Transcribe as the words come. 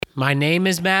My name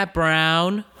is Matt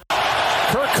Brown.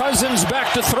 Kirk Cousins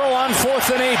back to throw on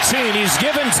 4th and 18. He's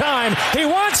given time. He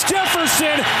wants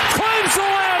Jefferson. Climbs the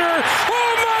ladder.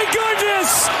 Oh, my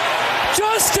goodness.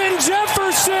 Justin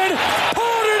Jefferson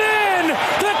pulled it in.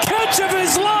 The catch of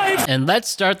his life. And let's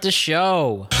start the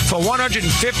show. For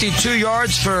 152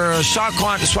 yards for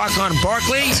Saquon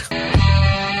Barkley.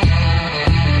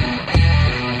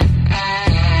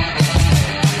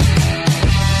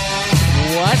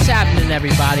 What's happening,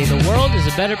 everybody? The world is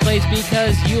a better place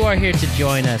because you are here to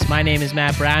join us. My name is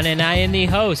Matt Brown, and I am the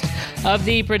host of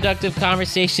the Productive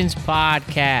Conversations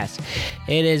podcast.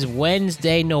 It is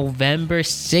Wednesday, November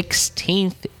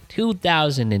 16th,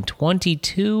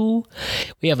 2022.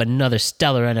 We have another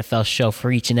stellar NFL show for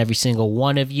each and every single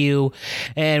one of you,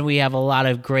 and we have a lot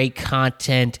of great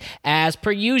content as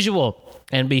per usual.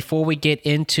 And before we get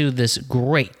into this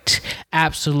great,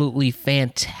 absolutely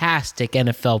fantastic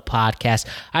NFL podcast,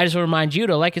 I just want to remind you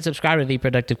to like and subscribe to the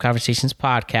Productive Conversations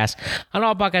podcast on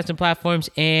all podcasting platforms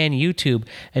and YouTube.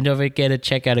 And don't forget to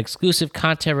check out exclusive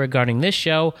content regarding this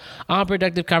show on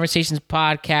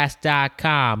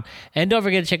productiveconversationspodcast.com. And don't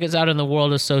forget to check us out in the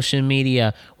world of social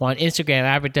media. We're on Instagram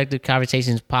at Productive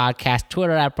Conversations Podcast,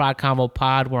 Twitter at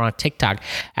ProdConvoPod. We're on TikTok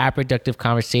at Productive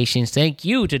Conversations. Thank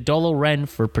you to Dolo Ren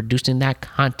for producing that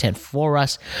content for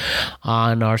us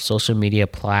on our social media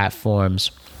platforms.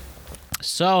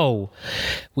 So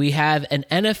we have an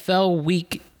NFL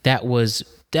week that was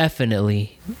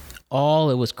definitely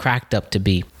all it was cracked up to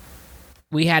be.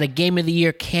 We had a game of the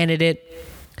year candidate,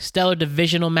 stellar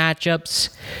divisional matchups,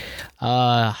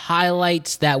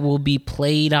 highlights that will be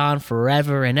played on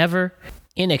forever and ever,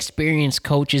 inexperienced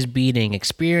coaches beating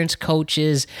experienced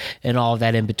coaches, and all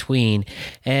that in between.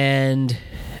 And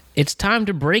it's time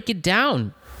to break it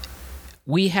down.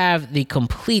 We have the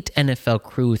complete NFL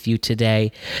crew with you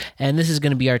today, and this is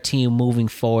going to be our team moving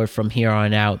forward from here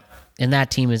on out. And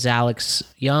that team is Alex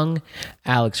Young,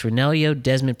 Alex Ranelio,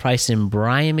 Desmond Price, and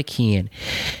Brian McKeon.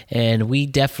 And we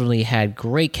definitely had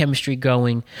great chemistry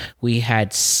going. We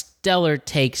had stellar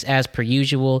takes as per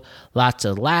usual, lots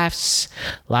of laughs,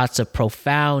 lots of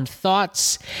profound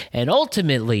thoughts, and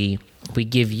ultimately, we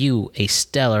give you a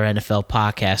stellar NFL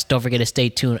podcast. Don't forget to stay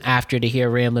tuned after to hear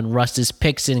Ramblin' Russ's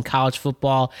picks in college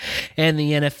football and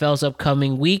the NFL's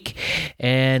upcoming week.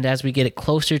 And as we get it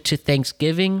closer to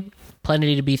Thanksgiving,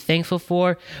 plenty to be thankful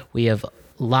for. We have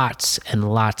lots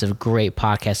and lots of great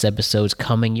podcast episodes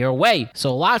coming your way.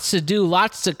 So lots to do,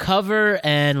 lots to cover,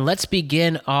 and let's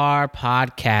begin our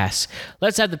podcast.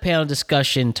 Let's have the panel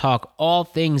discussion, talk all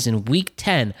things in week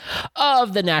 10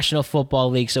 of the National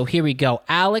Football League. So here we go.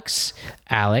 Alex,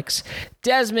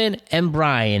 Desmond, and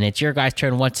Brian. It's your guys'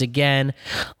 turn once again.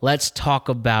 Let's talk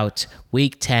about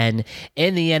week 10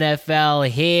 in the NFL.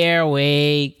 Here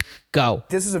we go.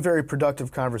 This is a very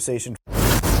productive conversation.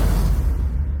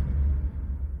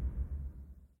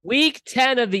 Week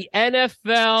 10 of the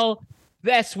NFL,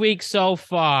 best week so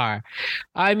far.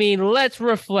 I mean, let's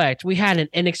reflect. We had an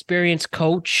inexperienced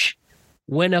coach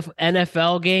win an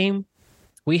NFL game.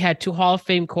 We had two Hall of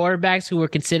Fame quarterbacks who were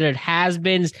considered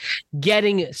has-beens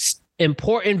getting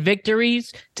important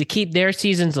victories to keep their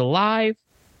seasons alive.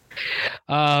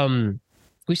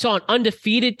 We saw an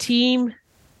undefeated team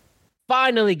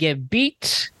finally get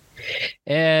beat.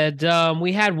 And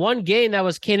we had one game that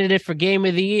was candidate for game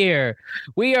of the year.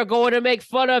 We are going to make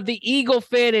fun of the Eagle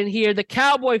fan in here, the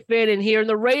Cowboy fan in here, and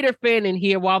the Raider fan in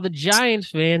here, while the Giants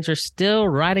fans are still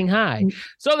riding high.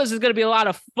 So this is going to be a lot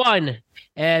of fun.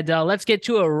 And let's get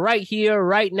to it right here,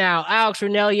 right now. Alex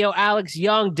Ranelio, Alex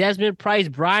Young, Desmond Price,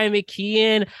 Brian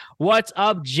McKeon. What's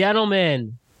up,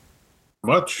 gentlemen?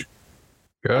 Much.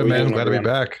 Good, man. Glad to be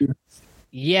back.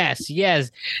 Yes.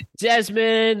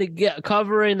 Desmond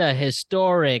covering the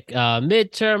historic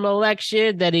midterm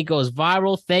election that he goes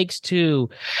viral thanks to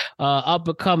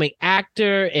up-and-coming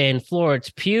actor in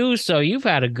Florence Pugh. So you've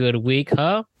had a good week,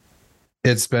 huh?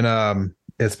 It's been a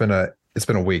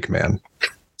week, man.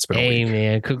 It's been a week.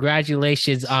 Man,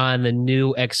 congratulations on the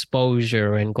new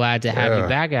exposure, and glad to have you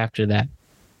back after that.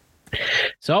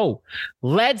 So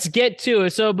let's get to it.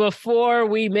 So before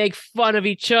we make fun of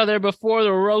each other, before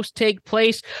the roast take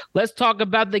place, let's talk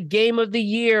about the game of the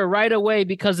year right away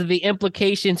because of the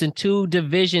implications in two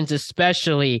divisions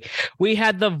especially. We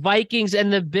had the Vikings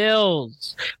and the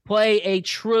Bills play a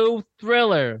true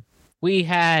thriller. We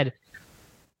had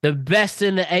the best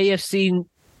in the AFC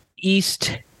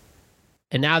East,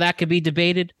 and now that could be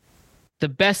debated. The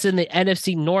best in the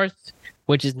NFC North,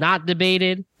 which is not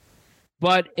debated.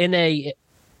 But in a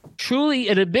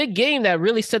big game that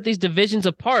really set these divisions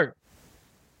apart,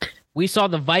 We saw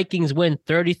the Vikings win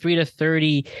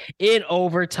 33-30 in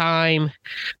overtime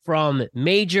from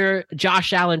major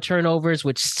Josh Allen turnovers,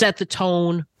 which set the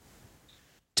tone,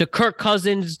 to Kirk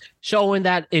Cousins showing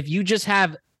that if you just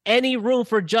have any room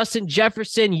for Justin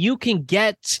Jefferson, you can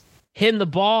get him the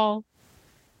ball.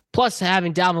 Plus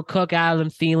having Dalvin Cook, Adam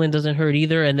Thielen doesn't hurt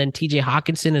either, and then TJ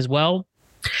Hawkinson as well.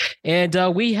 And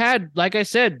we had, like I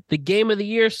said, the game of the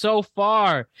year so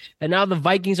far. And now the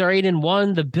Vikings are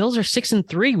 8-1. The Bills are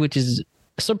 6-3, which is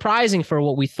surprising for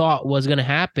what we thought was going to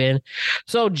happen.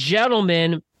 So,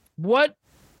 gentlemen, what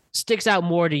sticks out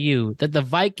more to you? That the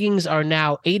Vikings are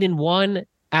now 8-1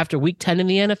 after week 10 in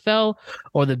the NFL,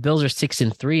 or the Bills are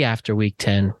 6-3 after week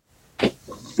 10?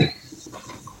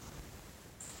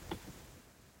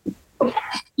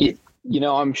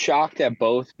 I'm shocked at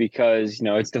both because,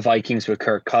 it's the Vikings with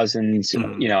Kirk Cousins.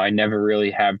 I never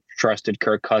really have trusted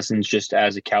Kirk Cousins just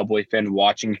as a Cowboy fan,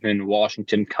 watching him in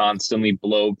Washington constantly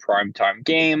blow primetime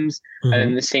games. And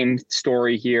then the same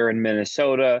story here in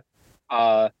Minnesota.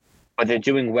 But they're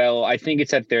doing well. I think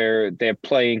it's that they're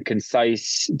playing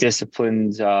concise,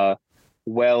 disciplined,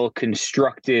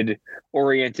 well-constructed,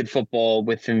 oriented football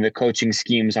within the coaching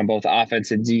schemes on both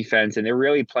offense and defense, and they're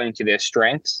really playing to their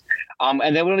strengths.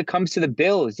 And then when it comes to the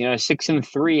Bills,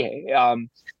 6-3,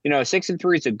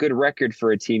 6-3 is a good record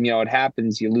for a team. It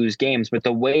happens, you lose games, but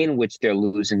the way in which they're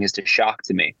losing is a shock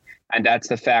to me. And that's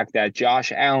the fact that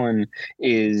Josh Allen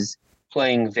is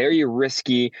playing very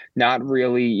risky, not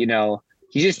really,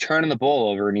 he's just turning the ball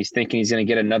over and he's thinking he's going to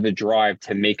get another drive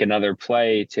to make another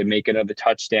play, to make another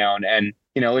touchdown. And,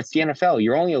 it's the NFL.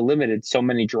 You're only limited so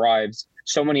many drives,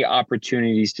 so many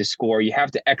opportunities to score. You have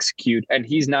to execute, and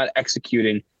he's not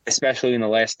executing, especially in the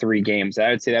last 3 games.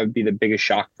 I would say that would be the biggest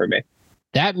shock for me.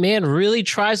 That man really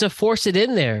tries to force it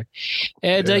in there.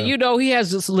 And, he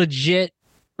has this legit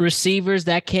receivers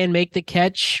that can make the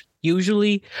catch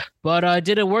usually, but it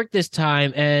didn't work this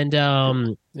time.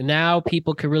 And now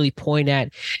people can really point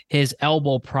at his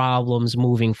elbow problems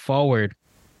moving forward,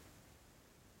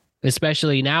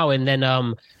 especially now. And then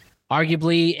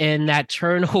arguably in that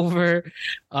turnover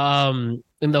in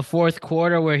the fourth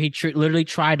quarter where he literally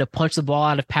tried to punch the ball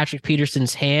out of Patrick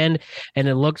Peterson's hand, and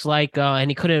it looks like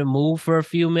and he couldn't move for a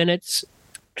few minutes.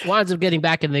 Winds up getting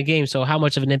back in the game, so how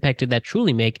much of an impact did that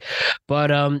truly make?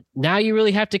 But now you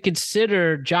really have to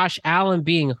consider Josh Allen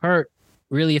being hurt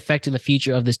really affecting the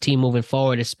future of this team moving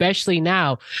forward, especially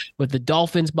now with the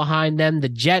Dolphins behind them, the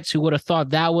Jets, who would have thought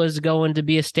that was going to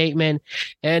be a statement.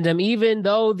 And even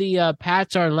though the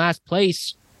Pats are in last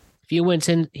place, a few wins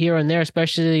in here and there,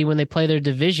 especially when they play their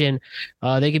division,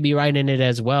 they could be right in it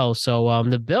as well. So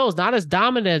the Bills, not as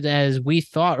dominant as we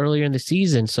thought earlier in the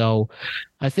season. So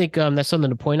I think that's something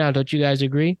to point out. Don't you guys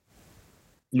agree?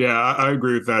 Yeah, I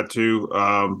agree with that too.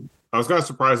 I was kind of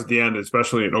surprised at the end,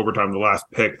 especially in overtime, the last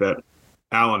pick that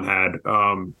Allen had.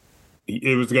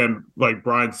 It was, again, like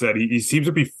Brian said, he seems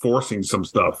to be forcing some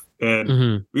stuff.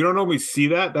 And we don't normally see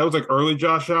that. That was like early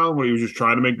Josh Allen when he was just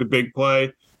trying to make the big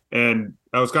play. And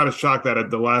I was kind of shocked that at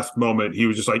the last moment, he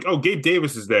was just like, oh, Gabe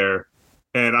Davis is there,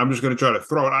 and I'm just going to try to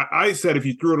throw it. I said if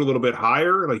he threw it a little bit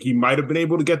higher, like he might have been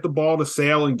able to get the ball to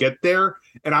sail and get there.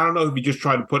 And I don't know if he just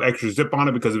tried to put extra zip on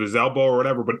it because of his elbow or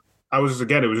whatever, but it was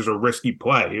just a risky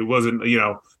play. It wasn't,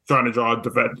 trying to draw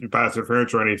pass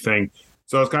interference or anything.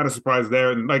 So I was kind of surprised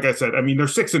there. And like I said, they're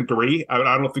 6-3.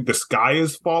 I don't think the sky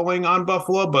is falling on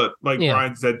Buffalo, but like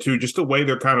Brian said too, just the way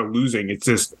they're kind of losing, it's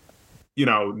just,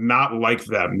 not like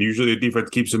them. Usually the defense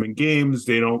keeps them in games.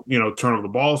 They don't, turn over the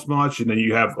ball as much. And then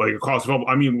you have like a cost of,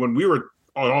 when we were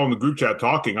all in the group chat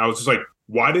talking, I was just like,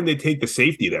 why didn't they take the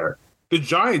safety there? The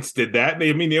Giants did that.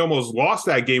 They almost lost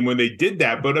that game when they did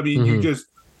that. But you just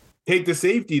take the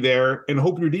safety there and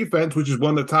hope your defense, which is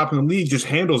one of the top in the league, just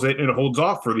handles it and it holds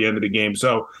off for the end of the game.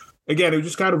 So again, it was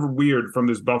just kind of weird from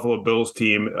this Buffalo Bills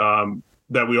team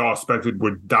that we all expected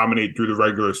would dominate through the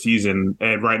regular season.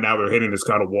 And right now they're hitting this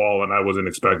kind of wall, and I wasn't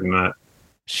expecting that.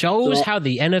 Shows how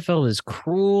the NFL is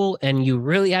cruel and you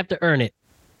really have to earn it.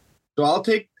 So I'll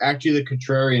take actually the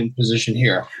contrarian position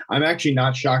here. I'm actually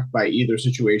not shocked by either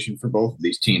situation for both of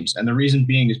these teams. And the reason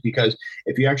being is because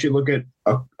if you actually look at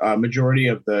a majority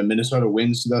of the Minnesota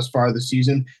wins thus far this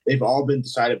season, they've all been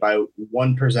decided by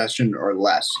one possession or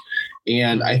less.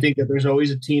 And I think that there's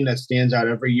always a team that stands out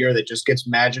every year that just gets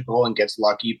magical and gets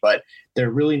lucky, but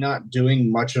they're really not doing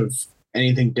much of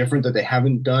anything different that they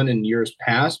haven't done in years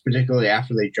past, particularly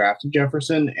after they drafted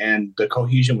Jefferson and the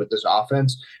cohesion with this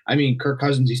offense. Kirk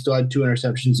Cousins, he still had 2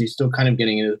 interceptions. He's still kind of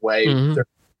getting in his way,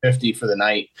 50 for the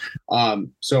night.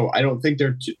 So I don't think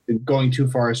they're going too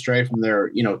far astray from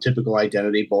their, typical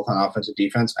identity, both on offense and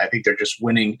defense. I think they're just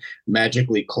winning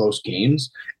magically close games.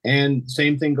 And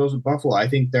same thing goes with Buffalo. I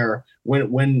think they're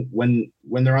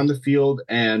when they're on the field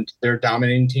and they're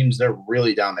dominating teams, they're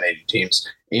really dominating teams.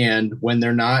 And when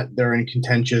they're not, they're in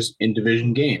contentious in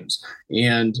division games.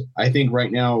 And I think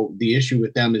right now the issue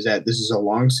with them is that this is a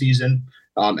long season.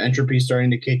 Entropy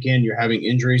starting to kick in. You're having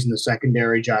injuries in the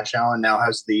secondary. Josh Allen now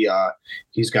has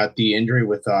he's got the injury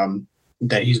with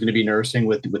that he's going to be nursing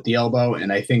with the elbow.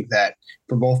 And I think that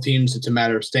for both teams, it's a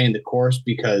matter of staying the course,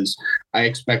 because I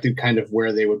expected kind of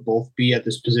where they would both be at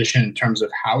this position in terms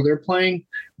of how they're playing.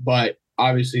 But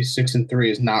obviously 6-3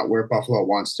 is not where Buffalo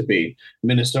wants to be.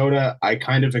 Minnesota, I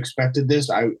kind of expected this.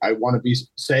 I want to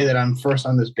say that I'm first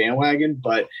on this bandwagon,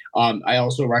 but I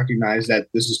also recognize that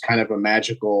this is kind of a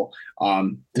magical, a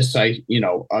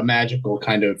magical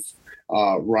kind of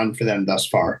run for them thus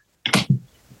far.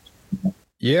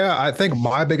 Yeah, I think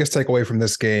my biggest takeaway from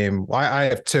this game, I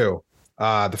have two.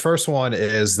 The first one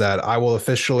is that I will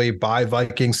officially buy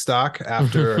Viking stock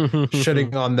after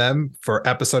shitting on them for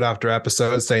episode after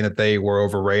episode, saying that they were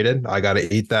overrated. I got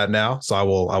to eat that now, so I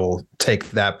will take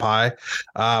that pie.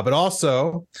 But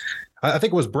also, I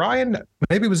think it was Brian,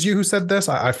 maybe it was you who said this.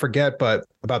 I forget, but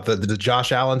about the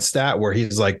Josh Allen stat where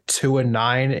he's like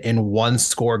 2-9 in one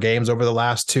score games over the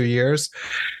last 2 years.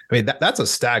 I mean, that's a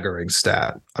staggering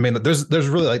stat. I mean, there's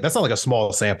really that's not like a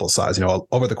small sample size,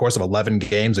 over the course of 11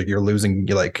 games, like you're losing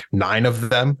like 9 of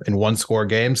them in one score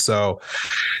games. So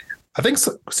I think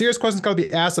serious questions got to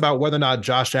be asked about whether or not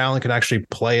Josh Allen can actually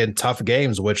play in tough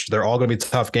games, which they're all going to be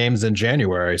tough games in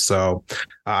January. So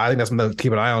I think that's something to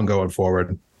keep an eye on going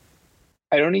forward.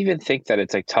 I don't even think that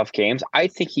it's like tough games. I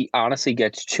think he honestly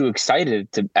gets too excited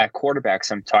at quarterback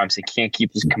sometimes and can't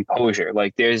keep his composure.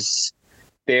 Like there's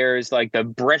like the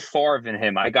Brett Favre in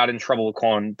him. I got in trouble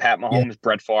calling Pat Mahomes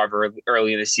Brett Favre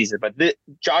early in the season, but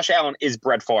Josh Allen is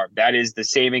Brett Favre. That is the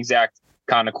same exact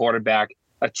kind of quarterback.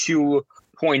 A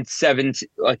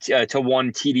 2.7 to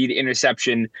 1 TD to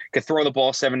interception, could throw the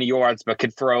ball 70 yards, but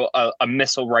could throw a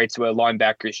missile right to a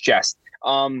linebacker's chest.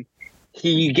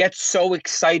 He gets so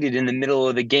excited in the middle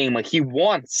of the game. Like he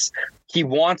wants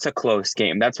a close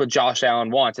game. That's what Josh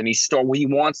Allen wants. And he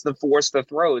wants to force the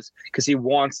throws because he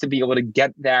wants to be able to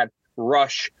get that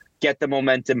rush, get the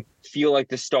momentum, feel like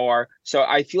the star. So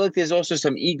I feel like there's also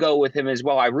some ego with him as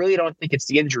well. I really don't think it's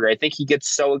the injury. I think he gets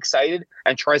so excited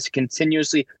and tries to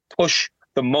continuously push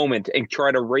the moment and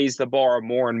try to raise the bar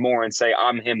more and more and say,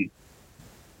 I'm him.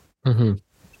 Mm-hmm.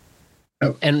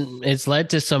 And it's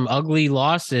led to some ugly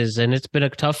losses, and it's been a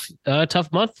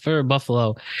tough month for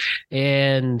Buffalo.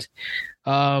 And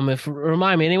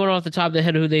remind me, anyone off the top of the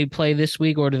head who they play this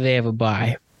week, or do they have a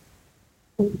bye?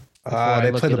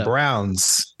 They play the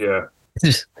Browns. Yeah.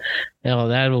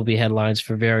 That will be headlines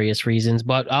for various reasons.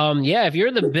 But if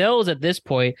you're the Bills at this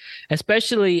point,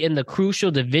 especially in the crucial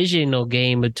divisional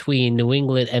game between New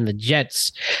England and the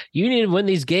Jets, you need to win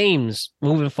these games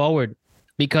moving forward,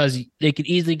 because they could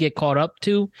easily get caught up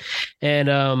to. And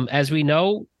as we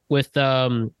know, with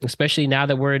especially now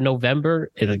that we're in November,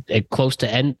 close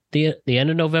to the end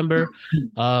of November,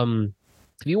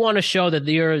 if you want to show that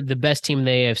you're the best team in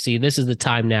the AFC, this is the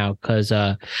time now, because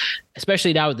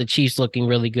especially now with the Chiefs looking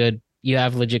really good, you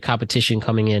have legit competition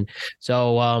coming in.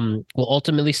 So we'll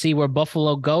ultimately see where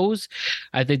Buffalo goes.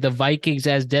 I think the Vikings,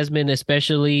 as Desmond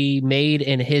especially made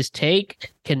in his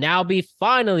take, can now be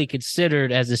finally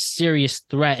considered as a serious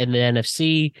threat in the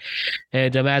NFC.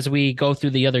 And as we go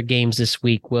through the other games this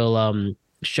week, we'll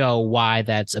show why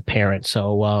that's apparent.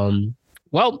 So,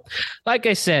 well, like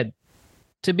I said,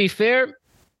 to be fair,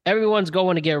 everyone's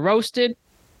going to get roasted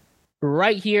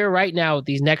right here, right now, with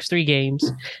these next 3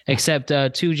 games, except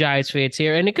 2 Giants fans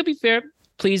here. And it could be fair.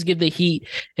 Please give the heat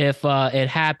if it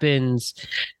happens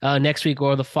next week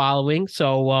or the following.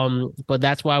 So, but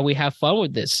that's why we have fun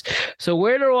with this. So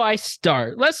where do I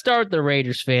start? Let's start the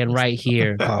Raiders fan right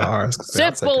here.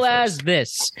 Simple as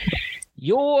this.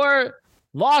 Your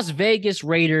Las Vegas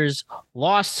Raiders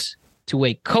lost to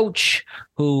a coach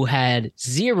who had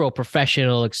 0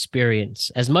 professional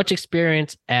experience, as much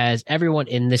experience as everyone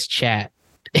in this chat,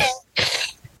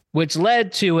 which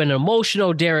led to an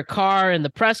emotional Derek Carr in the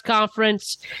press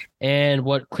conference and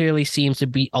what clearly seems to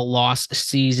be a lost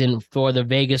season for the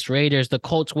Vegas Raiders. The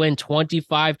Colts win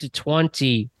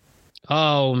 25-20.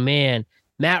 Oh, man.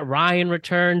 Matt Ryan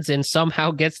returns and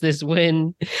somehow gets this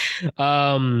win.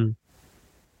 Some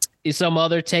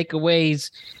other takeaways.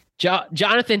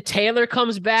 Jonathan Taylor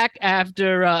comes back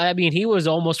after, he was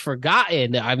almost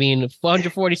forgotten.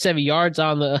 447 yards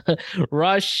on the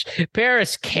rush.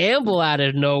 Paris Campbell out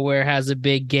of nowhere has a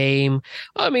big game.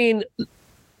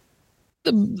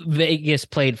 Vegas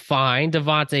played fine.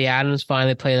 Devontae Adams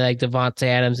finally played like Devontae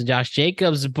Adams and Josh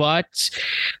Jacobs, but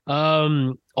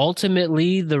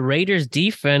ultimately the Raiders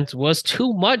defense was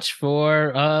too much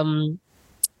for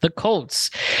the Colts.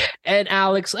 And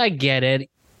Alex, I get it.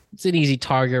 It's an easy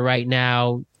target right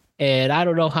now. And I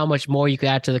don't know how much more you could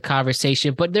add to the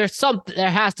conversation, but there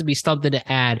has to be something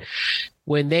to add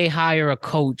when they hire a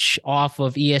coach off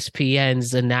of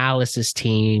ESPN's analysis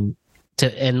team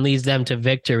and leads them to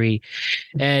victory.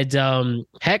 And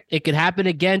heck, it could happen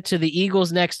again to the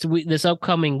Eagles next week, this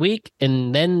upcoming week,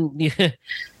 and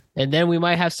then we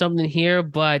might have something here.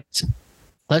 But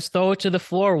let's throw it to the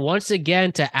floor once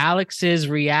again to Alex's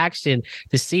reaction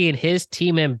to seeing his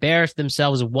team embarrass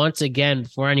themselves once again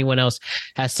before anyone else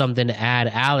has something to add.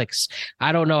 Alex,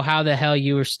 I don't know how the hell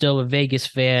you were still a Vegas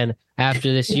fan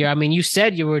after this year. I mean, you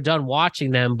said you were done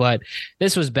watching them, but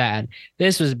this was bad.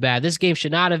 This game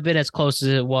should not have been as close as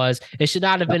it was. It should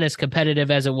not have been as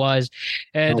competitive as it was.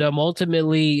 And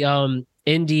ultimately,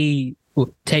 Indy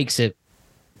takes it.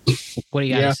 What do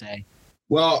you got to say?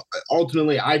 Well,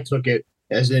 ultimately, I took it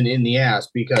as in the ass,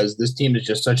 because this team is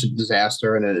just such a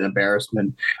disaster and an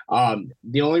embarrassment.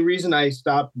 The only reason I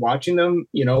stopped watching them,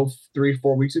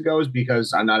 3-4 weeks ago, is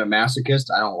because I'm not a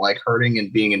masochist. I don't like hurting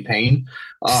and being in pain.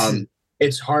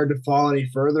 It's hard to fall any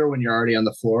further when you're already on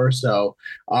the floor. So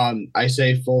I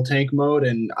say full tank mode,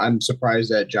 and I'm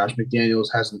surprised that Josh McDaniels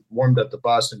hasn't warmed up the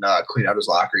bus and cleaned out his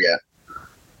locker yet.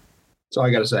 That's all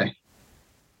I got to say.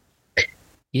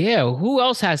 Yeah, who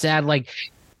else has to add? Like,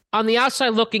 on the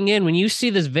outside looking in, when you see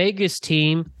this Vegas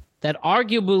team that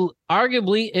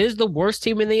arguably is the worst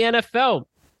team in the NFL,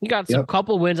 you got some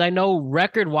couple wins. I know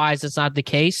record-wise it's not the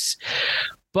case,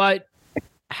 but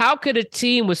how could a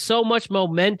team with so much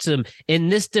momentum in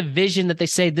this division that they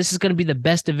say this is going to be the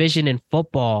best division in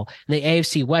football in the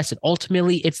AFC West, and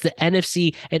ultimately it's the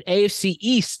NFC and AFC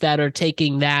East that are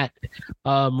taking that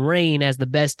reign as the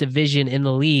best division in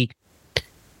the league?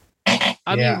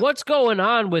 I mean, what's going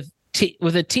on with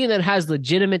a team that has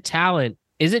legitimate talent?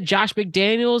 Is it Josh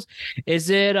McDaniels? Is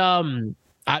it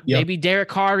maybe Derek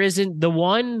Carr isn't the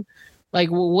one? Like,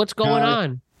 what's going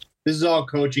on? This is all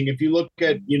coaching. If you look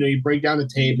at, you break down the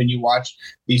tape and you watch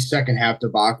these second half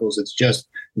debacles, it's just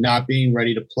not being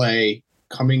ready to play,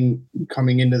 coming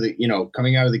into the,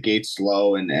 coming out of the gate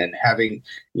slow and having,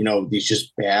 these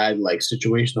just bad, like,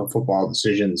 situational football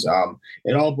decisions.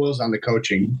 It all boils down to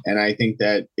coaching. And I think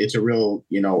that it's a real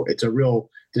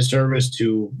disservice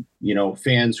to,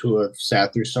 fans who have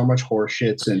sat through so much horse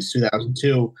shit since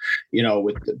 2002,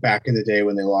 back in the day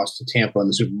when they lost to Tampa in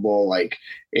the Super Bowl. Like,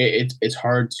 it's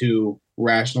hard to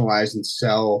rationalize and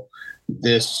sell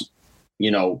this,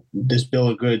 this bill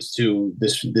of goods to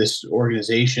this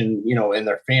organization, and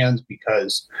their fans,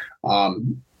 because,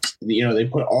 they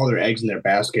put all their eggs in their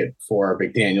basket for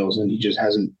McDaniels, and he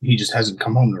just hasn't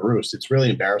come home to roost. It's really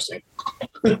embarrassing.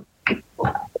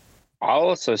 I'll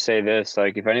also say this: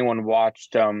 like, if anyone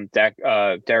watched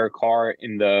Derek Carr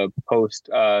in the post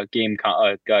game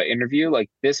interview, like,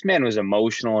 this man was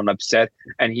emotional and upset,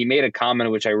 and he made a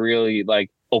comment which I really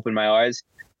opened my eyes.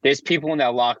 There's people in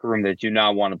that locker room that do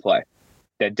not want to play,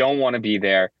 that don't want to be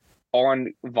there,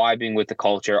 aren't vibing with the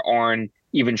culture, aren't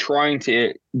even trying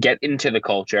to get into the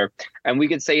culture. And we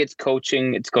could say it's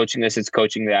coaching this, it's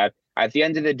coaching that. At the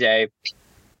end of the day,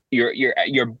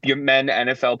 your men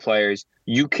NFL players,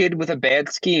 you could, with a bad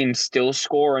scheme, still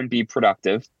score and be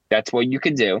productive. That's what you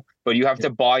could do. But you have to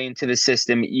buy into the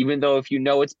system, even though if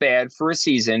it's bad for a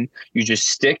season, you just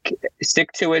stick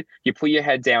to it. You put your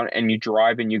head down and you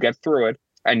drive and you get through it,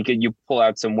 and you pull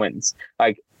out some wins.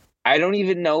 Like, I don't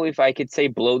even know if I could say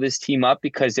blow this team up,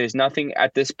 because there's nothing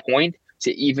at this point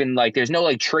to even there's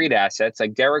no trade assets.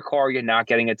 Like Derek Carr, you're not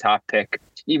getting a top pick,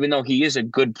 even though he is a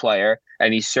good player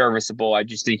and he's serviceable. I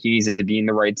just think he needs to be in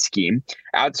the right scheme.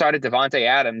 Outside of Devontae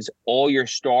Adams, all your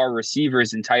star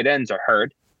receivers and tight ends are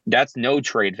hurt. That's no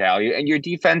trade value. And your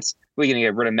defense, we're going to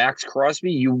get rid of Max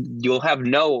Crosby. You'll have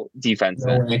no defense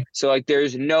then. Right. So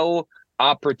there's no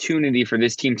opportunity for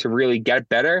this team to really get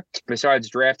better besides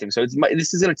drafting. So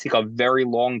this is going to take a very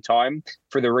long time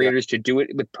for the Raiders to do it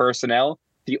with personnel.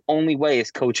 The only way is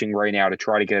coaching right now to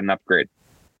try to get an upgrade.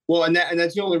 Well, and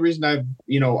that's the only reason I've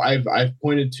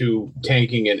pointed to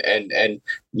tanking and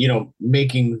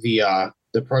making the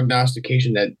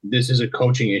prognostication that this is a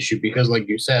coaching issue, because, like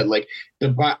you said,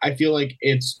 I feel like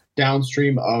it's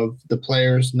downstream of the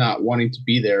players not wanting to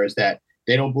be there is that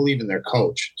they don't believe in their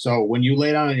coach. So when you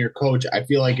lay down on your coach, I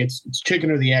feel like it's chicken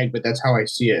or the egg, but that's how I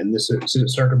see it in this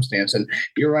circumstance. And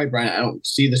you're right, Brian. I don't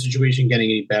see the situation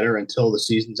getting any better until the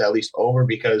season's at least over,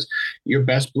 because your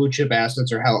best blue chip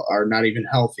assets are not even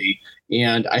healthy.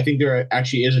 And I think there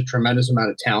actually is a tremendous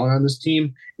amount of talent on this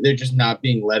team. They're just not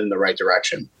being led in the right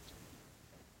direction.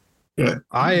 Yeah,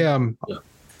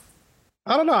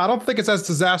 I don't know. I don't think it's as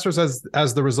disastrous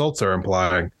as the results are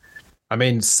implying. I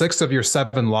mean, 6 of your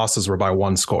 7 losses were by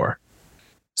 1 score.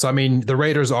 So, I mean, the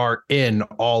Raiders are in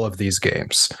all of these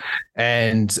games.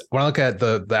 And when I look at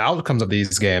the outcomes of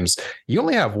these games, you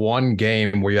only have 1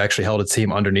 game where you actually held a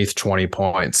team underneath 20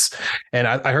 points. And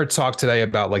I heard talk today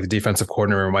about like the defensive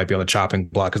coordinator might be on the chopping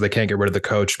block because they can't get rid of the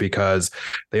coach because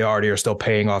they already are still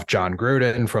paying off John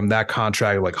Gruden from that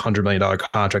contract, like $100 million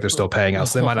contract they're still paying out.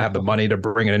 So they might not have the money to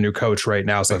bring in a new coach right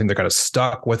now. So I think they're kind of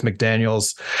stuck with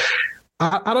McDaniels.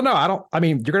 I don't know. I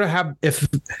mean, you're going to have,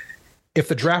 if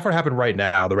the draft would happen right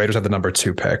now, the Raiders have the number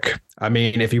 2 pick. I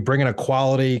mean, if you bring in a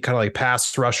quality kind of like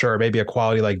pass rusher or maybe a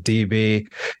quality like DB,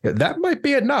 that might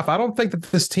be enough. I don't think that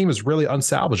this team is really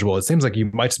unsalvageable. It seems like you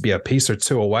might be a piece or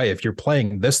 2 away. If you're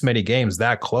playing this many games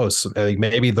that close,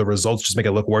 maybe the results just make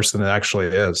it look worse than it actually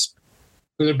is.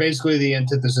 So they're basically the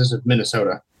antithesis of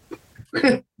Minnesota.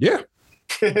 Yeah.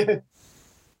 Maybe.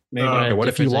 What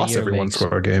if you lost every 1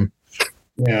 score game?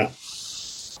 Yeah.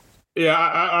 Yeah,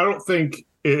 I don't think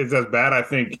it's as bad. I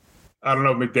don't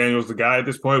know if McDaniel's the guy at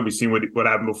this point. We've seen what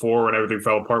happened before when everything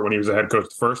fell apart when he was a head coach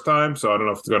the first time. So I don't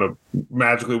know if it's going to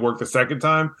magically work the second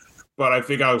time. But I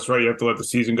think I was right. You have to let the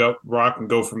season rock and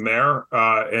go from there.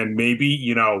 And maybe,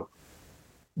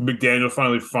 McDaniel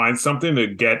finally finds something to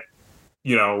get,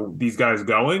 these guys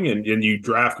going and you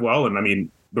draft well. And I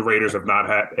mean, the Raiders have not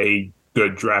had a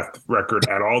good draft record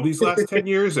at all these last 10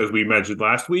 years, as we mentioned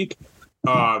last week.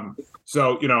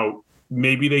 So,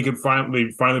 maybe they can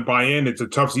finally buy in. It's a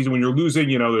tough season when you're losing.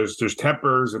 There's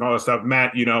tempers and all that stuff.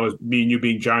 Matt, as me and you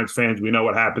being Giants fans, we know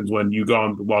what happens when you go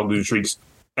on long losing streaks.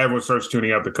 Everyone starts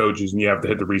tuning out the coaches, and you have to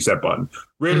hit the reset button.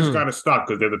 Raiders kind of stuck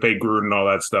because they have to pay Gruden and all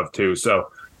that stuff too. So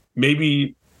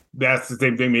maybe that's the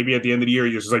same thing. Maybe at the end of the year,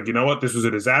 you're just like, you know what, this was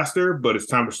a disaster, but it's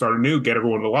time to start anew. Get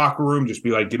everyone in the locker room. Just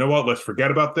be like, you know what, let's forget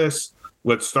about this.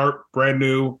 Let's start brand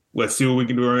new. Let's see what we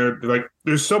can do. Like,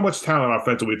 there's so much talent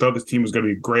offensively. We thought this team was going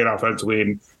to be great offensively,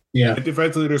 and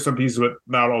defensively, there's some pieces, but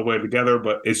not all the way together.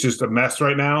 But it's just a mess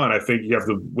right now, and I think you have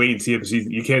to wait and see if the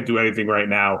season. You can't do anything right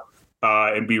now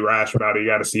and be rash about it. You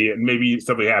got to see it, and maybe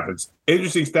something happens.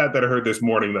 Interesting stat that I heard this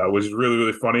morning, though, which is really,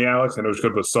 really funny, Alex, and it was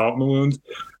going to put salt in the wounds.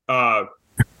 Oh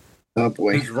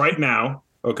boy! Right now,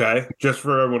 okay, just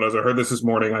for everyone else, I heard this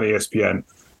morning on ESPN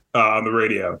on the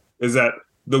radio. Is that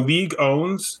the league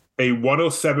owns a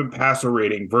 107 passer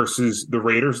rating versus the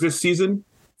Raiders this season.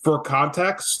 For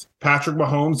context, Patrick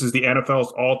Mahomes is the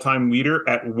NFL's all-time leader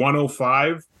at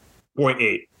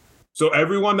 105.8. So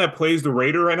everyone that plays the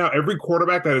Raider right now, every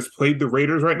quarterback that has played the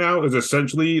Raiders right now is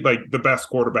essentially like the best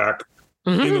quarterback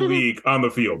in the league on the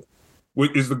field,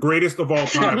 which is the greatest of all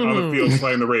time on the field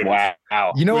playing the Raiders.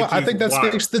 Wow. You know what? I think that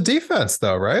speaks to the defense,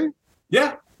 though, right?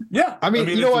 Yeah. I mean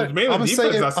you know what? I'm going to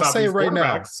say it right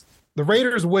now. The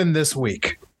Raiders win this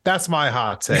week. That's my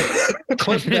hot take.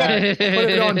 Clip that. Put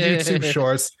it on YouTube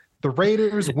Shorts. The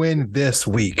Raiders win this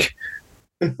week.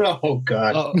 Oh,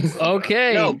 God. Oh,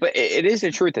 okay. No, but it is the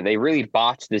truth that they really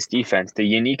botched this defense.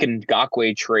 The Yannick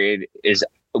Ngakoue trade is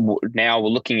now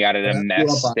looking at it a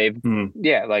mess. They've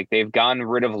gotten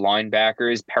rid of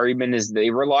linebackers.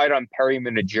 They relied on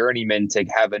Perryman, a journeyman, to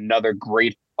have another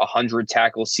great 100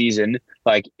 tackle season.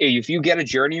 Like, if you get a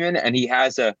journeyman and he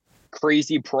has a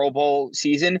crazy Pro Bowl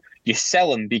season, you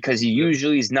sell him because he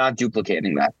usually is not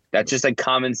duplicating that. That's just like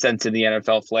common sense in the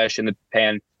NFL, flash in the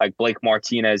pan, like Blake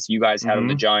Martinez you guys had on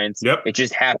the Giants. Yep. It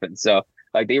just happens. So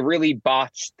like they really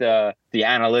botched the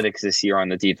analytics this year on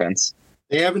the defense.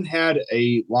 They haven't had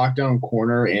a lockdown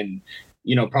corner in,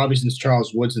 probably since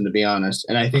Charles Woodson, to be honest.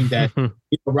 And I think that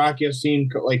Rocky Ya-Sin,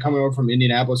 like coming over from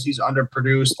Indianapolis, he's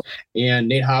underproduced, and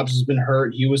Nate Hobbs has been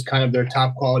hurt. He was kind of their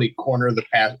top quality corner the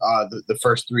past the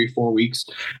first 3-4 weeks.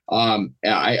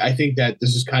 I think that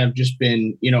this has kind of just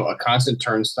been a constant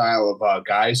turnstile of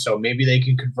guys. So maybe they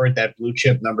can convert that blue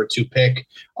chip number 2 pick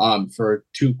for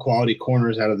 2 quality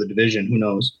corners out of the division. Who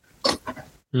knows?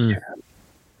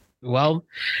 Well,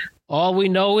 all we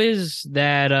know is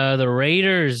that the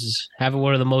Raiders have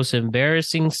one of the most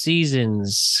embarrassing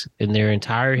seasons in their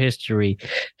entire history.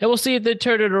 And we'll see if they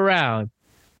turn it around.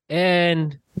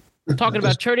 And talking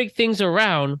about turning things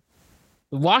around,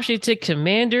 the Washington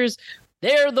Commanders,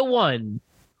 they're the one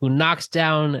who knocks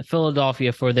down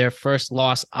Philadelphia for their first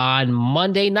loss on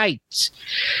Monday night.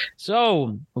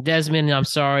 So, Desmond, I'm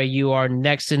sorry you are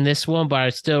next in this one, but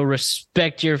I still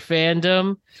respect your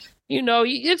fandom.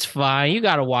 It's fine. You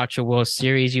got to watch a World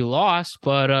Series. You lost,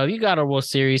 but you got a World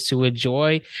Series to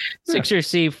enjoy. Sixers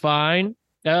seem fine.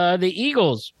 The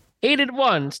Eagles,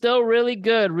 8-1, still really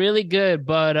good.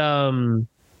 But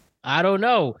I don't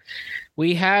know.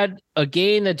 We had a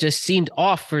game that just seemed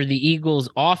off for the Eagles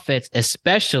offense,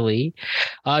 especially.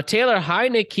 Taylor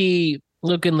Heineke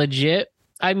looking legit.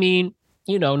 I mean,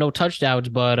 no touchdowns,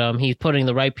 but he's putting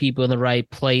the right people in the right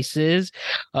places.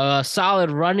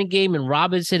 Solid running game, and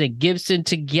Robinson and Gibson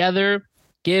together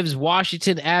gives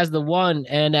Washington as the one.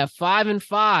 And at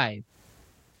 5-5,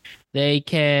 they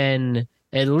can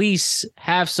at least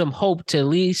have some hope to at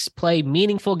least play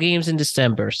meaningful games in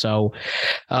December. So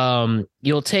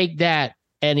you'll take that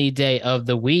any day of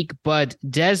the week. But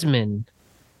Desmond,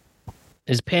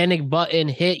 is panic button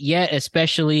hit yet,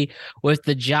 especially with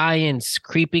the Giants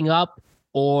creeping up?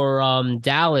 Or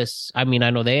Dallas, I mean, I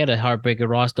know they had a heartbreaker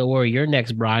roster. Or you're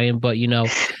next, Brian, but,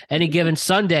 any given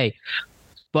Sunday.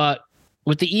 But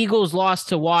with the Eagles' loss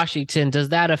to Washington, does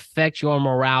that affect your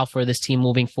morale for this team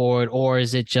moving forward? Or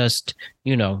is it just,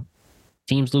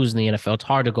 teams losing the NFL? It's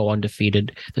hard to go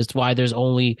undefeated. That's why there's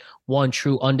only one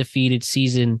true undefeated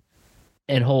season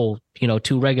and whole,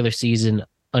 2 regular season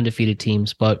undefeated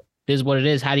teams. But it is what it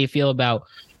is. How do you feel about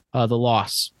the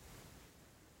loss?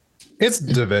 It's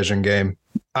a division game.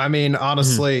 I mean,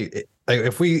 honestly,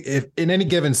 if in any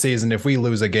given season, if we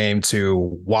lose a game to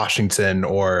Washington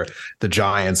or the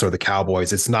Giants or the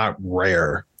Cowboys, it's not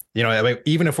rare. I mean,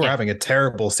 even if we're having a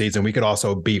terrible season, we could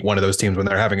also beat one of those teams when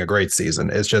they're having a great season.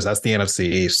 It's just that's the NFC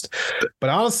East. But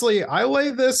honestly, I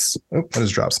lay this. I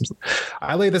just dropped something.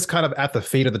 I lay this kind of at the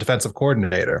feet of the defensive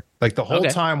coordinator. Like the whole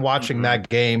time watching that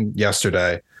game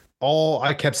yesterday, all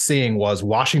I kept seeing was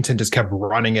Washington just kept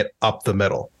running it up the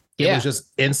middle. It was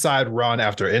just inside run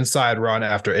after inside run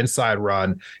after inside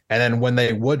run. And then when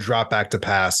they would drop back to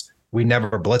pass, we never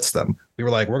blitzed them. We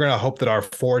were like, we're going to hope that our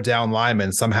 4 down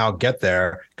linemen somehow get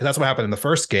there. Because that's what happened in the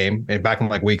first game back in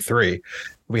week 3.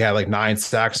 We had 9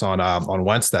 sacks on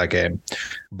Wentz that game.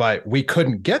 But we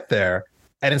couldn't get there.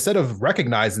 And instead of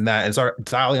recognizing that and start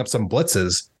dialing up some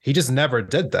blitzes, he just never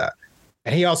did that.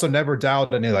 And he also never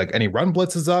dialed any run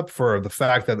blitzes up for the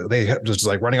fact that they just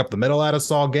running up the middle at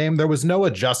us all game. There was no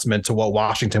adjustment to what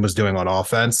Washington was doing on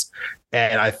offense.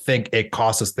 And I think it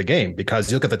cost us the game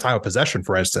because you look at the time of possession,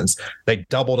 for instance, they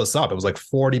doubled us up. It was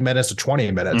 40 minutes to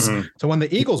 20 minutes. Mm-hmm. So when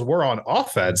the Eagles were on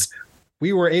offense,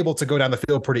 we were able to go down the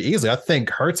field pretty easily. I think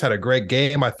Hurts had a great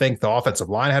game. I think the offensive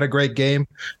line had a great game.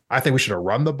 I think we should have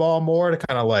run the ball more to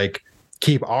kind of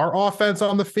keep our offense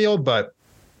on the field. But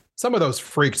some of those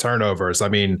freak turnovers, I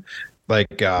mean,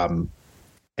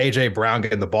 A.J. Brown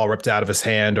getting the ball ripped out of his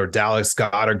hand, or Dallas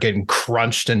Goedert getting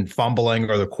crunched and fumbling,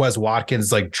 or the Quez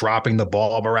Watkins dropping the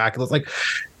ball miraculous.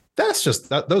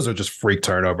 Those are just freak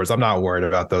turnovers. I'm not worried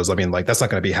about those. I mean, that's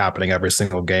not going to be happening every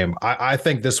single game. I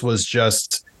think this was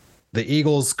just the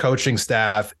Eagles coaching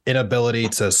staff inability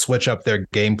to switch up their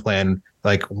game plan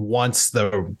once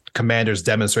the Commanders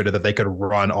demonstrated that they could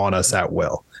run on us at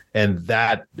will. And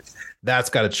that's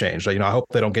got to change. I hope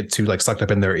they don't get too sucked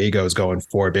up in their egos going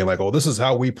forward, being oh, this is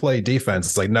how we play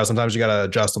defense. It's no, sometimes you got to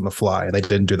adjust on the fly. And they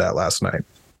didn't do that last night.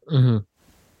 Mm-hmm.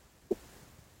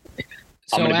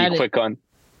 I'm going to be quick on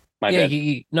my bad.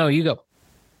 You go.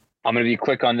 I'm going to be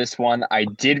quick on this one. I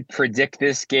did predict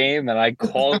this game, and I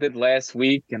called it last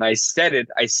week, and I said it.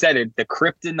 The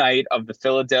kryptonite of the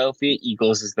Philadelphia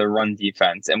Eagles is the run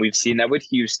defense, and we've seen that with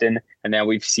Houston, and now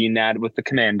we've seen that with the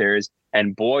Commanders.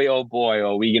 And boy,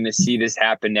 are we going to see this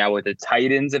happen now with the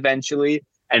Titans eventually,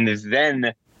 and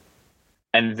then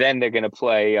they're going to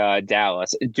play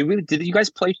Dallas. Did you guys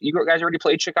play? You guys already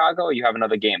played Chicago, or you have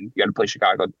another game? You got to play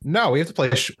Chicago. No, we have to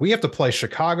play. We have to play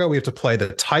Chicago. We have to play the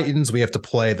Titans. We have to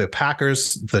play the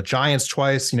Packers, the Giants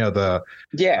twice. The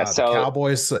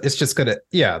Cowboys. It's just gonna.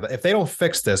 Yeah, if they don't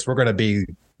fix this, we're gonna be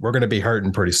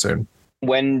hurting pretty soon.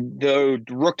 When the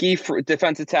rookie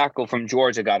defensive tackle from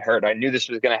Georgia got hurt, I knew this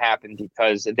was going to happen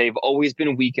because they've always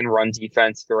been weak in run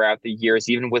defense throughout the years,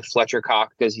 even with Fletcher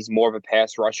Cox, because he's more of a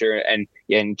pass rusher,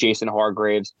 and Jason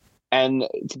Hargraves. And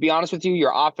to be honest with you,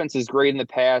 your offense is great in the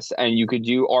pass, and you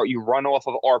run off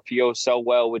of RPO so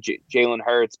well with Jalen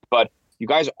Hurts, but you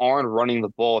guys aren't running the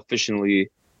ball efficiently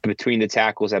between the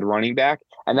tackles at running back.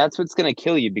 And that's what's going to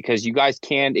kill you because you guys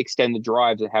can't extend the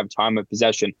drives and have time of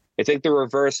possession. It's the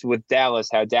reverse with Dallas,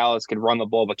 how Dallas could run the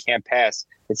ball but can't pass.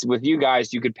 It's with you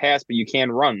guys, you could pass, but you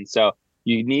can't run. So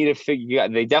you need to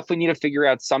they definitely need to figure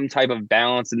out some type of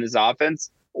balance in this offense,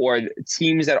 or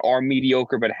teams that are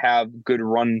mediocre but have good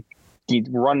running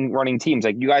teams.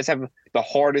 You guys have the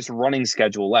hardest running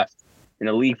schedule left in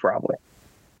the league, probably.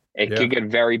 It could get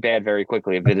very bad very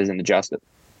quickly if it isn't adjusted.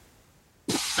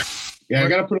 Yeah, I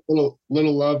got to put a little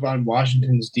love on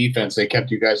Washington's defense. They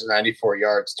kept you guys at 94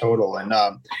 yards total. And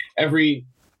the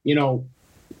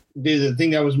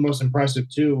thing that was most impressive,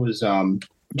 too, was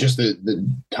just the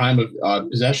time of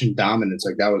possession dominance.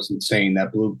 That was insane.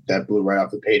 That blew right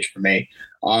off the page for me.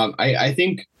 I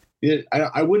think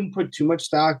I wouldn't put too much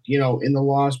stock, in the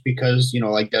loss because,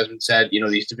 like Desmond said,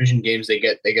 these division games they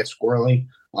get squirrely.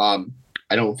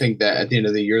 I don't think that at the end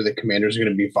of the year the Commanders are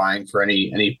going to be vying for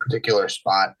any particular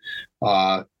spot.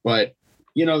 But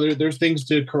there's things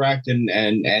to correct and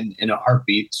in a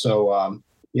heartbeat. So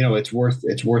it's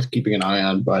worth keeping an eye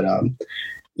on. But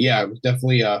yeah, it was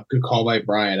definitely a good call by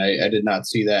Brian. I did not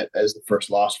see that as the first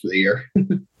loss for the year.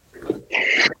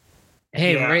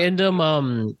 Hey, yeah.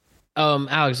 Random,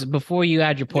 Alex, before you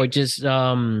add your point, just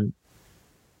random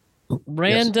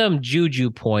yes.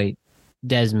 Juju point,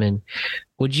 Desmond.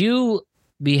 Would you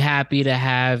be happy to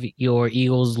have your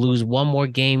Eagles lose one more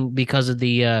game because of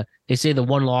the they say the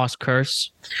one-loss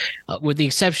curse? With the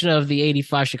exception of the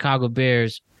 85 Chicago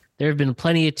Bears, there have been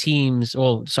plenty of teams,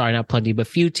 well, sorry, not plenty, but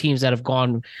few teams that have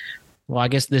gone, well, I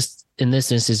guess in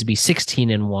this instance to be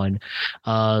 16-1,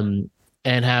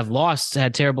 and have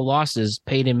had terrible losses.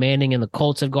 Peyton Manning and the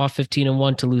Colts have gone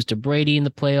 15-1 to lose to Brady in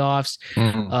the playoffs.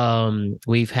 Mm-hmm.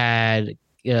 We've had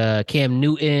Cam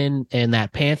Newton and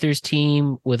that Panthers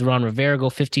team with Ron Rivera go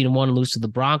 15-1 and lose to the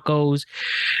Broncos.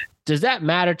 Does that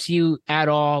matter to you at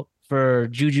all for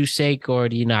Juju's sake, or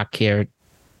do you not care?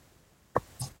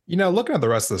 Looking at the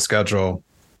rest of the schedule,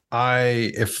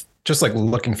 if just like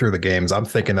looking through the games, I'm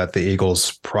thinking that the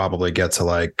Eagles probably get to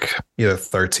like either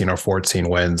 13 or 14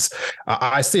 wins.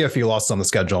 I see a few losses on the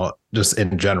schedule just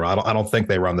in general. I don't think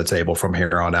they run the table from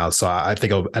here on out. So I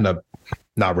think it'll end up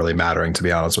not really mattering, to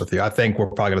be honest with you. I think we're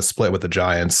probably going to split with the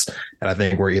Giants, and I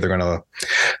think we're either going to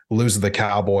lose to the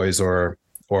Cowboys or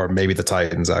maybe the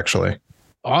Titans, actually.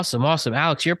 Awesome.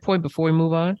 Alex, your point before we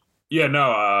move on? Yeah, no,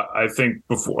 I think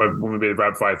before when we made the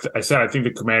rapid fire, I said I think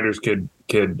the Commanders could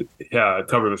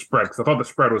cover the spread because I thought the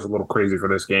spread was a little crazy for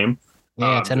this game.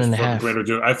 Yeah,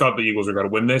 10.5. I thought the Eagles were going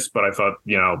to win this, but I thought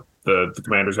the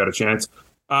Commanders had a chance.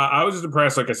 I was just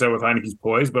impressed, like I said, with Heineke's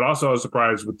poise, but also I was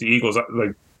surprised with the Eagles.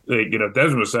 Like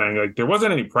Desmond was saying, like there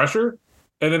wasn't any pressure,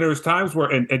 and then there was times where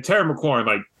and Terry McLaurin,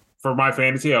 like for my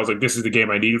fantasy, I was like, this is the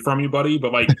game I needed from you, buddy.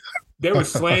 But like there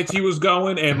was slants he was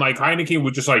going, and like Heineke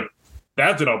would just like.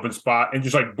 That's an open spot, and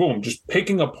just like boom, just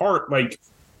picking apart like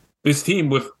this team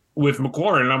with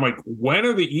McLaurin. And I'm like, when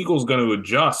are the Eagles going to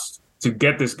adjust to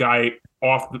get this guy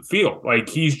off the field? Like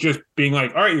he's just being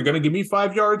like, all right, you're going to give me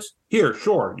 5 yards here,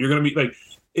 sure. You're going to be like,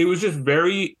 it was just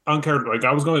very uncharacteristic. Like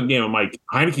I was going to the game, I'm like,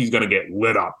 Heineke's going to get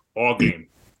lit up all game,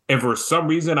 and for some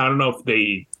reason, I don't know if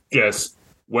they just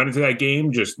went into that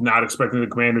game just not expecting the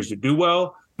Commanders to do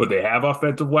well, but they have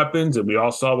offensive weapons, and we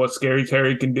all saw what Scary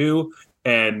Terry can do,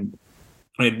 and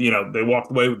they walked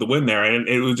away with the win there, and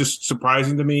it was just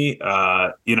surprising to me.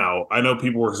 I know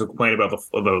people were complaining about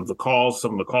the calls,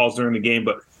 some of the calls during the game,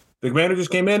 but the Commanders just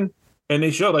came in and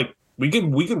they showed like we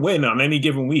can win on any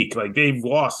given week. Like they've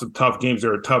lost some tough games.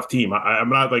 They're a tough team. I'm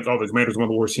not like, the Commanders are one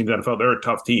of the worst teams in the NFL. They're a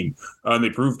tough team, and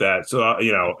they proved that. So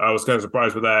I was kind of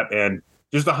surprised with that, and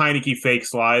just the Heinicke fake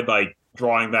slide, like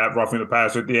drawing that roughing the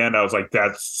passer at the end. I was like,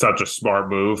 that's such a smart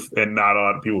move, and not a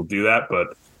lot of people do that,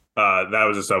 but. That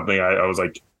was just something I was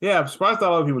like, yeah, I'm surprised that a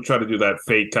lot of people try to do that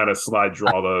fake kind of slide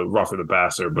draw the rougher the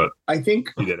passer, but I think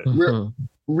he did it.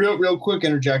 Real quick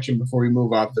interjection before we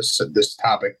move off this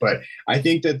topic, but I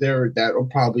think that that will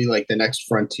probably like the next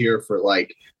frontier for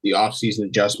like the offseason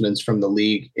adjustments from the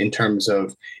league in terms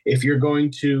of if you're going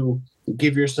to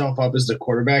give yourself up as the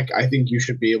quarterback, I think you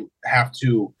should have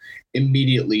to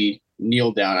immediately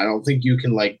kneel down. I don't think you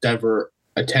can like divert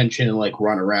attention and like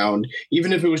run around,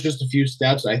 even if it was just a few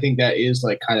steps. I think that is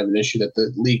like kind of an issue that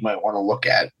the league might want to look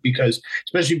at, because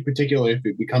especially particularly if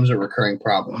it becomes a recurring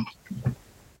problem.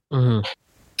 Mm-hmm.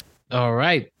 All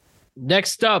right,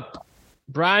 next up,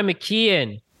 Brian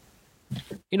McKeon.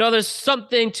 There's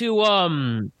something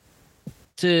to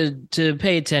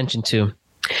pay attention to.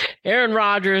 Aaron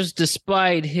Rodgers,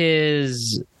 despite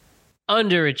his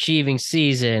underachieving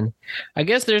season, I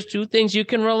guess there's two things you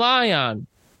can rely on.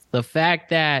 The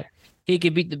fact that he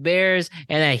can beat the Bears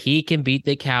and that he can beat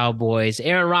the Cowboys.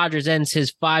 Aaron Rodgers ends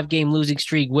his 5-game losing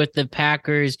streak with the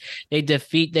Packers. They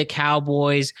defeat the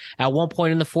Cowboys. At one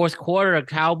point in the fourth quarter, the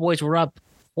Cowboys were up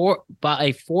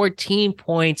by 14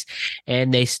 points,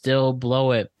 and they still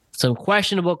blow it. Some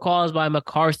questionable calls by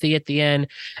McCarthy at the end,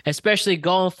 especially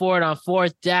going for it on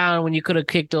fourth down when you could have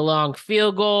kicked a long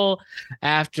field goal.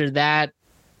 After that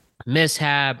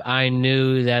mishap, I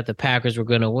knew that the Packers were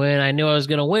going to win. I knew I was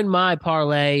going to win my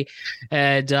parlay,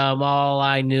 and all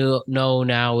I know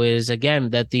now is, again,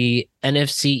 that the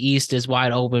NFC East is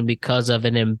wide open because of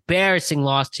an embarrassing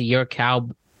loss to your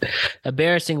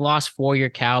embarrassing loss for your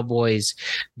Cowboys.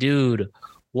 Dude,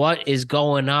 what is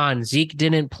going on? Zeke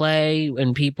didn't play,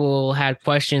 and people had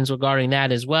questions regarding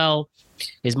that as well.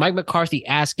 Is Mike McCarthy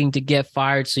asking to get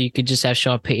fired so you could just have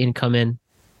Sean Payton come in?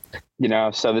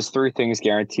 So there's three things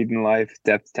guaranteed in life: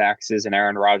 death, taxes, and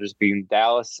Aaron Rodgers being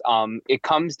Dallas. It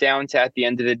comes down to, at the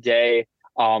end of the day,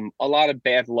 a lot of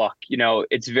bad luck.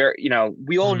 It's very,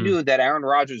 we all knew that Aaron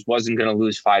Rodgers wasn't going to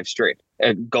lose 5 straight,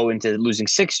 go into losing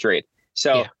 6 straight.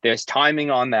 So there's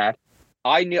timing on that.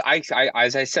 I knew,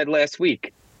 as I said last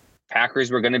week,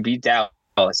 Packers were going to beat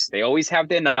Dallas. They always have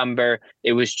their number.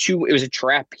 It was a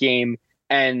trap game,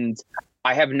 and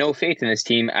I have no faith in this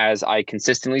team, as I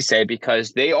consistently say,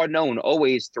 because they are known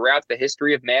always throughout the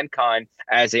history of mankind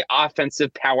as an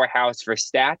offensive powerhouse for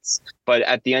stats. But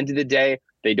at the end of the day,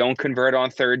 they don't convert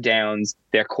on third downs.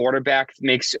 Their quarterback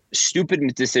makes stupid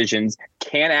decisions,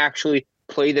 can't actually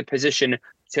play the position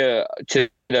to the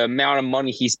amount of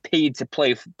money he's paid to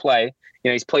play.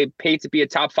 He's paid to be a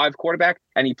top 5 quarterback,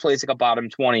 and he plays like a bottom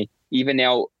 20. Even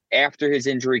now, after his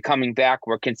injury coming back,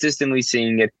 we're consistently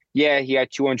seeing it. Yeah, he had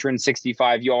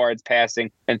 265 yards passing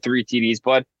and 3 TDs,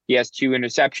 but he has 2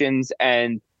 interceptions,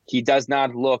 and he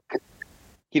doesn't look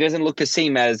the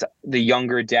same as the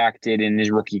younger Dak did in his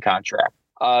rookie contract.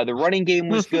 The running game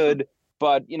was good,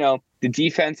 but the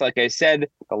defense, like I said,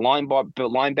 the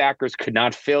linebackers could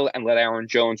not fill and let Aaron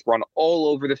Jones run all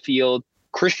over the field.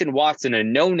 Christian Watson, a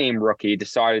no-name rookie,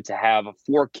 decided to have a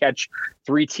 4-catch,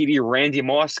 3 TD Randy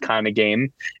Moss kind of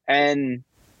game. And,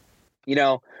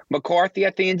 McCarthy,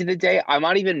 at the end of the day, I'm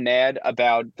not even mad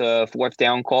about the 4th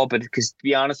down call, but because, to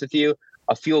be honest with you,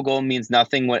 a field goal means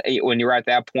nothing when you're at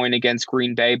that point against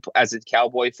Green Bay as a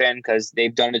Cowboy fan, because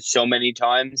they've done it so many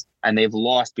times and they've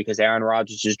lost because Aaron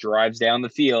Rodgers just drives down the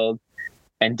field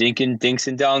and dinks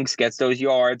and dunks, gets those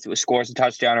yards, scores a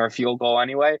touchdown or a field goal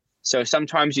anyway. So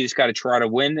sometimes you just got to try to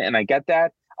win, and I get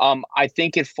that. I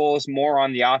think it falls more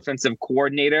on the offensive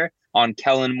coordinator, on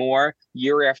Kellen Moore,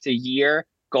 year after year,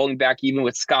 going back even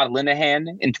with Scott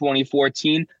Linehan in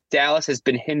 2014. Dallas has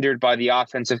been hindered by the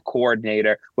offensive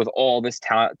coordinator with all this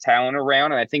talent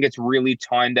around, and I think it's really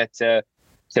time that to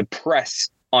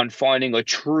press on finding a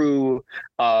true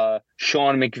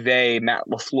Sean McVay, Matt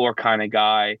LaFleur kind of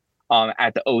guy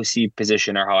at the OC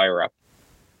position or higher up.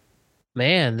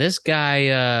 Man, this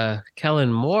guy,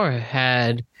 Kellen Moore,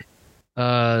 had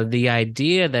the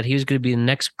idea that he was going to be the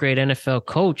next great NFL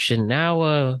coach, and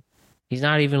now he's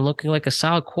not even looking like a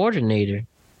solid coordinator.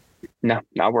 No,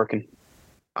 not working.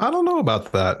 I don't know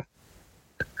about that.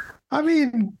 I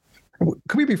mean,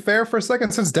 can we be fair for a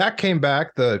second? Since Dak came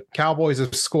back, the Cowboys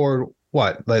have scored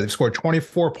what? They've scored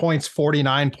 24 points,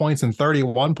 49 points, and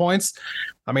 31 points.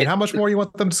 I mean, how much more do you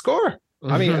want them to score?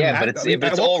 I mean, but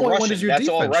it's all rushing. That's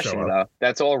all rushing, though.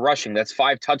 That's all rushing. That's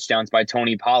 5 touchdowns by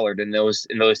Tony Pollard in those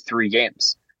 3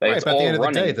 games. Right, but at the end of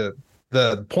the day,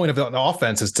 the point of the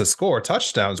offense is to score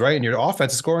touchdowns, right? And your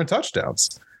offense is scoring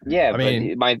touchdowns. Yeah,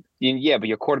 but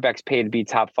your quarterback's paid to be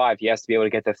top 5. He has to be able to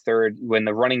get the third. When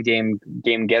the running game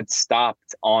gets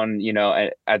stopped on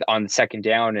on second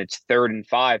down, it's 3rd and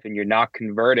 5, and you're not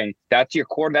converting. That's your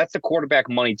That's the quarterback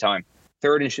money time.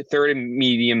 3rd and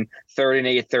medium, 3rd and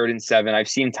 8, 3rd and 7. I've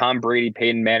seen Tom Brady,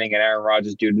 Peyton Manning, and Aaron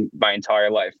Rodgers do my entire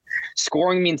life.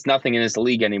 Scoring means nothing in this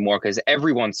league anymore because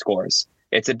everyone scores.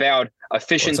 It's about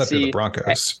efficiency. Well, except for the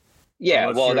Broncos.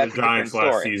 Yeah, that's the Giants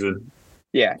last season.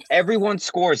 Yeah, everyone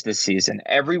scores this season.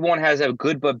 Everyone has a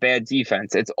good but bad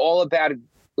defense. It's all about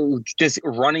just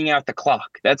running out the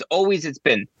clock. That's always it's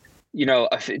been.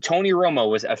 Tony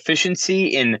Romo was efficiency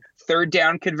in 3rd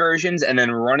down conversions and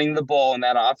then running the ball in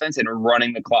that offense and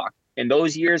running the clock. In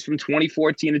those years from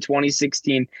 2014 to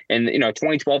 2016 and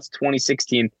 2012 to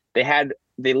 2016,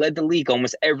 they led the league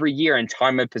almost every year in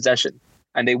time of possession,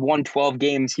 and they won 12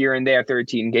 games here and there,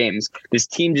 13 games. This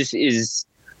team just is.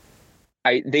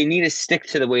 They need to stick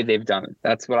to the way they've done it.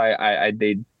 That's what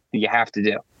you have to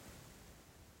do.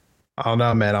 I don't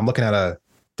know, man. I'm looking at a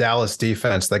Dallas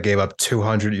defense that gave up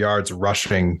 200 yards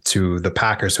rushing to the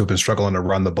Packers, who've been struggling to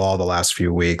run the ball the last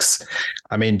few weeks.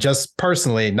 I mean, just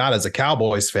personally, not as a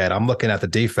Cowboys fan, I'm looking at the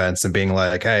defense and being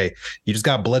like, hey, you just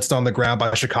got blitzed on the ground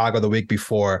by Chicago the week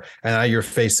before, and now you're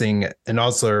facing an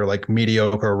also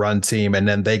mediocre run team, and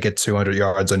then they get 200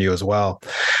 yards on you as well.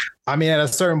 I mean, at a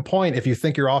certain point, if you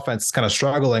think your offense is kind of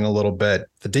struggling a little bit,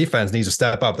 the defense needs to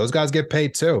step up. Those guys get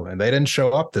paid too, and they didn't show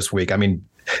up this week. I mean,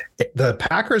 the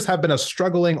Packers have been a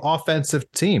struggling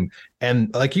offensive team.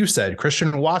 And like you said,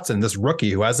 Christian Watson, this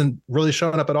rookie who hasn't really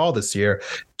shown up at all this year,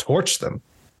 torched them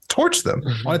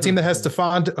on a team that has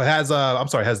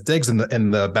has Diggs in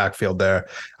the backfield there.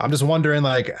 I'm just wondering,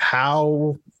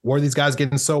 how were these guys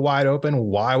getting so wide open?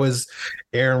 Why was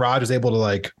Aaron Rodgers able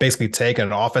to basically take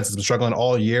an offense that's been struggling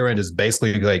all year and just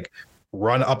basically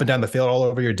run up and down the field all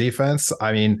over your defense?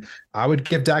 I mean, I would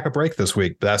give Dak a break this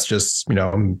week. But that's just,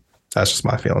 That's just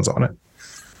my feelings on it.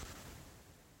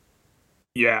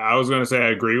 Yeah, I was going to say I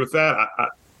agree with that.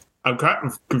 I'm kind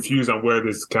of confused on where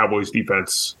this Cowboys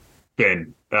defense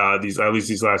been at least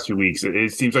these last few weeks.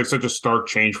 It seems like such a stark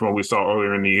change from what we saw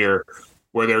earlier in the year,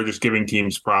 where they were just giving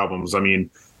teams problems. I mean,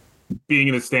 being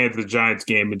in the stands of the Giants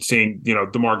game and seeing,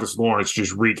 DeMarcus Lawrence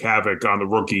just wreak havoc on the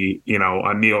rookie,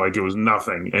 on Neal like it was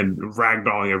nothing, and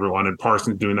ragdolling everyone, and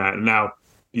Parsons doing that. And now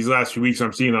these last few weeks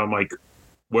I'm seeing them, I'm like,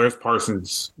 where's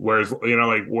Parsons? Where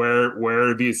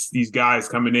are these guys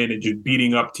coming in and just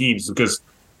beating up teams? Because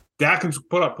Dak can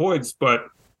put up points, but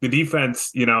the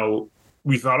defense,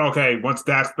 we thought, okay, once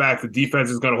Dak's back, the defense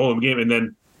is going to hold them game, and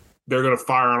then they're going to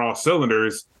fire on all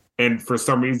cylinders. And for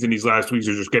some reason, these last weeks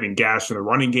are just getting gashed in the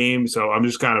running game. So I'm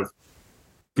just kind of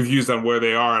confused on where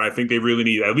they are. And I think they really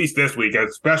need, at least this week,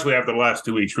 especially after the last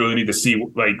 2 weeks, really need to see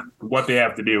what they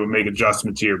have to do and make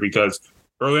adjustments here. Because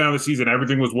early on in the season,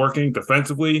 everything was working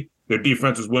defensively. Their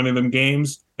defense was winning them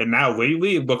games. And now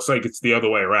lately, it looks like it's the other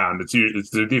way around. It's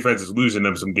the defense is losing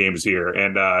them some games here.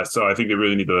 And so I think they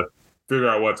really need to figure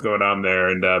out what's going on there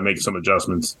and make some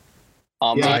adjustments.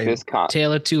 I'll make this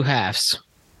Taylor two halves.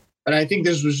 And I think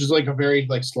this was just like a very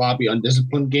sloppy,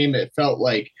 undisciplined game. It felt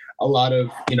like a lot of,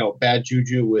 bad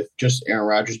juju with just Aaron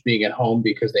Rodgers being at home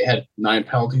because they had 9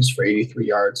 penalties for 83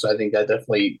 yards. So I think that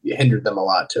definitely hindered them a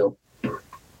lot too.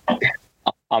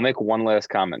 I'll make one last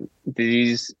comment.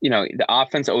 The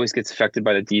offense always gets affected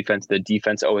by the defense. The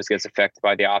defense always gets affected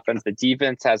by the offense. The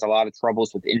defense has a lot of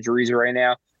troubles with injuries right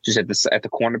now, just at the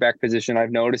cornerback position,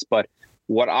 I've noticed. But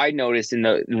what I noticed in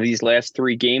these last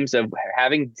 3 games of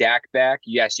having Dak back,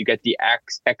 yes, you get the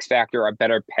X factor, a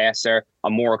better passer, a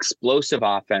more explosive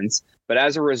offense. But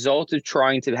as a result of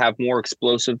trying to have more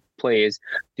explosive plays,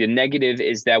 the negative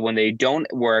is that when they don't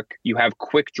work, you have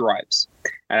quick drives.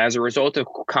 And as a result of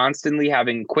constantly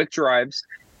having quick drives,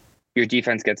 your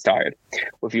defense gets tired.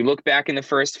 If you look back in the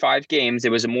first 5 games,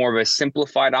 it was more of a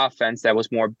simplified offense that was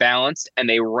more balanced, and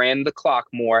they ran the clock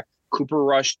more. Cooper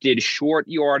Rush did short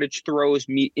yardage throws,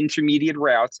 intermediate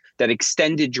routes that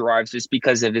extended drives just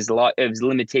because of his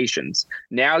limitations.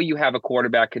 Now you have a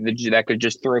quarterback that could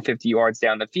just throw 50 yards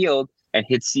down the field and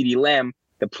hit CeeDee Lamb.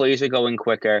 The plays are going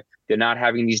quicker. They're not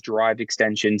having these drive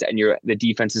extensions, and the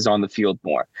defense is on the field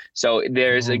more. So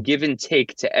there's a give and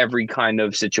take to every kind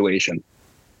of situation.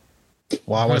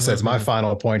 Well, I want to say it's my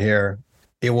final point here.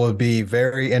 It will be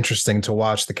very interesting to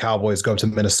watch the Cowboys go to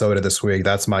Minnesota this week.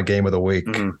 That's my game of the week.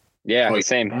 Mm-hmm. Yeah,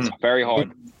 same. It's very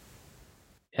hard.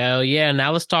 Hell yeah.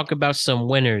 Now let's talk about some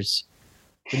winners.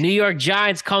 The New York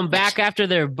Giants come back after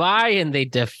their bye and they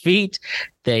defeat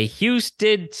the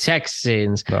Houston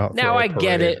Texans. Now I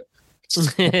get it.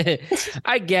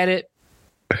 I get it.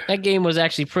 That game was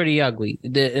actually pretty ugly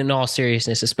in all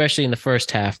seriousness, especially in the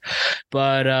first half.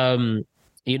 But,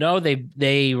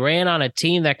 they ran on a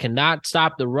team that cannot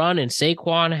stop the run, and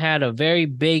Saquon had a very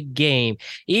big game.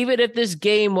 Even if this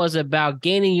game was about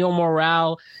gaining your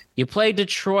morale, you play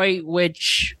Detroit,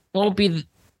 which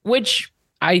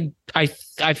I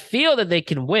feel that they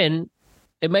can win.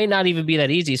 It may not even be that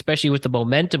easy, especially with the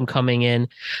momentum coming in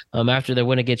after their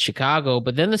win against Chicago.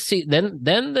 But then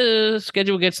the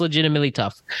schedule gets legitimately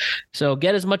tough. So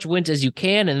get as much wins as you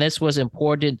can, and this was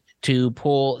important to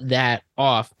pull that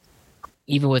off.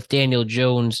 Even with Daniel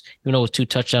Jones, even though it was 2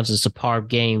 touchdowns, it's a superb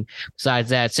game. Besides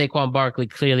that, Saquon Barkley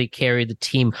clearly carried the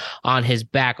team on his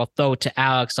back. I'll throw it to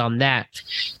Alex on that.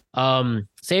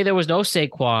 Say there was no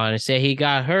Saquon, say he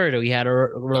got hurt, or he had to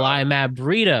rely on Matt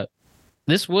Breida.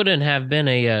 This wouldn't have been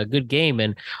a good game.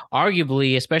 And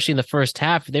arguably, especially in the first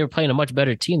half, if they were playing a much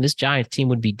better team, this Giants team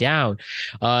would be down.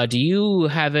 Do you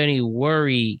have any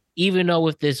worry, even though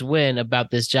with this win,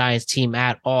 about this Giants team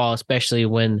at all, especially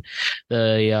when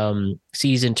the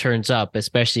season turns up,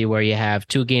 especially where you have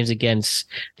 2 games against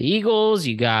the Eagles,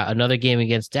 you got another game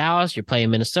against Dallas, you're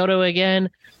playing Minnesota again.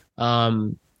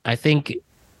 I think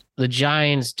the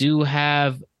Giants do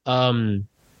have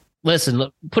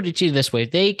listen, put it to you this way.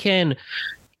 If they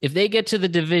get to the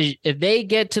division, if they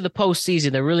get to the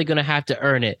postseason, they're really going to have to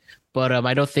earn it. But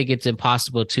I don't think it's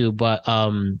impossible to, but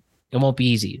it won't be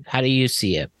easy. How do you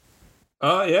see it?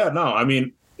 I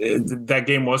mean, that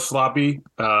game was sloppy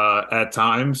at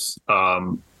times.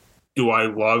 Do I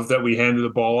love that we handed the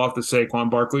ball off to Saquon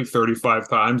Barkley 35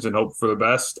 times and hope for the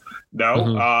best? No.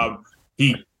 Mm-hmm.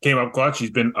 He came up clutch.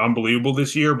 He's been unbelievable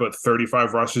this year, but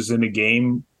 35 rushes in a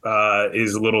game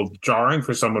is a little jarring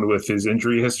for someone with his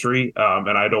injury history.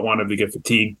 And I don't want him to get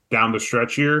fatigued down the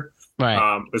stretch here,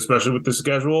 right? Especially with the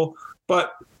schedule.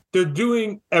 But they're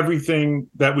doing everything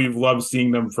that we've loved seeing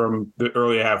them from the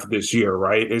early half of this year,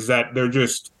 right? Is that they're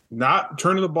just not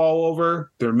turning the ball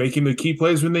over. They're making the key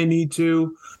plays when they need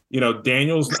to.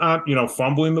 Daniel's not,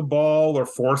 fumbling the ball or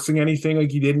forcing anything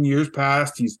like he did in years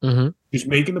past. He's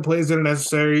making the plays that are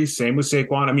necessary. Same with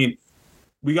Saquon. I mean,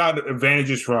 we got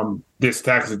advantages from this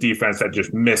Texas defense that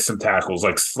just missed some tackles.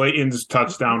 Like Slayton's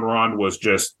touchdown run was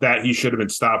just that he should have been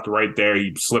stopped right there.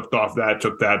 He slipped off that,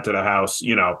 took that to the house.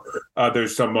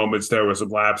 There's some moments there with some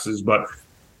lapses, but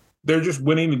they're just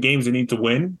winning the games they need to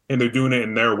win, and they're doing it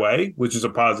in their way, which is a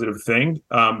positive thing.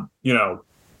 And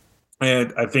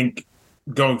I think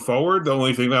going forward, the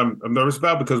only thing that I'm nervous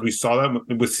about, because we saw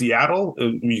that with Seattle,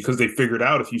 because they figured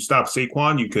out if you stop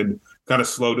Saquon, you could kind of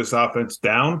slow this offense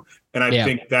down. And I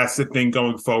think that's the thing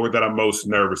going forward that I'm most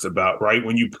nervous about, right?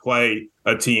 When you play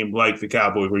a team like the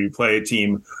Cowboys, where you play a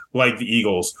team like the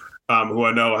Eagles, who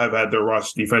I know have had their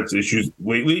rush defense issues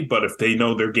lately, but if they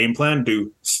know their game plan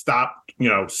to stop,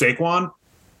 Saquon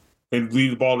and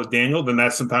leave the ball to Daniel, then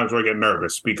that's sometimes where I get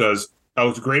nervous, because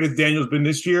as great as Daniel's been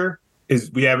this year,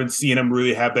 is we haven't seen him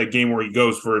really have that game where he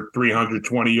goes for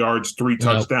 320 yards, 3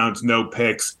 touchdowns, no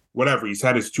picks, whatever. He's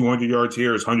had his 200 yards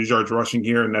here, his 100 yards rushing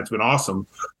here, and that's been awesome.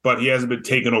 But he hasn't been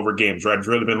taking over games, right? It's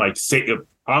really been like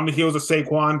on the heels of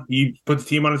Saquon, he put the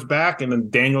team on his back, and then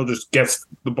Daniel just gets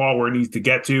the ball where it needs to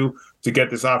get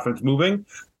this offense moving.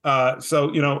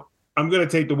 So, I'm going to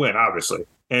take the win, obviously.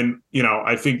 And,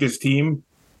 I think this team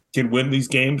can win these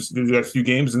games, the next few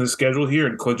games in the schedule here,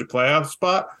 and clinch a playoff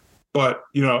spot. But,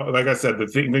 like I said, the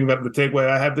thing about the takeaway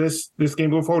I have this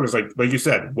game going forward is like you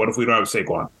said, what if we don't have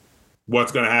Saquon?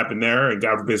 What's going to happen there? And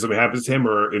God forbid something happens to him,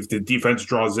 or if the defense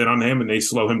draws in on him and they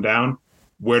slow him down,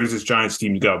 where does this Giants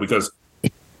team go? Because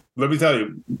let me tell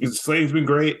you, Slayton's been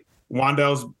great.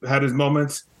 Wan'Dale's had his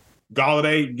moments.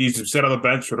 Golladay needs to sit on the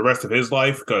bench for the rest of his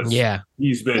life, because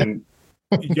he's been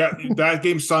that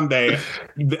game Sunday.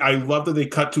 I love that they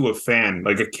cut to a fan,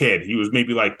 like a kid. He was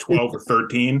maybe like 12 or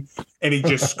 13, and he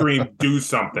just screamed, "Do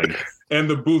something!" And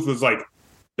the booth was like,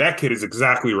 "That kid is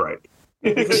exactly right."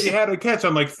 Because he had a catch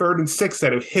on like 3rd and 6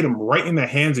 that it hit him right in the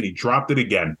hands, and he dropped it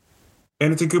again.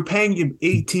 And it's like, you're paying him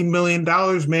 $18 million,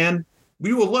 man.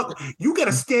 We will look. You get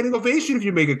a standing ovation if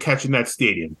you make a catch in that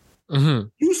stadium.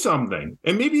 Do something.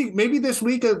 And maybe this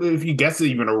week, if he gets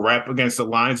even a rep against the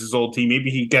Lions, his old team,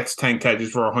 maybe he gets 10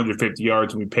 catches for 150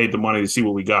 yards, and we paid the money to see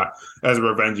what we got as a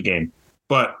revenge game.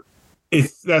 But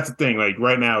that's the thing. Like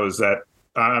right now is that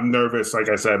I'm nervous, like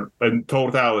I said, in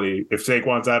totality. If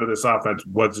Saquon's out of this offense,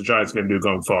 what's the Giants going to do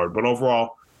going forward? But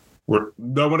overall,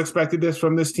 no one expected this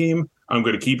from this team. I'm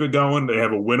going to keep it going. They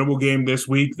have a winnable game this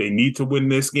week. They need to win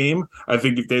this game. I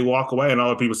think if they walk away, and all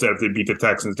the people said if they beat the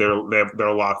Texans, they're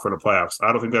a lock for the playoffs.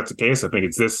 I don't think that's the case. I think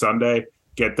it's this Sunday,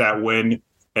 get that win,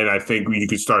 and I think you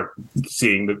can start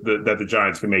seeing that the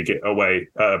Giants can make it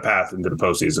a path into the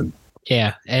postseason.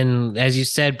 Yeah, and as you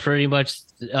said, pretty much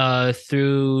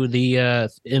through the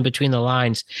in between the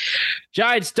lines,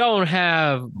 Giants don't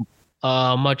have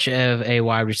much of a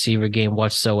wide receiver game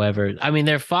whatsoever. I mean,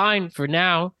 they're fine for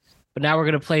now, but now we're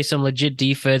going to play some legit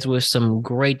defense with some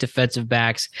great defensive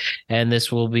backs, and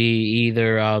this will be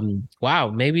either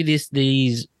maybe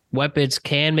these weapons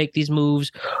can make these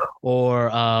moves, or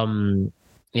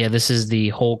this is the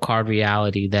whole card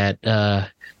reality that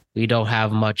we don't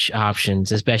have much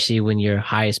options, especially when your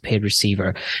highest paid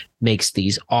receiver makes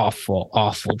these awful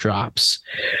drops.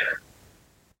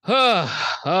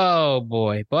 Oh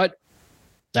boy, but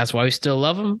that's why we still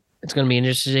love him. It's going to be an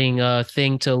interesting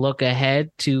thing to look ahead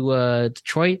to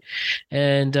Detroit.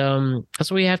 And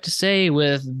that's what we have to say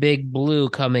with Big Blue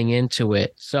coming into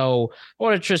it. So I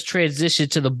want to just transition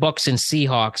to the Bucks and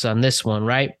Seahawks on this one,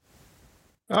 right?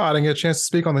 Oh, I didn't get a chance to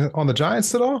speak on the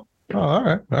Giants at all? Oh, all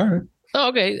right. Oh,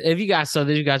 okay. If you got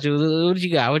something, you got to. What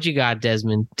you got? What you got,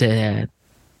 Desmond? To add?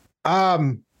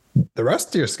 The rest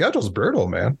of your schedule's brutal,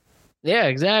 man. Yeah,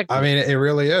 exactly. I mean, it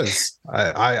really is.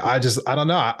 I don't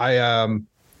know.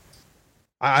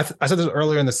 I said this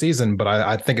earlier in the season, but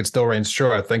I think it still reigns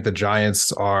true. I think the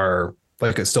Giants are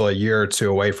like it's still a year or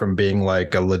two away from being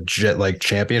like a legit like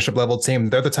championship level team.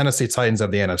 They're the Tennessee Titans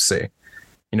of the NFC.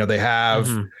 They have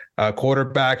a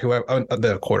quarterback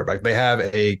They have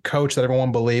a coach that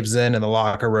everyone believes in the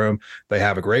locker room. They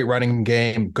have a great running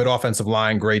game, good offensive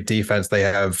line, great defense. They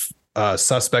have a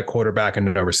suspect quarterback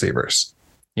and no receivers.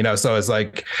 So it's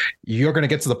like you're going to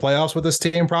get to the playoffs with this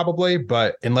team probably,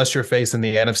 but unless you're facing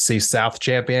the NFC South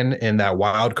champion in that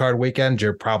wild card weekend,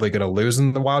 you're probably going to lose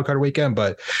in the wild card weekend,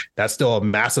 but that's still a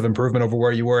massive improvement over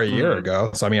where you were a year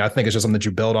ago. So, I mean, I think it's just something that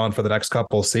you build on for the next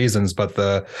couple of seasons, but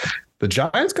the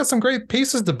Giants got some great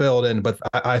pieces to build in, but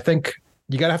I think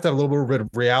you got to have a little bit of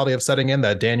reality of setting in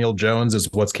that Daniel Jones is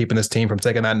what's keeping this team from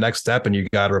taking that next step, and you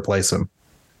got to replace him.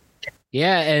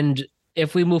 Yeah. And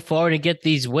if we move forward and get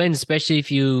these wins, especially if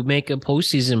you make a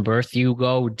postseason berth, you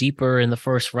go deeper in the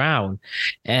first round.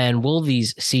 And will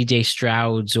these CJ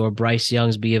Strouds or Bryce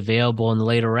Youngs be available in the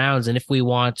later rounds? And if we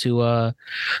want to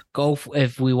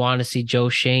if we want to see Joe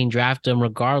Shane draft them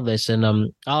regardless, and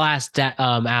I'll ask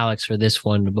Alex for this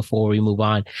one before we move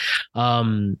on.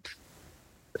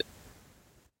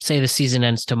 Say the season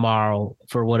ends tomorrow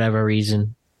for whatever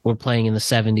reason. We're playing in the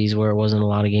 70s where it wasn't a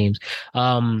lot of games.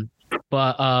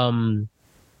 But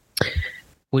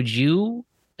would you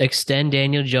extend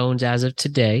Daniel Jones as of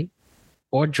today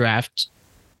or draft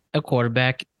a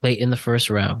quarterback late in the first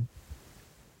round?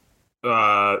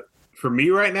 For me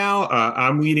right now,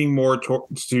 I'm leaning more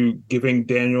to giving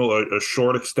Daniel a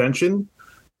short extension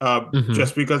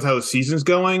just because how the season's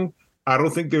going. I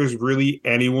don't think there's really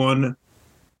anyone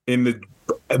in the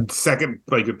second,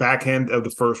 like the back end of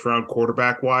the first round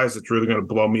quarterback wise that's really going to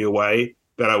blow me away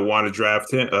that I want to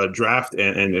draft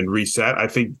and reset. I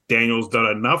think Daniel's done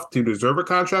enough to deserve a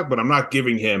contract, but I'm not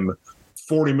giving him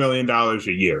 $40 million a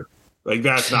year. Like,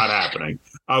 that's not happening.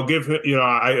 I'll give him,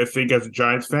 I think as a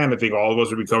Giants fan, I think all of us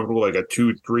would be comfortable like a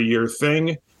 2-3 year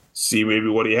thing, see maybe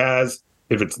what he has.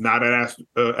 If it's not an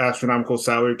astronomical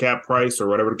salary cap price or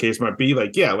whatever the case might be,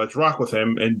 like, yeah, let's rock with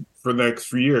him and for the next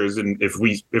few years. And if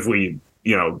we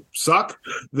suck,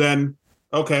 then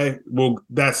okay, well,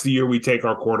 that's the year we take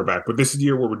our quarterback. But this is the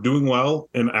year where we're doing well,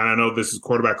 and I know this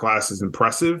quarterback class is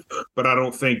impressive, but I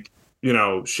don't think,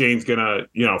 Shane's going to,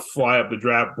 fly up the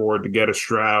draft board to get a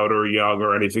Stroud or a Young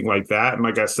or anything like that. And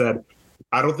like I said,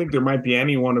 I don't think there might be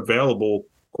anyone available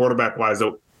quarterback-wise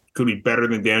that could be better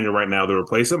than Daniel right now to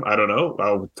replace him. I don't know.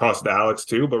 I'll toss it to Alex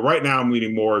too. But right now I'm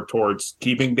leaning more towards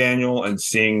keeping Daniel and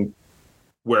seeing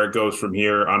where it goes from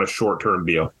here on a short-term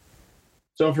deal.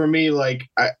 So for me, like,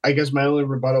 I guess my only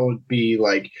rebuttal would be,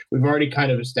 like, we've already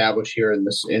kind of established here in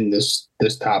this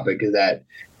topic that,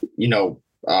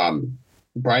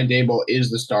 Brian Daboll is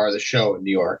the star of the show in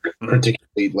New York,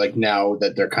 particularly like now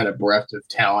that they're kind of bereft of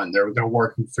talent. They're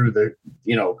working through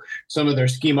some of their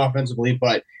scheme offensively.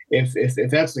 But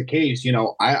if that's the case,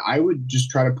 I would just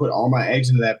try to put all my eggs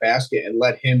into that basket and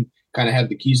let him kind of have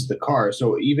the keys to the car.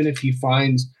 So even if he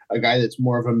finds a guy that's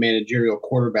more of a managerial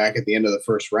quarterback at the end of the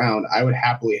first round, I would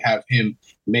happily have him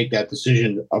make that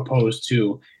decision opposed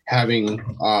to having,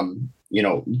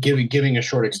 giving a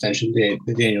short extension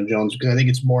to Daniel Jones, because I think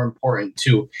it's more important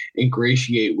to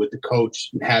ingratiate with the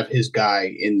coach and have his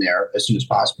guy in there as soon as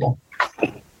possible.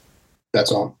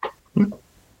 That's all.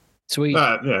 Sweet.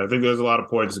 Yeah, I think there's a lot of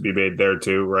points to be made there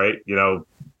too, right?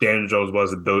 Daniel Jones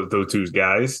wasn't those two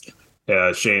guys.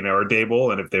 Shane or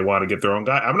Daboll, and if they want to get their own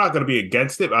guy, I'm not going to be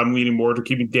against it. I'm leaning more to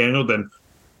keeping Daniel than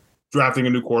drafting a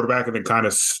new quarterback and then kind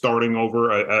of starting over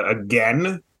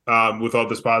again with all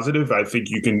this positive. I think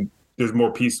there's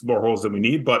more holes than we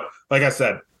need. But like I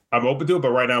said, I'm open to it.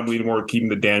 But right now I'm leaning more to keeping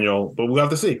the Daniel. But we'll have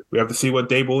to see. We have to see what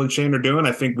Daboll and Shane are doing.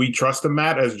 I think we trust them,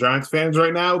 Matt, as Giants fans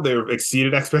right now. They've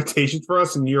exceeded expectations for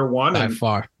us in year one. By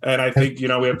far. And I think, we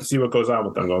have to see what goes on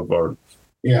with them going forward.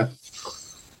 Yeah.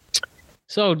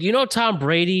 So, do you know Tom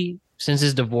Brady, since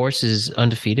his divorce, is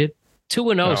undefeated?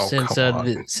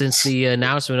 2-0 since the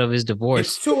announcement of his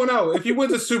divorce. It's 2-0. If you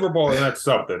win the Super Bowl, that's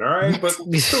something, all right? But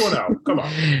 2-0. Come on.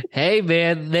 Hey,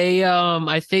 man, they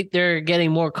I think they're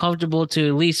getting more comfortable to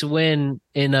at least win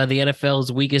in the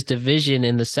NFL's weakest division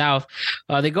in the South.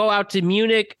 They go out to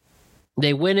Munich,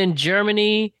 they win in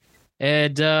Germany,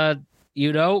 and the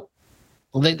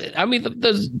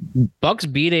Bucks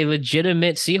beat a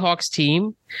legitimate Seahawks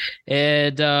team,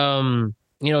 and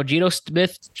Geno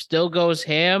Smith still goes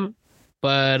ham,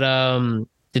 but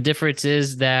the difference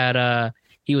is that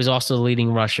he was also the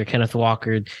leading rusher. Kenneth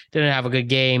Walker didn't have a good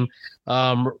game.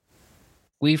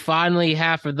 We finally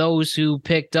have, for those who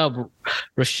picked up,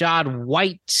 Rachaad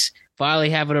White finally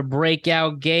having a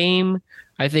breakout game.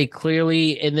 I think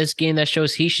clearly in this game that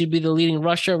shows he should be the leading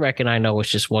rusher. I know it's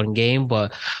just one game,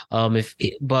 but with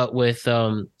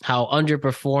how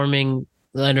underperforming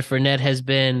Leonard Fournette has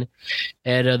been,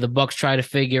 and the Bucs try to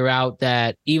figure out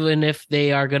that even if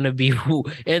they are going to be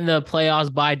in the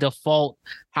playoffs by default,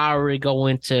 how are we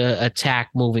going to attack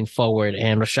moving forward?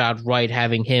 And Rachaad White,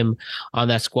 having him on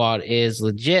that squad is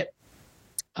legit.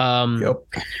 Yep.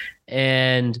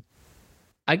 And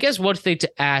I guess one thing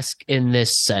to ask in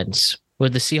this sense,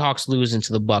 with the Seahawks losing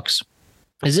to the Bucs,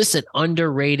 is this an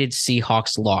underrated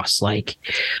Seahawks loss?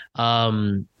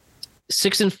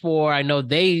 6-4. I know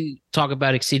they talk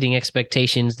about exceeding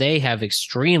expectations. They have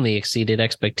extremely exceeded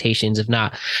expectations, if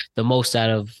not the most out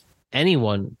of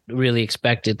anyone really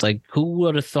expected. Like, who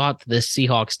would have thought the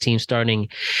Seahawks team starting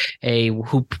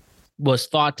who was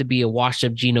thought to be a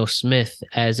washed-up Geno Smith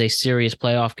as a serious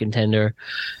playoff contender,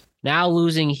 Now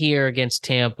losing here against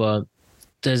Tampa,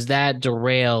 does that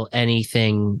derail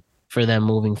anything for them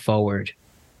moving forward?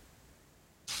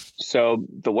 So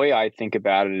the way I think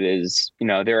about it is,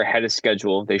 they're ahead of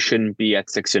schedule. They shouldn't be at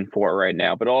 6-4 right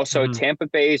now. But also Tampa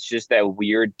Bay is just that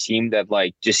weird team that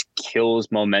just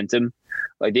kills momentum.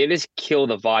 They just kill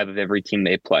the vibe of every team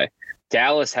they play.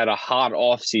 Dallas had a hot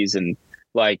offseason,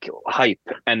 hype,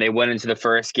 and they went into the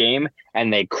first game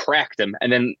and they cracked them.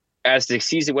 And then as the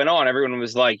season went on, everyone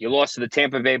was like, you lost to the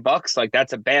Tampa Bay Bucks?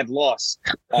 That's a bad loss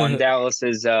on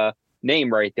Dallas's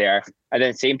name right there. And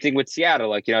then same thing with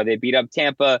Seattle. They beat up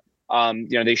Tampa.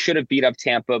 They should have beat up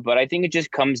Tampa, but I think it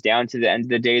just comes down to the end of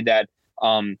the day that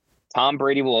Tom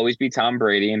Brady will always be Tom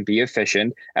Brady and be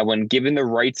efficient. And when given the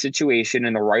right situation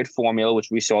and the right formula,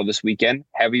 which we saw this weekend,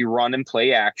 heavy run and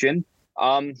play action,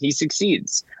 he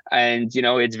succeeds. And,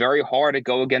 it's very hard to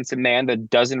go against a man that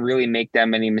doesn't really make that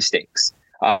many mistakes.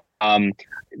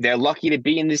 They're lucky to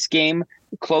be in this game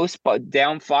close, but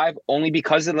down 5 only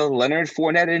because of the Leonard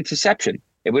Fournette interception.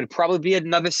 It would probably be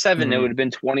another 7. It would have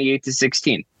been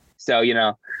 28-16. So,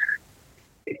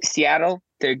 Seattle,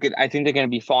 they're good. I think they're going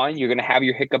to be fine. You're going to have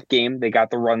your hiccup game. They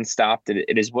got the run stopped.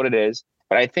 It is what it is.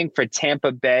 But I think for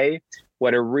Tampa Bay,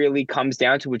 what it really comes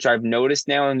down to, which I've noticed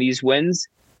now in these wins,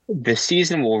 the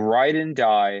season will ride and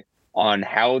die on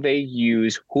how they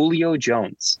use Julio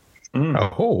Jones.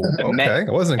 Oh, okay.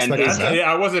 I wasn't expecting that.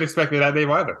 Yeah, I wasn't expecting that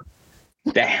name either.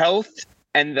 The health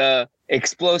and the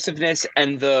explosiveness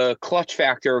and the clutch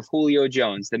factor of Julio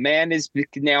Jones. The man is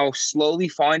now slowly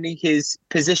finding his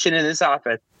position in this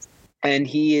offense, and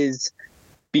he is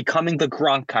becoming the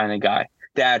Gronk kind of guy,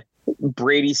 that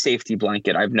Brady safety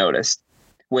blanket I've noticed,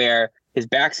 where his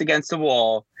back's against the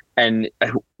wall and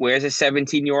where's a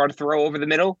 17-yard throw over the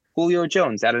middle? Julio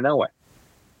Jones out of nowhere.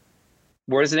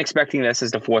 Wasn't expecting this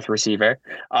as the fourth receiver,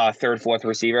 fourth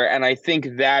receiver. And I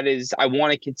think that is, I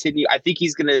want to continue. I think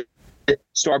he's going to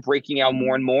start breaking out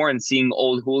more and more and seeing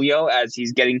old Julio as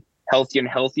he's getting healthier and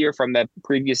healthier from that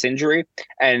previous injury.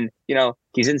 And,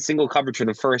 he's in single coverage for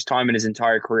the first time in his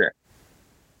entire career.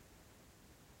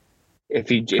 If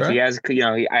he has,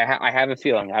 I have a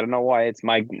feeling. I don't know why. It's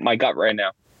my gut right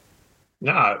now.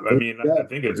 Nah, I mean, I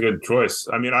think it's a good choice.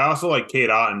 I mean, I also like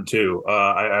Cade Otton too.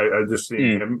 I just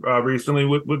seen him recently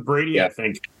with Brady. Yeah.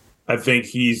 I think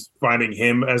he's finding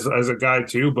him as a guy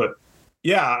too. But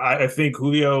yeah, I think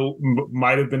Julio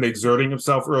might have been exerting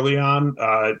himself early on,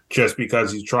 just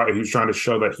because he was trying to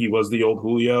show that he was the old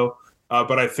Julio.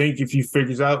 But I think if he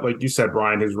figures out, like you said,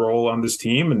 Brian, his role on this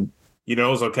team, and he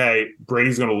knows, okay,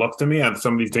 Brady's going to look to me on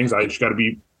some of these things. I just got to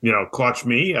be, clutch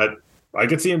me. I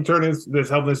could see him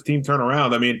helping this team turn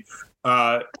around. I mean,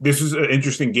 this was an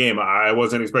interesting game. I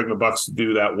wasn't expecting the Bucs to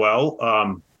do that well.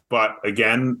 But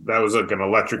again, that was like an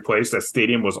electric place. That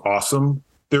stadium was awesome.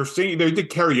 They did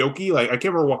karaoke. I can't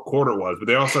remember what quarter it was, but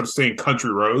they all started singing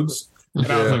Country Roads. And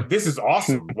I was like, this is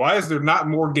awesome. Why is there not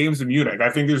more games in Munich? I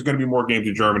think there's going to be more games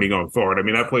in Germany going forward. I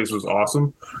mean, that place was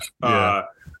awesome. Yeah.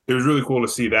 It was really cool to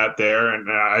see that there.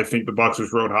 And I think the Bucs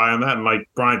just rode high on that. And like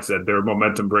Brian said, they're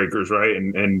momentum breakers, right?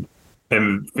 And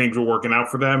things were working out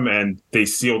for them, and they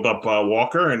sealed up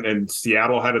Walker, and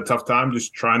Seattle had a tough time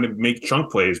just trying to make chunk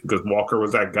plays because Walker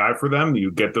was that guy for them. You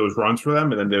get those runs for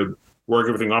them, and then they would work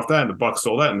everything off that, and the Bucs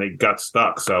sold that, and they got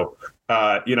stuck. So,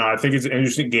 I think it's an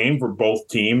interesting game for both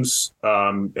teams,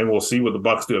 and we'll see what the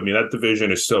Bucs do. I mean, that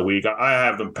division is so weak. I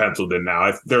have them penciled in now.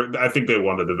 I think they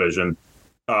won the division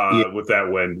with that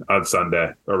win on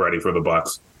Sunday already for the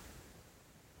Bucs.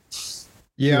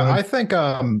 Yeah, I think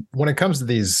when it comes to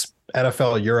these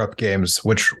NFL Europe games,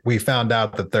 which we found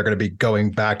out that they're going to be going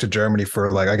back to Germany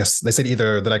for I guess they said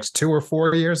either the next 2 or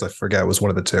 4 years. I forget. It was one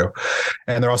of the two.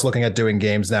 And they're also looking at doing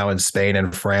games now in Spain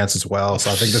and France as well. So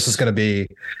I think this is going to be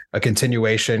a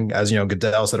continuation, as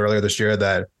Goodell said earlier this year,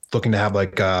 that looking to have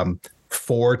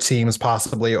 4 teams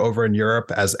possibly over in Europe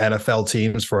as NFL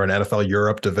teams for an NFL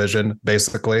Europe division,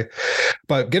 basically.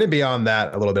 But getting beyond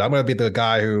that a little bit, I'm going to be the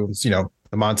guy who's,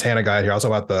 the Montana guy here. I'll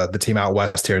talk about the team out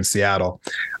west here in Seattle.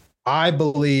 I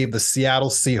believe the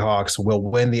Seattle Seahawks will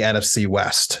win the NFC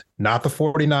West, not the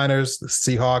 49ers, the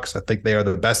Seahawks. I think they are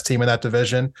the best team in that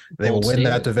division. They will win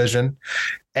that division.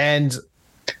 And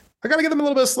I got to give them a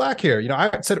little bit of slack here.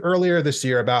 I said earlier this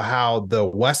year about how the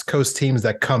West Coast teams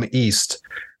that come east,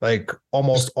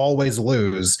 almost always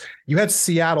lose. You had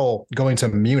Seattle going to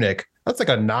Munich. That's a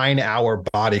 9-hour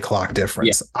body clock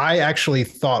difference. Yeah. I actually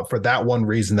thought for that one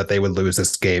reason that they would lose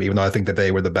this game, even though I think that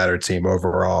they were the better team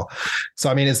overall.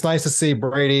 So, I mean, it's nice to see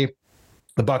Brady,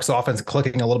 the Bucs offense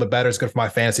clicking a little bit better. It's good for my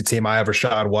fantasy team. I have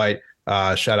Rachaad White.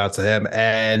 Shout out to him.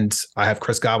 And I have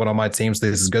Chris Godwin on my team, so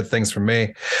this is good things for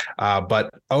me.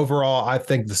 But overall, I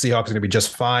think the Seahawks are going to be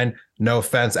just fine. No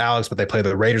offense, Alex, but they play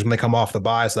the Raiders when they come off the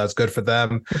bye, so that's good for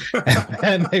them.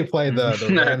 And they play the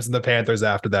Rams and the Panthers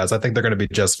after that, so I think they're going to be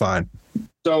just fine.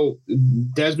 So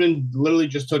Desmond literally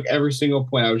just took every single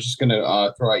point I was just going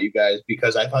to throw at you guys,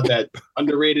 because I thought that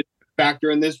underrated factor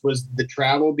in this was the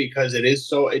travel, because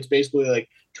it's basically like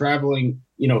traveling,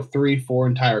 3-4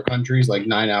 entire countries, like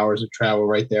 9 hours of travel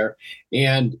right there.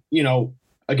 And,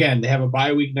 again, they have a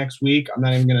bye week next week. I'm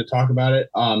not even going to talk about it.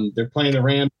 They're playing the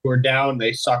Rams, who are down.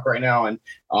 They suck right now. And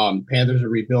Panthers are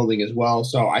rebuilding as well.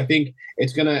 So I think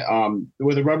it's going to,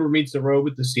 where the rubber meets the road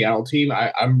with the Seattle team,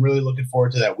 I'm really looking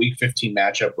forward to that week 15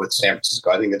 matchup with San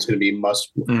Francisco. I think that's going to be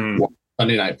must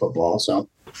Sunday Night Football. So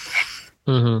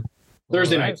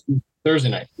Thursday night.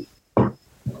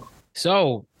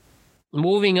 So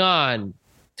moving on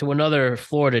to another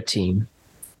Florida team.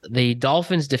 The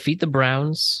Dolphins defeat the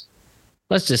Browns.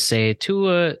 Let's just say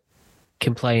Tua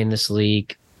can play in this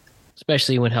league,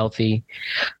 especially when healthy.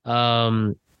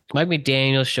 Mike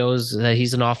McDaniel shows that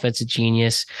he's an offensive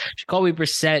genius. Jacoby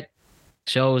Brissett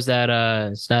shows that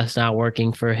it's not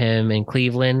working for him in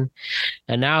Cleveland.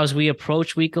 And now as we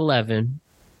approach week 11,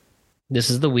 this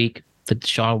is the week that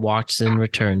Deshaun Watson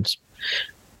returns.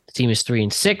 The team is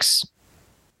 3-6.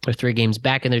 They're 3 games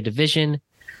back in their division.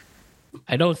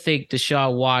 I don't think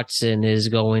Deshaun Watson is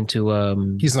going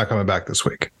to. He's not coming back this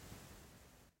week.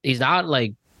 He's not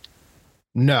like.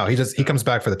 No, he comes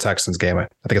back for the Texans game. I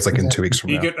think it's like in 2 weeks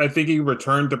from now. I think he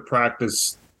returned to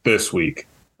practice this week.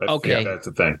 Okay, that's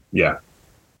the thing. Yeah.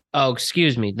 Oh,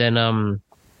 excuse me. Then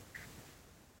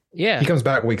yeah, he comes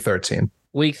back week 13.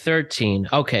 Week 13.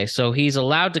 Okay, so he's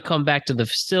allowed to come back to the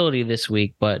facility this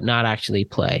week, but not actually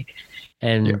play.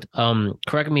 And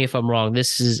correct me if I'm wrong.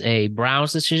 This is a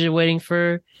Browns decision waiting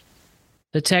for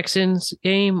the Texans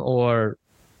game, or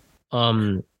I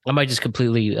might just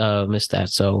completely miss that.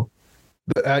 So,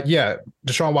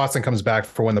 Deshaun Watson comes back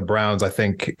for when the Browns, I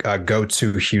think, go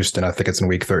to Houston. I think it's in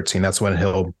week 13. That's when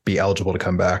he'll be eligible to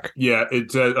come back. Yeah,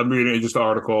 it says, I'm reading just an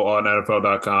article on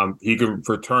NFL.com. He can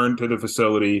return to the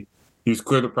facility. He's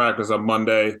cleared to practice on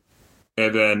Monday,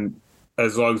 and then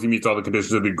as long as he meets all the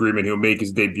conditions of the agreement, he'll make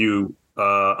his debut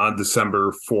on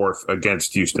December 4th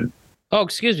against Houston. Oh,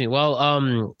 excuse me. Well,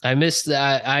 I missed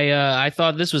that. I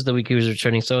thought this was the week he was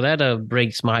returning, so that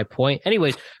breaks my point.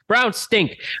 Anyways, Browns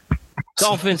stink.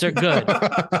 Dolphins are good.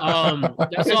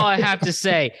 That's all I have to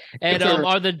say. And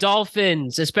are the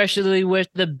Dolphins, especially with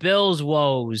the Bills'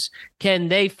 woes, can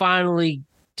they finally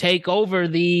take over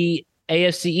the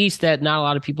AFC East that not a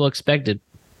lot of people expected?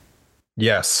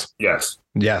 Yes.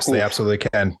 Yes, they absolutely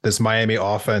can. This Miami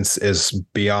offense is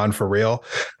beyond for real.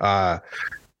 I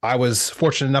was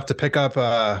fortunate enough to pick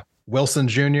up Wilson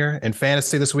Jr. in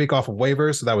fantasy this week off of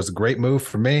waivers, so that was a great move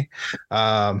for me.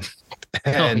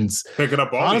 And picking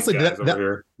up all honestly, these guys over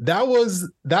here. That was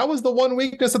the one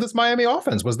weakness of this Miami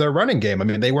offense was their running game. I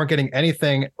mean, they weren't getting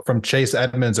anything from Chase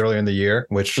Edmonds earlier in the year,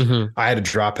 which I had to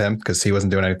drop him because he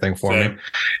wasn't doing anything for me.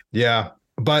 Yeah,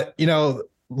 but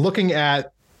looking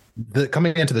at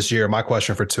coming into this year, my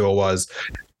question for Tua was,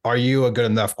 are you a good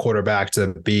enough quarterback to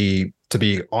be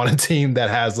on a team that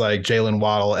has like Jalen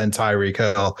Waddle and Tyreek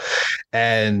Hill?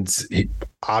 And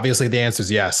obviously the answer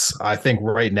is yes. I think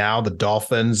right now the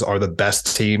Dolphins are the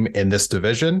best team in this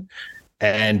division,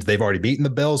 and they've already beaten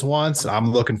the Bills once.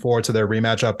 I'm looking forward to their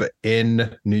rematch up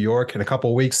in New York in a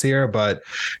couple of weeks here, but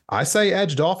I say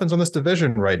edge Dolphins on this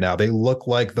division right now. They look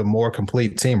like the more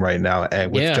complete team right now,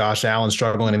 and with Josh Allen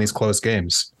struggling in these close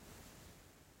games.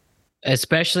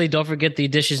 Especially, don't forget the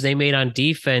additions they made on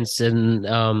defense in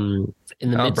the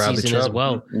midseason as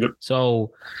well. Yep.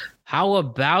 So, how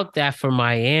about that for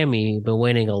Miami? Been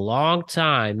waiting a long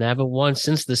time. They haven't won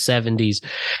since the 70s,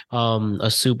 a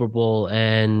Super Bowl.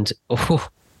 And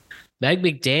Meg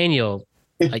McDaniel,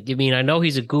 I know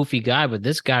he's a goofy guy, but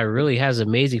this guy really has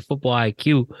amazing football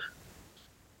IQ.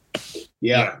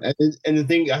 Yeah. And the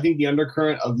thing, I think the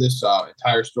undercurrent of this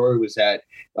entire story was that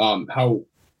how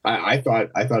I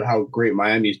thought how great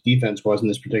Miami's defense was in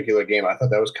this particular game. I thought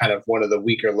that was kind of one of the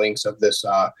weaker links of this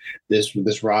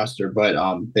roster,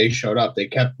 but they showed up. They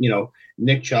kept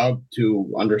Nick Chubb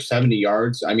to under 70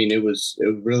 yards. I mean, it was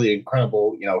really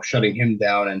incredible. Shutting him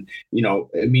down and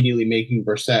immediately making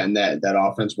Brissett and that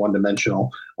offense one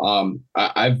dimensional.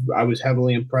 I was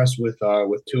heavily impressed with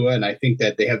Tua, and I think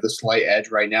that they have the slight edge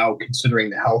right now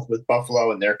considering the health with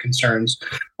Buffalo and their concerns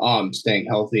staying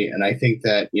healthy. And I think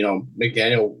that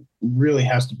McDaniel really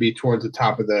has to be towards the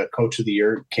top of the Coach of the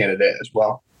Year candidate as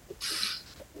well.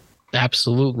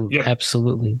 Absolutely,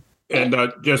 absolutely. And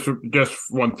just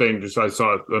one thing, I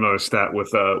saw another stat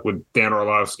with Dan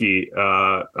Orlovsky.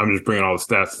 I'm just bringing all the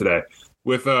stats today.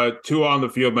 With Tua on the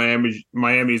field,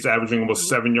 Miami's averaging almost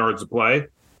 7 yards a play.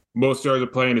 Most yards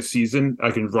of play in a season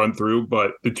I can run through,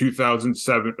 but the 2000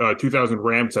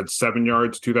 Rams had 7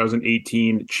 yards,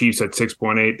 2018 Chiefs had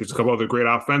 6.8. There's a couple other great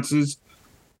offenses.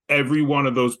 Every one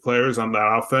of those players on that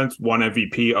offense won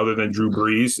MVP other than Drew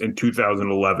Brees in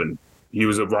 2011. He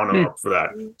was a runner-up for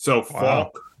that. So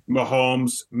Falk,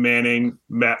 Mahomes, Manning,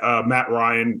 Matt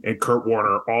Ryan, and Kurt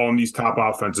Warner, all in these top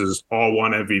offenses, all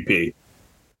won MVP.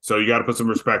 So you got to put some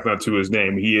respect onto his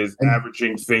name. He is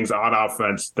averaging things on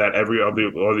offense that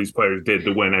all these players did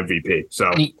to win MVP.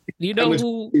 So you know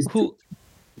who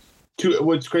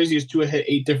what's crazy is Tua hit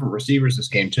 8 different receivers this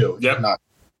game too.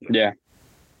 Yeah.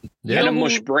 And a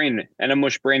mush brain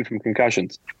from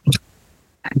concussions.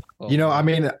 I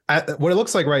mean, what it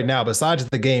looks like right now, besides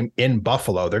the game in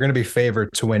Buffalo, they're going to be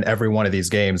favored to win every one of these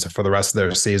games for the rest of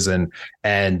their season.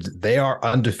 And they are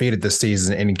undefeated this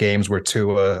season in games where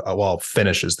Tua,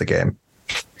 finishes the game.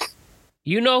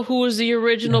 You know who was the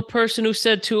original person who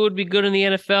said Tua would be good in the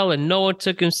NFL and no one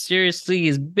took him seriously?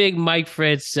 Is Big Mike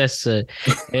Francesa.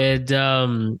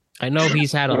 And I know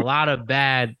he's had a lot of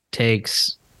bad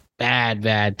takes.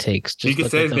 Bad takes. Just you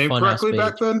could say his name correctly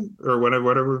back then, or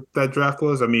whatever that draft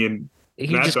was. I mean,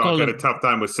 Mad Dog had a tough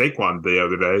time with Saquon the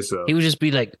other day, so he would just be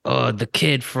like, "Oh, the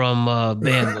kid from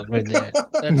Bama right there."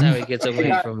 That's how he gets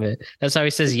away from it. That's how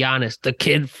he says Giannis, the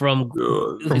kid from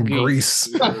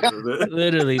Greece.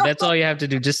 Literally, that's all you have to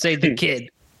do. Just say the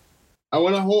kid. I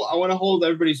want to hold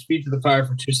everybody's feet to the fire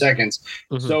for 2 seconds.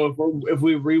 Mm-hmm. So if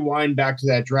we rewind back to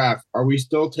that draft, are we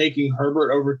still taking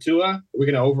Herbert over Tua? Are we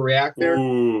going to overreact there?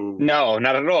 Ooh. No,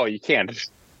 not at all. You can't.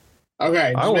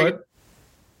 Okay, I would. Yeah.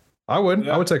 I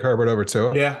would take Herbert over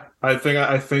Tua. Yeah, I think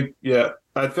I would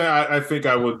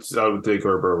take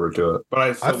Herbert over Tua.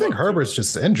 But I think Herbert's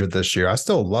just injured this year. I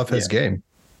still love his game.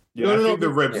 Yeah, I think the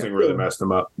ribs thing really messed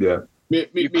him up. Yeah.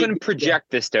 You couldn't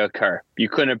project this to occur. You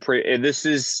couldn't. This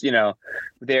is,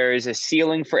 there is a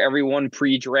ceiling for everyone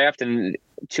pre-draft, and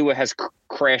Tua has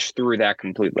crashed through that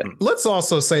completely. Let's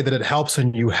also say that it helps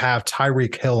when you have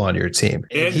Tyreek Hill on your team.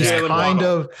 And he's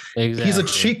Exactly. He's a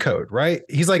cheat code, right?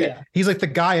 He's like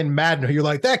the guy in Madden who you're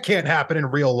like, that can't happen in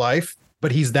real life,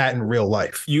 but he's that in real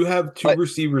life. You have two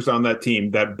receivers on that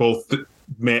team that both,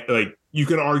 you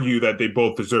can argue that they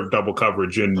both deserve double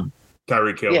coverage in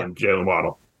Tyreek Hill and Jalen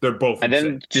Waddle. They're both insane.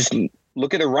 Then just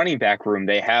look at the running back room.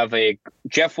 They have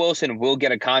Jeff Wilson will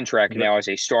get a contract now as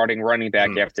a starting running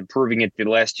back after proving it the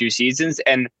last 2 seasons.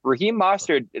 And Raheem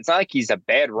Mostert, it's not like he's a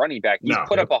bad running back. He's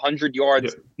put up 100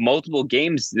 yards multiple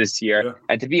games this year. Yeah.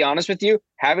 And to be honest with you,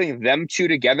 having them two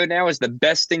together now is the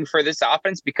best thing for this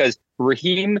offense because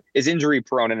Raheem is injury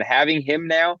prone, and having him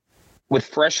now with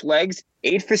fresh legs,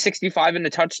 8 for 65 in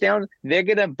the touchdown, they're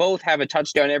going to both have a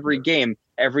touchdown every game.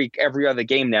 Every other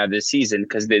game now this season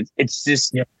because it's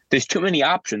just there's too many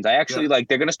options. I actually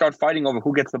they're going to start fighting over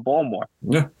who gets the ball more.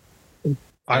 Yeah.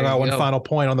 I got one final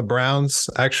point on the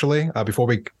Browns actually before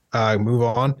we move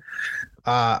on.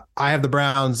 I have the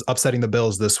Browns upsetting the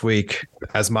Bills this week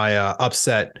as my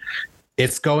upset.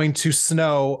 It's going to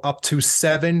snow up to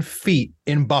 7 feet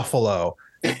in Buffalo.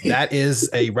 That is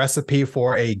a recipe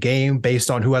for a game based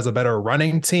on who has a better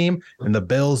running team, and the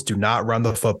Bills do not run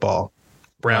the football.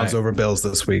 Browns over Bills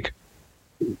this week.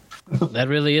 That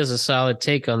really is a solid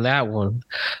take on that one.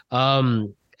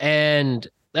 And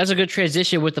that's a good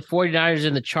transition with the 49ers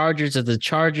and the Chargers. As the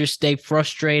Chargers stay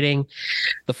frustrating,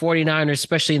 the 49ers,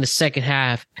 especially in the second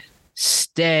half,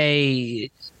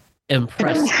 stay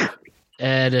impressive.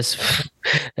 And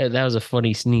that was a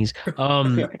funny sneeze.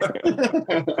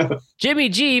 Jimmy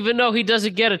G, even though he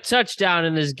doesn't get a touchdown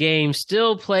in this game,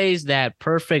 still plays that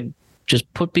perfect,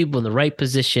 just put people in the right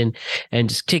position and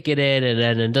just kick it in, and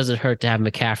then it doesn't hurt to have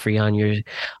McCaffrey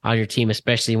on your team,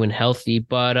 especially when healthy.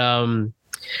 But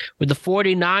with the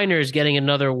 49ers getting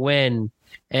another win,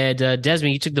 and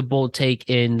Desmond, you took the bold take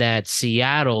in that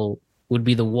Seattle would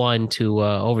be the one to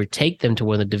overtake them to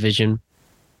win the division.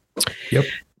 Yep.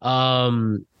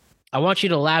 I want you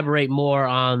to elaborate more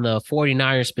on the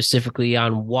 49ers, specifically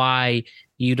on why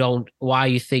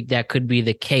you think that could be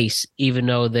the case, even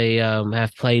though they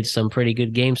have played some pretty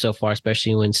good games so far,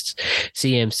 especially when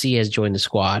CMC has joined the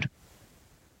squad.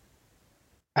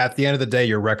 At the end of the day,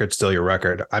 your record's still your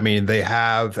record. I mean, they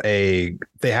have a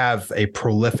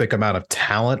prolific amount of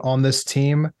talent on this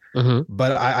team,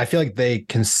 but I feel like they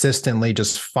consistently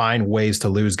just find ways to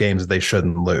lose games that they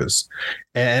shouldn't lose.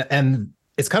 And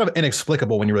it's kind of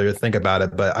inexplicable when you really think about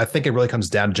it, but I think it really comes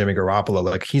down to Jimmy Garoppolo.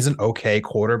 Like, he's an okay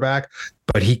quarterback,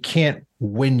 but he can't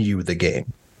win you the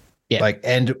game. Yeah. Like,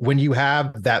 and when you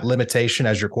have that limitation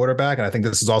as your quarterback, and I think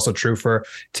this is also true for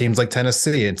teams like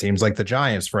Tennessee and teams like the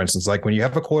Giants, for instance, like when you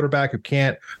have a quarterback who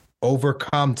can't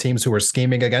overcome teams who are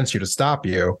scheming against you to stop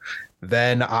you,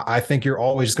 then I think you're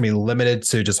always just going to be limited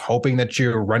to just hoping that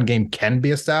your run game can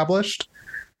be established.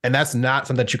 And that's not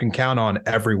something that you can count on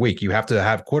every week. You have to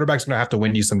have quarterbacks going to have to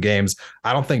win you some games.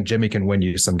 I don't think Jimmy can win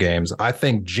you some games. I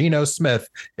think Geno Smith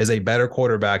is a better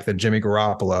quarterback than Jimmy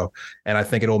Garoppolo. And I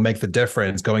think it'll make the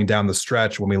difference going down the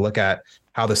stretch when we look at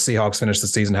how the Seahawks finish the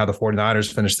season, how the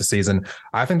 49ers finish the season.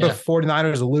 I think the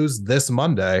 49ers will lose this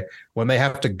Monday when they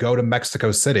have to go to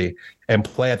Mexico City and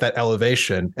play at that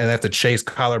elevation, and they have to chase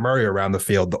Kyler Murray around the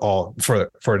field all for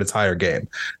an entire game.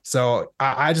 So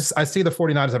I see the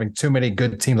 49ers having too many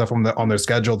good teams on their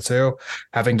schedule too,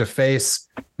 having to face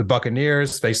the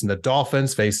Buccaneers, facing the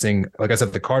Dolphins, facing, like I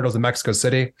said, the Cardinals in Mexico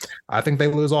City. I think they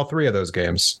lose all three of those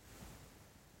games.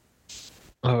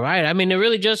 All right. I mean, it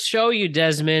really just show you,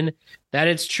 Desmond, that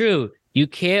it's true. You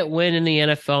can't win in the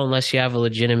NFL unless you have a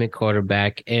legitimate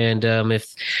quarterback. And and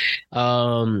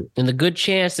the good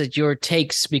chance that your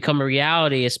takes become a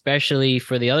reality, especially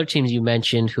for the other teams you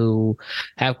mentioned who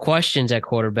have questions at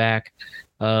quarterback,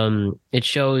 it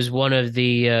shows one of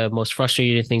the most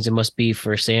frustrating things it must be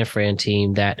for a San Fran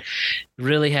team that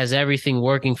really has everything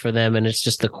working for them, and it's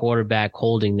just the quarterback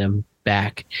holding them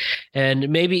back. And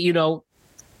maybe,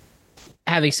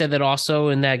 having said that, also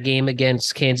in that game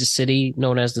against Kansas City,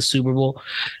 known as the Super Bowl,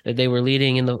 that they were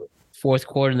leading in the fourth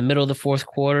quarter, in the middle of the fourth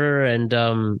quarter, and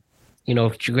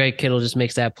Greg Kittle just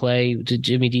makes that play to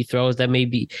Jimmy D throws. That may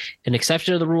be an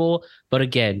exception to the rule, but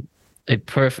again,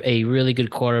 a really good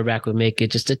quarterback would make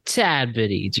it just a tad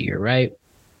bit easier, right?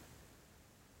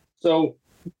 So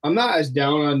I'm not as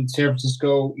down on San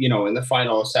Francisco, in the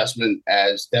final assessment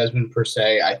as Desmond per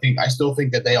se. I still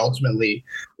think that they ultimately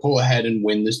pull ahead and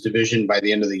win this division by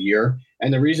the end of the year.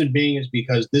 And the reason being is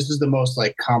because this is the most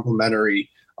complementary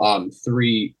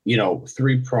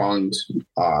three-pronged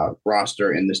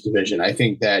roster in this division. I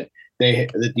think that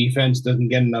the defense doesn't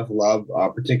get enough love,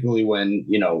 particularly when,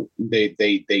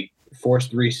 they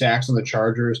forced 3 sacks on the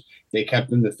Chargers. They kept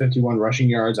them to 51 rushing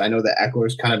yards. I know that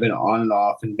Eckler's kind of been on and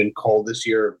off and been cold this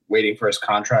year waiting for his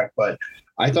contract, but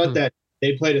I thought that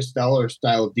they played a stellar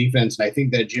style of defense. And I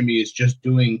think that Jimmy is just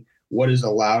doing what is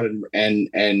allowed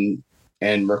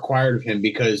and required of him,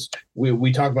 because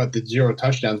we talk about the 0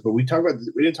 touchdowns, but we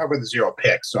didn't talk about the 0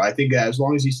 picks. So I think that as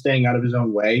long as he's staying out of his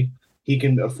own way, he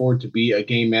can afford to be a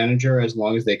game manager as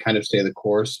long as they kind of stay the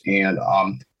course and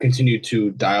continue to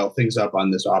dial things up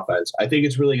on this offense. I think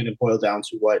it's really going to boil down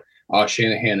to what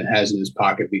Shanahan has in his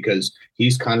pocket, because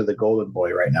he's kind of the golden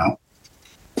boy right now.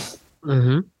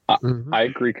 I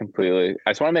agree completely.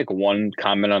 I just want to make one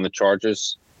comment on the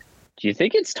Chargers. Do you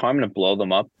think it's time to blow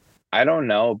them up? I don't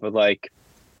know, but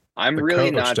I'm the really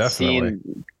not definitely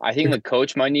seeing. I think the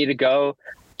coach might need to go.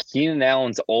 Keenan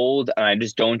Allen's old, and I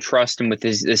just don't trust him with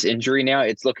this injury now.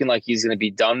 It's looking like he's going to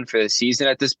be done for the season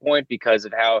at this point because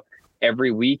of how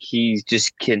every week he's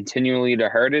just continually to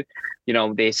hurt it.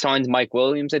 They signed Mike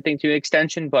Williams, I think, to an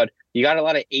extension, but you got a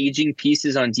lot of aging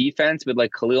pieces on defense with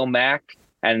Khalil Mack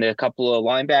and a couple of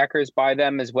linebackers by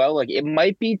them as well. It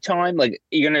might be time.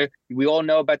 We all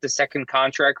know about the second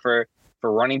contract for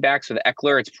running backs with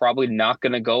Eckler. It's probably not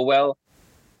going to go well.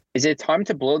 Is it time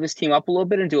to blow this team up a little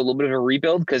bit and do a little bit of a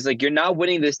rebuild? Because you're not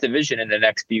winning this division in the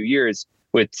next few years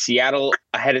with Seattle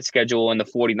ahead of schedule and the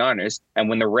 49ers, and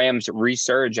when the Rams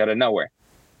resurge out of nowhere.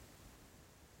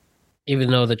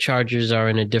 Even though the Chargers are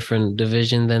in a different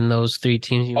division than those 3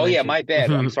 teams. Yeah, my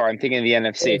bad. I'm sorry. I'm thinking of the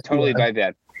NFC. Totally my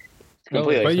bad.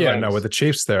 Completely. But with the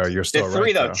Chiefs there, you're still the 3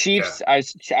 right, though. Chiefs.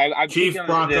 Yeah. I'm Chiefs,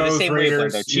 Broncos, the same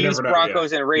Raiders. Chiefs,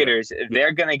 Broncos, and Raiders. Yeah.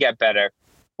 They're gonna get better.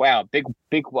 Wow, big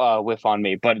whiff on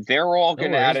me. But they're all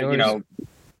gonna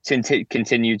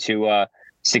continue to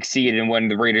succeed. And when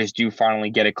the Raiders do finally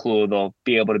get a clue, they'll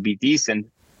be able to be decent.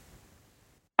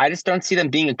 I just don't see them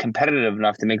being competitive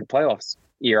enough to make the playoffs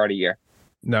year out of year.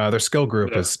 No, their skill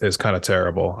group is kind of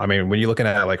terrible. I mean, when you're looking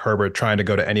at Herbert trying to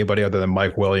go to anybody other than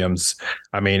Mike Williams,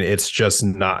 I mean, it's just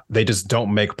not, they just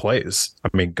don't make plays.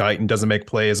 I mean, Guyton doesn't make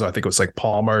plays. I think it was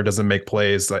Palmer doesn't make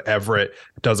plays. Everett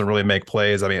doesn't really make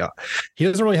plays. I mean, he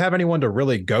doesn't really have anyone to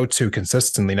really go to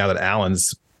consistently now that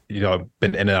Allen's, been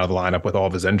in and out of the lineup with all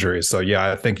of his injuries. So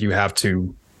yeah, I think you have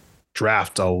to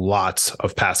draft a lot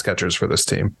of pass catchers for this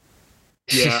team.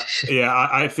 Yeah.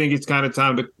 I think it's kind of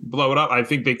time to blow it up. I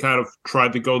think they kind of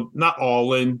tried to go not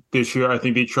all in this year. I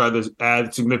think they tried to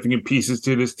add significant pieces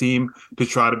to this team to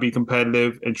try to be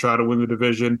competitive and try to win the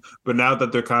division. But now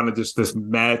that they're kind of just this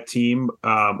mad team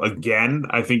again,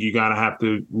 I think you kind of have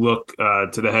to look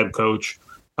to the head coach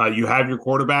You have your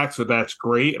quarterback, so that's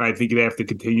great, and I think they have to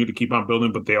continue to keep on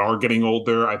building. But they are getting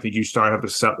older. I think you have to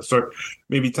start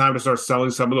maybe time to start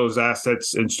selling some of those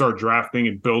assets and start drafting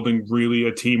and building really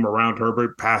a team around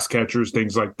Herbert, pass catchers,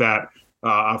 things like that,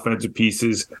 offensive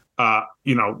pieces. They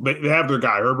have their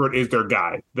guy. Herbert is their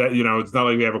guy. That it's not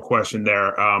like we have a question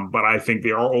there. But I think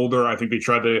they are older. I think they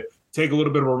tried to take a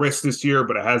little bit of a risk this year,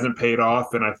 but it hasn't paid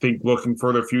off. And I think looking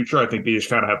for their future, I think they just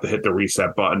kind of have to hit the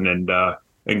reset button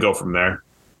and go from there.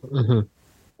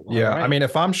 Mm-hmm. Yeah, right. I mean,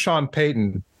 if I'm Sean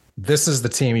Payton, this is the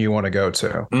team you want to go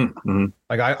to. Mm-hmm.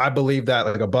 Like, I believe that,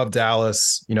 like, above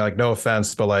Dallas, like, no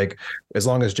offense, but, like, as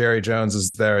long as Jerry Jones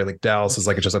is there, like, Dallas is,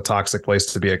 like, just a toxic place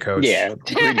to be a coach. Yeah.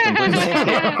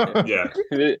 Yeah.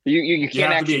 You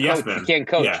can't actually coach. You can't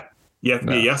coach. Yeah. You have to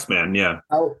be a yes man. Yeah.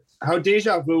 How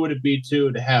deja vu would it be,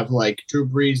 too, to have, like, Drew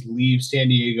Brees leave San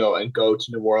Diego and go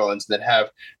to New Orleans, and then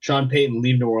have Sean Payton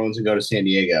leave New Orleans and go to San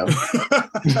Diego?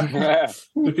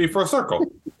 It'd be for a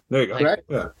circle. There you go. Right?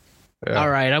 Yeah. All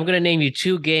right, I'm going to name you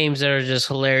 2 games that are just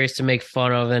hilarious to make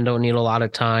fun of and don't need a lot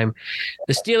of time.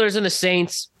 The Steelers and the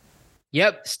Saints.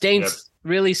 Yep, Saints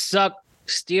really suck.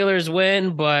 Steelers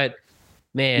win, but...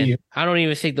 Man, I don't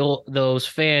even think those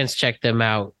fans check them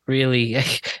out. Really,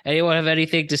 anyone have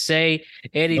anything to say?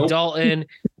 Andy Dalton.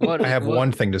 I have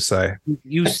one thing to say.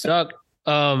 You suck.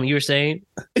 You were saying?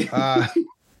 I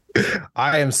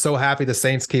am so happy the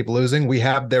Saints keep losing. We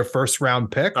have their first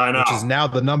round pick, which is now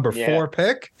the number 4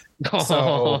 pick.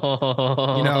 So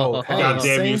hey, God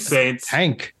damn you, Saints!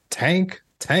 Tank.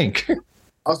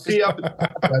 I'll see you up.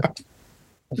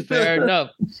 Fair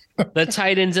enough. The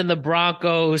Titans and the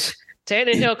Broncos.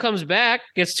 Tannehill comes back,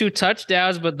 gets 2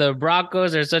 touchdowns, but the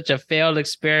Broncos are such a failed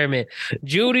experiment.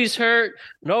 Judy's hurt,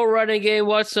 no running game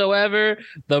whatsoever.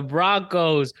 The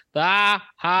Broncos, ha.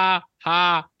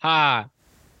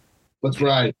 That's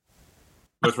right.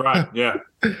 Yeah.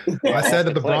 I said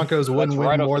that the Broncos wouldn't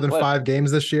win more than 5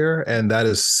 games this year, and that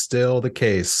is still the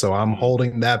case. So I'm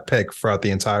holding that pick throughout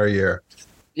the entire year.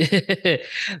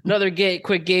 Another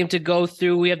quick game to go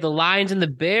through. We have the Lions and the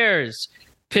Bears.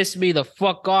 Pissed me the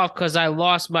fuck off because I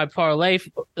lost my parlay,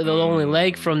 the only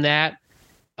leg from that.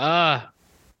 The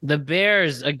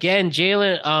Bears again.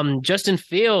 Justin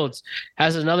Fields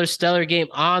has another stellar game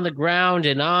on the ground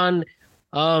and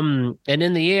and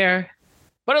in the air,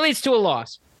 but it leads to a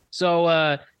loss.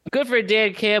 So good for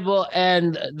Dan Campbell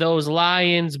and those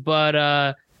Lions,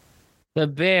 but the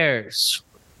Bears.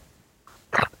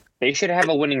 They should have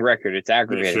a winning record. It's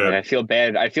aggravating. And I feel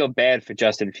bad. I feel bad for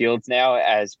Justin Fields now,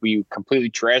 as we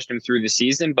completely trashed him through the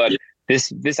season. But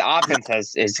this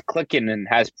offense is clicking and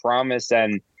has promise,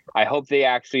 and I hope they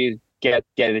actually get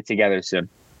it together soon.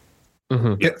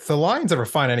 Mm-hmm. If the Lions ever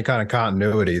find any kind of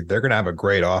continuity, they're going to have a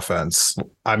great offense.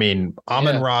 I mean,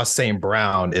 Amon-Ra St.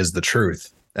 Brown is the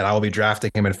truth, and I will be drafting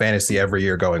him in fantasy every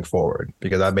year going forward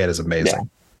because that man is amazing.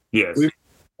 Yeah. Yes.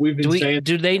 We've been saying.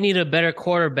 Do they need a better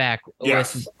quarterback?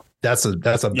 Yes. That's a big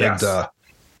that's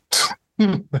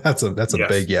a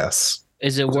big yes.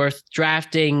 Is it worth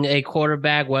drafting a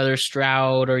quarterback, whether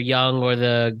Stroud or Young or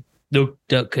the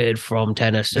kid from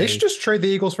Tennessee? They should just trade the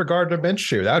Eagles for Gardner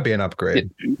Minshew. That would be an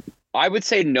upgrade. I would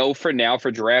say no for now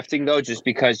for drafting, though, just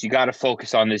because you got to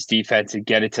focus on this defense and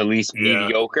get it to at least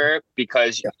mediocre.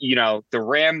 Because, the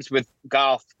Rams with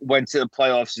Goff went to the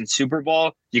playoffs and Super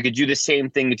Bowl. You could do the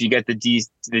same thing if you get the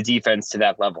defense to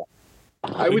that level.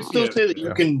 I would still say that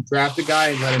you can draft a guy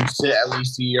and let him sit at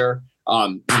least a year,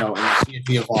 and see if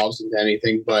he evolves into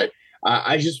anything. But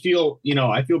I just feel,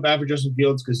 I feel bad for Justin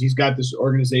Fields because he's got this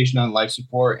organization on life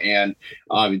support and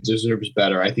he deserves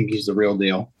better. I think he's the real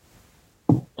deal.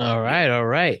 All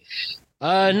right.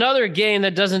 Another game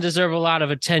that doesn't deserve a lot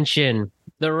of attention.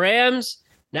 The Rams,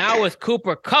 now with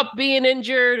Cooper Kupp being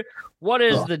injured, what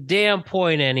is the damn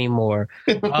point anymore?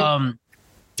 The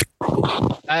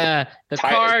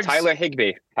Cards. Tyler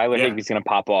Higbee. Higbee's going to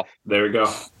pop off. There we go.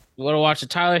 You want to watch the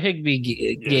Tyler Higbee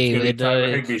game? It's Tyler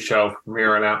Higbee show from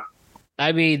here on out.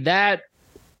 I mean, that,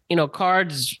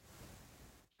 Cards,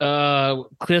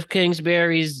 Cliff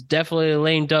Kingsbury's definitely a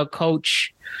lame duck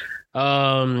coach.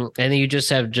 And then you just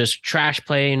have trash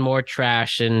playing more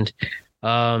trash. And,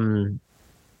 and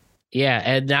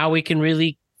now we can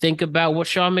really think about what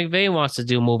Sean McVay wants to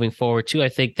do moving forward, too. I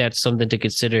think that's something to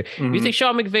consider. Mm-hmm. You think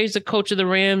Sean McVay's the coach of the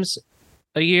Rams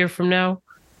a year from now?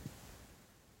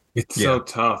 It's so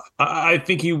tough. I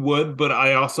think he would, but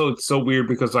it's so weird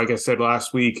because, like I said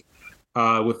last week,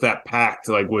 with that pact,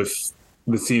 like with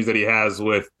the teams that he has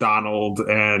with Donald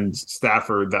and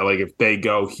Stafford, that like if they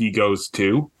go, he goes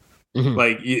too. Mm-hmm.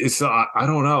 Like, I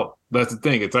don't know. That's the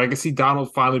thing. It's like I can see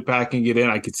Donald finally packing it in.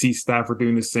 I could see Stafford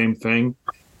doing the same thing.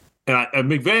 And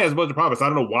McVay has a bunch of problems. I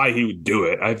don't know why he would do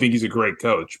it. I think he's a great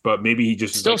coach, but maybe he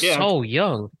just Still is like, so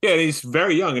young. Yeah, he's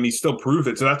very young, and he still proved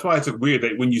it. So that's why it's weird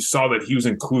that when you saw that he was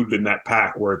included in that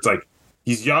pack, where it's like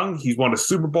he's young, he's won a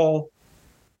Super Bowl.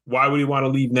 Why would he want to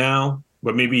leave now?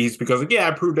 But maybe he's because like,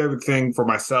 I proved everything for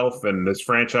myself, and this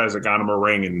franchise that got him a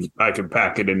ring, and I can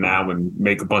pack it in now and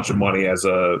make a bunch of money as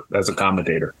a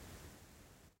commentator.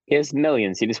 He has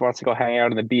millions. He just wants to go hang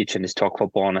out on the beach and just talk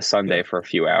football on a Sunday for a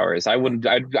few hours.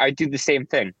 I'd do the same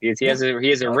thing. He has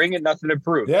a ring and nothing to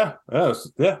prove. Yeah.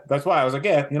 That's why I was like,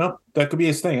 that could be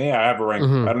his thing. Yeah, I have a ring.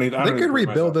 Mm-hmm. They could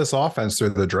rebuild this offense through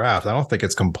the draft. I don't think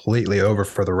it's completely over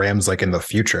for the Rams like in the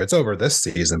future. It's over this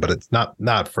season, but it's not in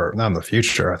the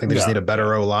future. I think they just need a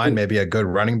better O-line, maybe a good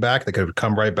running back that could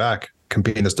come right back,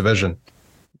 compete in this division.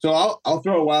 So I'll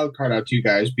throw a wild card out to you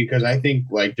guys because I think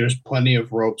like there's plenty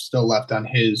of rope still left on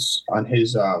his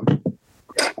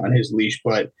leash,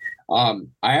 but I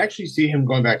actually see him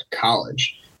going back to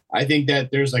college. I think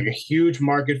that there's like a huge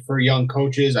market for young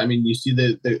coaches. I mean, you see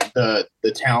the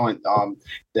talent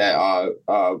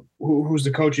who's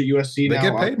the coach at USC now? They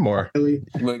get paid more.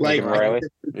 Like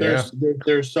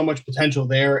there's so much potential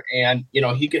there, and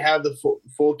he could have the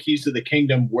full keys to the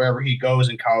kingdom wherever he goes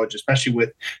in college, especially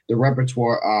with the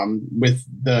repertoire, with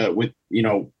the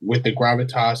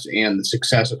gravitas and the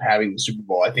success of having the Super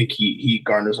Bowl. I think he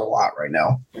garners a lot right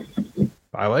now.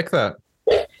 I like that.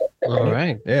 All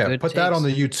right. Yeah, Good put takes. that on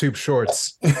the YouTube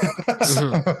shorts. But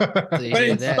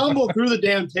it stumbled through the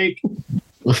damn take.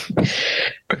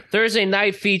 Thursday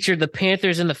night featured the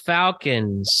Panthers and the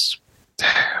Falcons.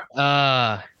 So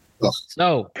I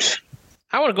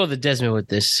want to go to Desmond with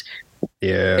this.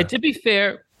 Yeah. And to be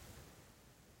fair,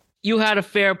 you had a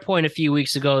fair point a few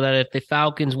weeks ago that if the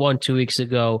Falcons won 2 weeks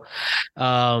ago,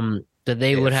 that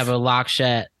they would have a lock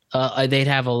shot. They'd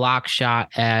have a lock shot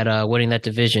at winning that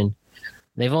division.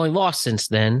 They've only lost since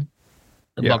then.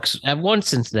 The Bucks have won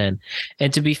since then.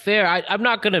 And to be fair, I'm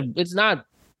not gonna.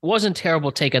 Wasn't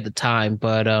terrible take at the time,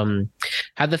 but I'm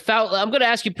going to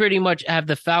ask you pretty much: have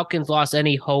the Falcons lost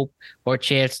any hope or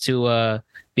chance to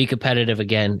be competitive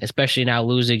again? Especially now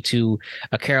losing to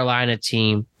a Carolina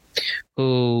team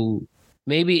who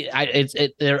maybe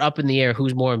they're up in the air.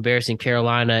 Who's more embarrassing,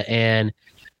 Carolina and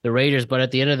the Raiders? But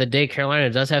at the end of the day, Carolina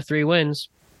does have 3 wins.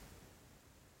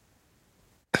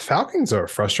 The Falcons are a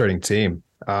frustrating team.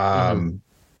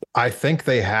 I think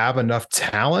they have enough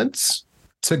talent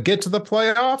to get to the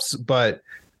playoffs, but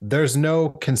there's no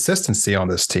consistency on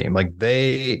this team. Like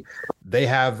they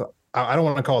have, I don't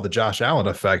want to call it the Josh Allen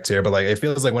effect here, but like it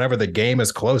feels like whenever the game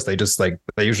is close, they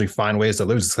usually find ways to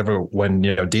lose, except for when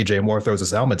DJ Moore throws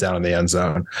his helmet down in the end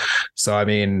zone. So I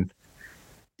mean,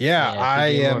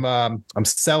 I'm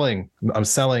selling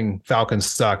Falcons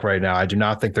stock right now. I do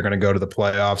not think they're going to go to the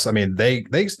playoffs. I mean,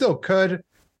 they still could.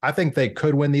 I think they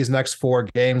could win these next 4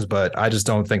 games, but I just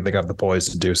don't think they got the poise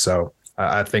to do so.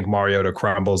 I think Mariota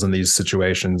crumbles in these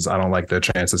situations. I don't like their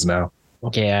chances now.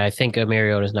 Yeah, I think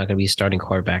Mariota's not going to be starting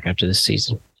quarterback after this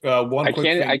season. I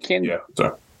can't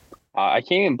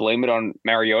even blame it on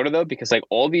Mariota though, because like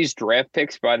all these draft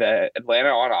picks by the Atlanta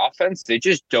on offense, they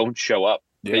just don't show up.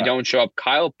 Yeah. They don't show up.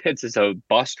 Kyle Pitts is a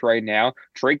bust right now.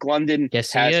 Drake London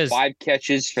has 5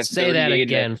 catches for 38. Say that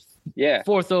again. Yeah.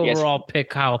 4th overall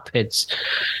pick, Kyle Pitts.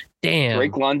 Damn.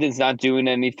 Drake London's not doing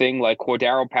anything. Like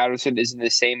Cordero Patterson isn't the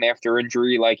same after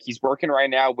injury. Like he's working right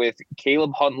now with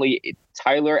Caleb Huntley,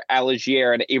 Tyler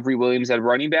Algier, and Avery Williams at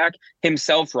running back,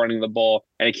 himself running the ball,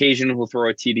 and occasionally will throw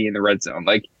a TD in the red zone.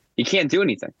 Like he can't do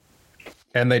anything.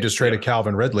 And they just traded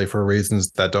Calvin Ridley for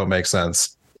reasons that don't make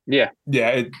sense. Yeah.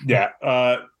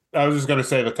 I was just going to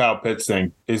say the Kyle Pitts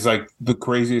thing is like the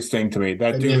craziest thing to me.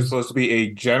 That dude is supposed to be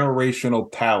a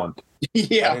generational talent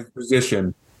at his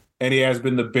position, and he has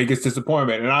been the biggest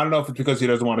disappointment. And I don't know if it's because he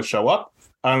doesn't want to show up.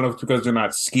 I don't know if it's because they're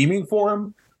not scheming for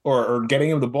him or getting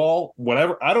him the ball,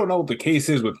 whatever. I don't know what the case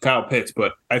is with Kyle Pitts,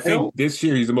 but I think this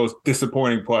year he's the most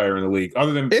disappointing player in the league,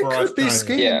 other than it for could us be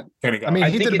scheme. I mean,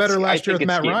 he did better last year with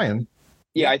Matt Ryan.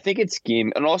 Yeah, I think it's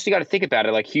scheme, and also you got to think about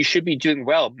it. Like he should be doing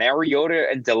well. Mariota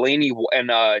and Delaney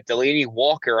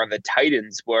Walker on the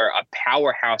Titans were a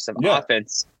powerhouse of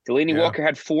offense. Delaney Walker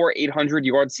had 4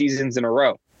 800-yard seasons in a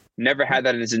row. Never had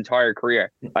that in his entire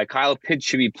career. Like Kyle Pitts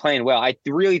should be playing well. I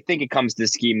really think it comes to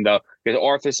scheme though, because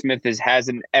Arthur Smith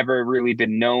hasn't ever really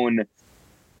been known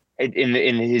in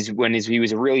he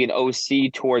was really an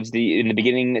OC towards in the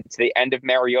beginning to the end of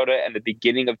Mariota and the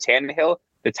beginning of Tannehill.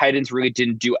 The Titans really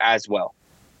didn't do as well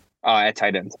at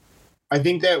tight end. I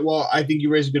think you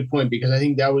raised a good point, because I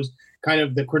think that was kind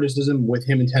of the criticism with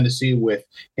him in Tennessee, with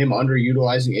him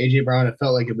underutilizing A.J. Brown. It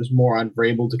felt like it was more on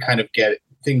Vrabel to kind of get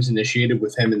things initiated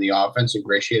with him in the offense,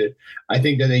 ingratiated. I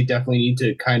think that they definitely need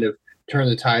to kind of turn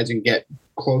the tides and get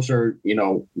closer,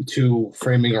 to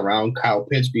framing around Kyle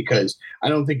Pitts, because I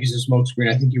don't think he's a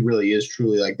smokescreen. I think he really is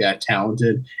truly like that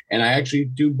talented. And I actually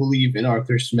do believe in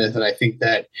Arthur Smith, and I think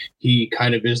that he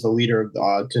kind of is the leader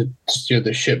to steer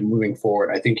the ship moving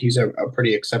forward. I think he's a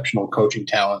pretty exceptional coaching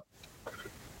talent.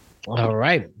 All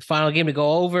right. Final game to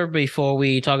go over before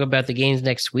we talk about the games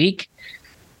next week.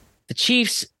 The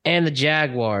Chiefs and the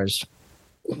Jaguars.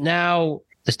 Now,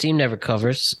 this team never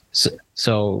covers.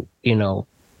 So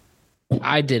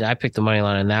I picked the money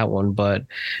line on that one, but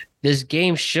this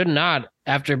game should not,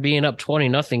 after being up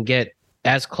 20-0, get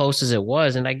as close as it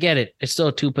was. And I get it. It's still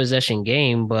a 2-possession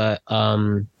game, but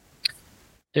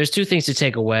there's two things to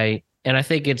take away. And I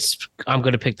think I'm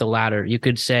going to pick the latter. You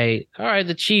could say, all right,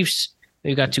 the Chiefs,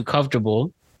 they got too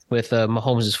comfortable with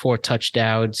Mahomes' 4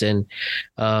 touchdowns, and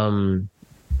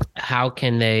how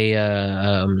can they,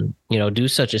 do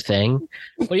such a thing?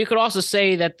 But you could also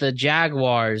say that the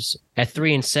Jaguars at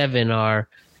 3-7 are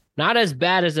not as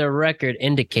bad as their record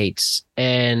indicates,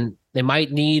 and they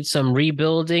might need some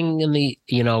rebuilding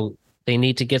they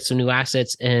need to get some new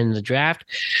assets in the draft.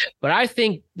 But I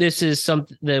think this is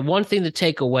the one thing to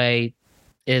take away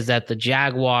is that the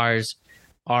Jaguars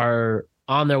are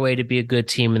on their way to be a good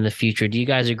team in the future. Do you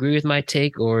guys agree with my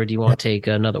take, or do you want to take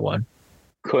another one?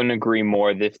 Couldn't agree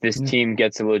more. If this team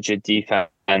gets a legit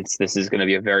defense, this is going to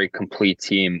be a very complete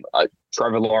team.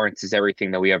 Trevor Lawrence is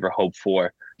everything that we ever hoped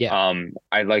for. Yeah.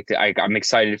 I'm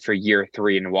excited for year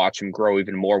 3 and watch him grow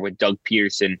even more with Doug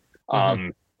Peterson,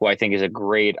 who I think is a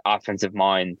great offensive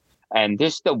mind. And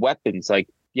just the weapons, like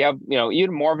you have,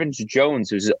 even Marvin Jones,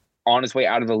 who's on his way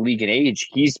out of the league in age,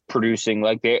 he's producing.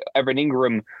 Like Evan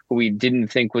Ingram, who we didn't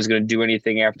think was going to do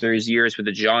anything after his years with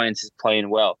the Giants, is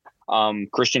playing well.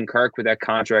 Christian Kirk with that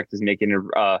contract is making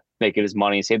his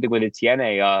money. Same thing with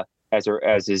Etienne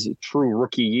as his true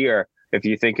rookie year. If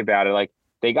you think about it, like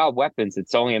they got weapons.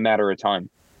 It's only a matter of time.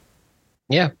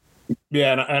 Yeah.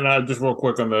 Yeah, and just real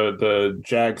quick on the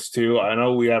Jags too. I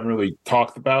know we haven't really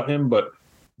talked about him, but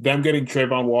them getting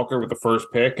Trayvon Walker with the first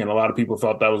pick, and a lot of people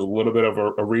thought that was a little bit of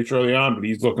a reach early on, but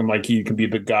he's looking like he can be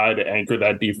the guy to anchor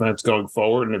that defense going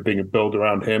forward, and it being a build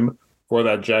around him for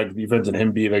that Jags defense, and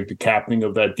him being like the captain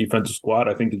of that defensive squad.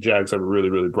 I think the Jags have a really,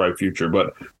 really bright future.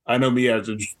 But I know me as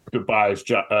a biased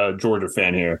Georgia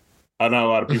fan here, I know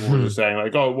a lot of people were just saying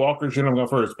like, "Oh, Walker shouldn't have gone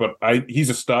first," but he's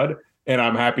a stud, and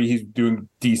I'm happy he's doing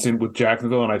decent with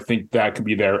Jacksonville, and I think that could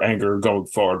be their anchor going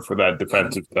forward for that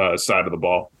defensive side of the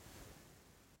ball.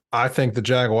 I think the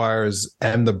Jaguars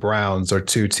and the Browns are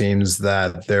two teams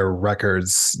that their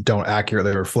records don't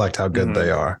accurately reflect how good they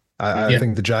are. I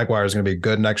think the Jaguars are going to be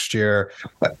good next year,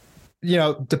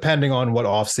 depending on what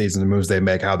offseason moves they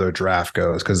make, how their draft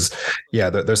goes. Because,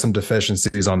 there's some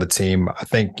deficiencies on the team. I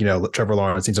think, Trevor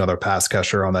Lawrence needs another pass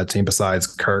catcher on that team besides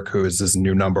Kirk, who is his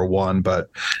new number 1. But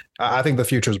I think the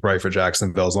future is bright for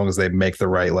Jacksonville as long as they make the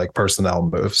right personnel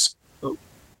moves.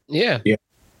 Yeah.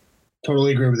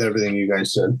 Totally agree with everything you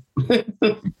guys said.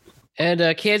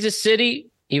 And Kansas City,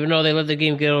 even though they let the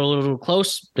game get a little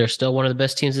close, they're still one of the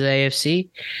best teams of the AFC.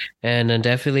 And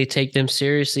definitely take them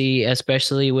seriously,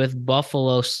 especially with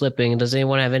Buffalo slipping. Does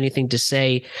anyone have anything to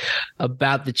say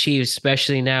about the Chiefs,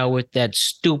 especially now with that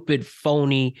stupid,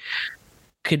 phony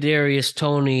Kadarius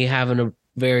Toney having a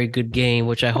very good game,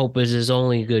 which I hope is his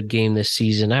only good game this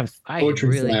season. I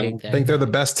really hate that. I think they're the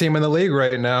best team in the league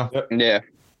right now. Yeah.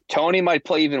 Tony might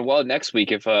play even well next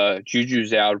week if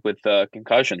Juju's out with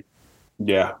concussion.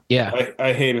 Yeah.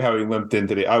 I hated how he limped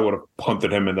into I would have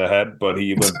punted him in the head, but when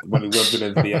he limped it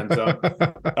into the end zone,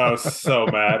 I was so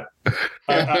mad.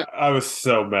 I was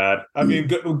so mad. I mean,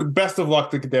 best of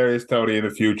luck to Kadarius Toney in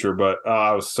the future, but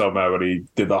I was so mad when he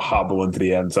did the hobble into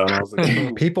the end zone. I was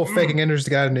like, people faking injuries to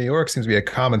guys in New York seems to be a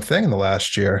common thing in the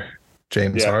last year.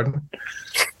 James Harden.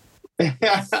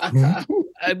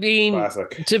 I mean,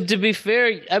 to be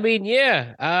fair, I mean,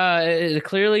 it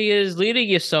clearly is leading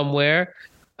you somewhere.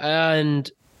 And,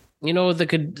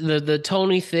 the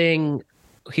Toney thing,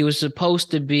 he was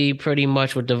supposed to be pretty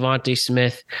much what Devontae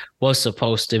Smith was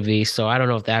supposed to be. So I don't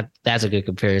know if that's a good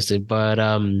comparison. But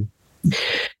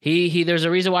there's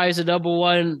a reason why he's a number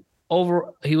 1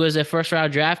 over. He was a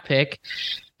first-round draft pick.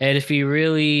 And if he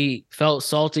really felt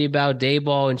salty about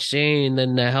Daboll and Shane,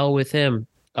 then the hell with him.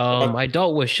 I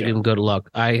don't wish him good luck.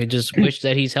 I just wish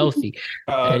that he's healthy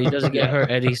and he doesn't get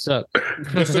hurt and he sucks.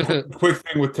 Just a quick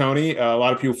thing with Toney. A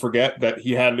lot of people forget that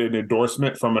he had an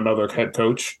endorsement from another head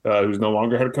coach who's no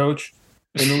longer head coach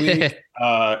in the league,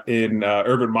 in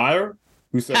Urban Meyer,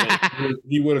 who said that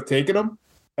he would have taken him.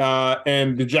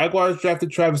 And the Jaguars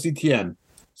drafted Travis Etienne.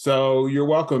 So you're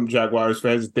welcome, Jaguars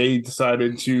fans. They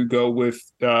decided to go with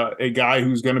a guy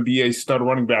who's going to be a stud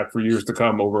running back for years to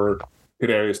come over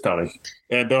Kadarius Toney,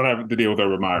 and don't have to deal with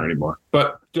Urban Meyer anymore.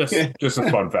 But just a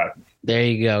fun fact. There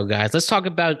you go, guys. Let's talk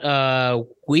about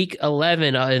week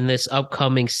 11 in this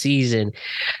upcoming season.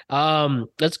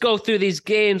 Let's go through these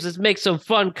games. Let's make some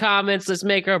fun comments. Let's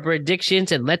make our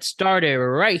predictions, and let's start it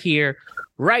right here,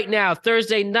 right now,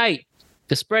 Thursday night.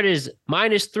 The spread is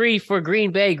 -3 for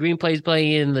Green Bay. Green Bay's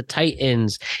playing in the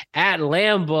Titans at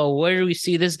Lambeau. Where do we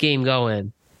see this game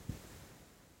going?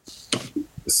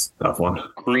 It's a tough one.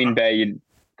 Green Bay.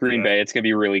 It's going to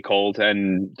be really cold,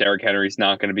 and Derrick Henry's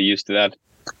not going to be used to that.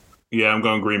 Yeah, I'm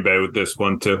going Green Bay with this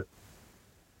one too.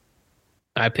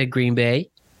 I pick Green Bay.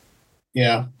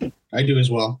 Yeah, I do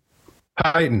as well.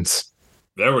 Titans.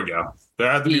 There we go. There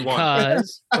has to be one.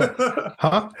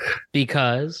 Huh?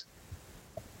 Because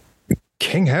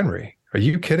King Henry. Are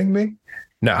you kidding me?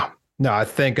 No, I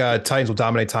think Titans will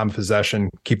dominate time of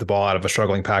possession, keep the ball out of a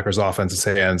struggling Packers offense's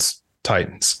hands.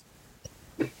 Titans.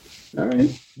 All right.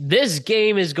 this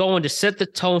game is going to set the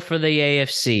tone for the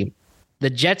AFC. The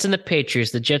Jets and the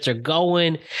Patriots. The Jets are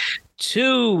going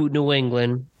to New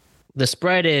England. The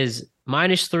spread is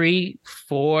 -3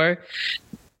 for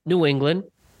New England.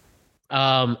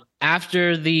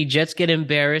 After the Jets get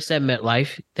embarrassed at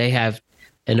MetLife, they have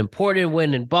an important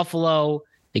win in Buffalo.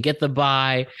 They get the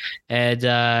bye, and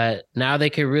now they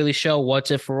can really show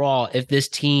once and for all if this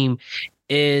team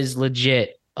is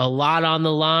legit. A lot on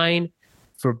the line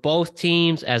for both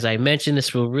teams. As I mentioned,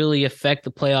 this will really affect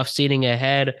the playoff seeding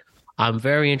ahead. I'm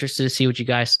very interested to see what you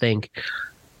guys think.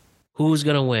 Who's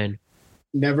going to win?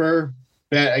 Never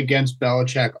bet against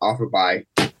Belichick off a bye.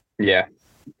 Yeah.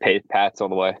 Pats all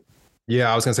the way.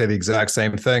 Yeah, I was going to say the exact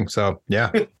same thing. So,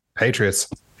 yeah, Patriots.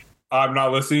 I'm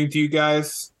not listening to you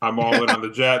guys. I'm all in on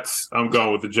the Jets. I'm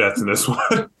going with the Jets in this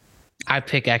one. I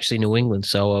pick actually New England,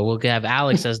 so we'll have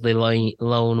Alex as the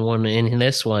lone one in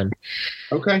this one.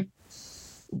 Okay.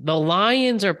 The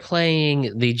Lions are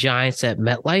playing the Giants at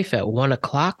MetLife at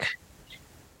 1:00,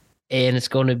 and it's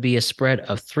going to be a spread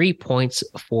of 3 points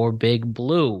for Big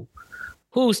Blue.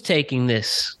 Who's taking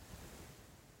this?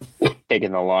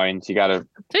 Taking the Lions. You gotta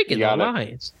the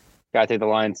Lions. Gotta take the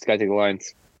Lions. Gotta take the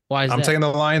Lions. Why is I'm that? taking the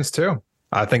Lions too.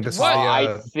 I think this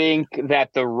I think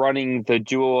that the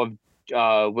duo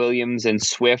of Williams and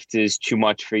Swift is too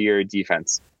much for your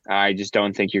defense. I just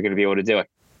don't think you're going to be able to do it.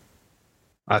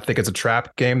 I think it's a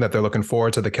trap game that they're looking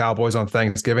forward to the Cowboys on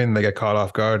Thanksgiving. And they get caught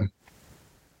off guard.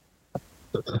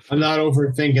 I'm not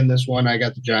overthinking this one. I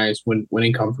got the Giants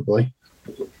winning comfortably.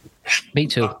 Me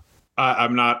too.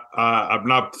 I'm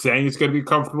not saying it's going to be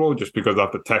comfortable just because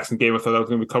off the Texan game I thought that was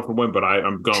going to be a comfortable win, but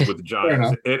I'm going with the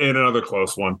Giants in another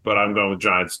close one. But I'm going with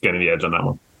Giants getting the edge on that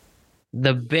one.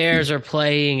 The Bears are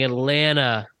playing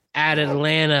Atlanta at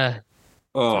Atlanta.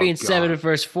 3-7 in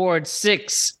first 4 and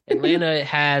 6. Atlanta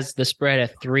has the spread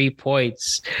at 3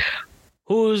 points.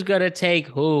 Who's gonna take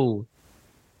who?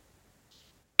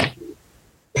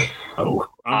 Oh,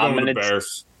 I'm going with the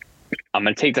Bears. I'm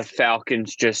going to take the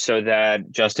Falcons just so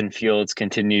that Justin Fields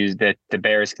the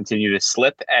Bears continue to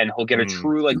slip, and he'll get a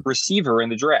true receiver in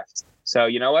the draft. So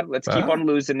you know what? Let's keep on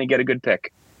losing and get a good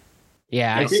pick.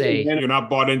 Yeah, I say you're not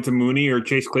bought into Mooney or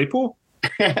Chase Claypool.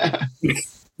 No.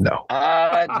 No,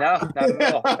 not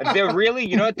at all. They're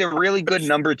really, they're really good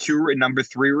number 2 and number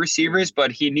 3 receivers,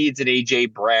 but he needs an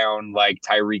AJ Brown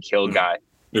Tyreek Hill guy.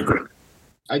 Agree.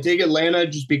 I take Atlanta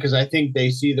just because I think they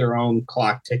see their own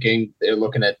clock ticking. They're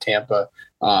looking at Tampa.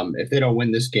 If they don't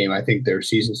win this game, I think their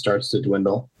season starts to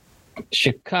dwindle.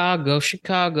 Chicago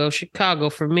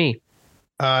for me.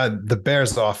 The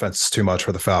Bears' offense is too much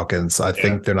for the Falcons. I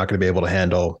think they're not going to be able to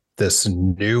handle this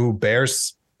new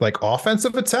Bears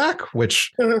offensive attack,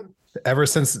 which ever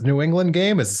since the New England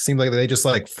game, it seemed like they just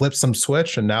flipped some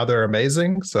switch and now they're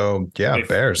amazing. So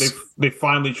Bears. They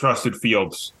finally trusted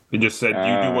Fields. They just said,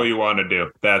 "You do what you want to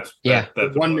do." That's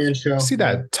one man show. See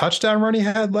that touchdown run he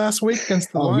had last week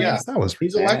against the Lions? Yeah. That was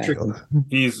he's electric.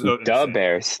 He's the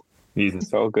Bears. He's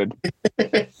so good.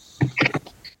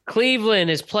 Cleveland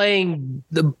is playing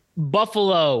the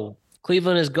Buffalo.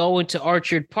 Cleveland is going to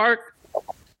Orchard Park,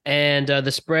 and the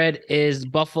spread is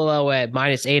Buffalo at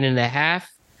 -8.5.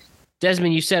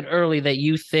 Desmond, you said early that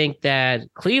you think that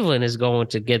Cleveland is going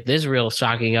to get this real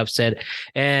shocking upset,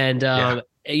 and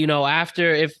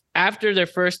after their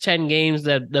first 10 games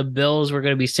that the Bills were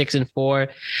going to be 6-4,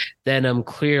 then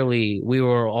clearly we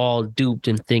were all duped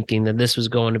in thinking that this was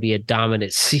going to be a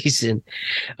dominant season.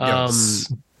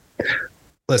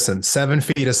 Listen, 7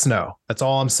 feet of snow. That's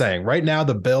all I'm saying. Right now,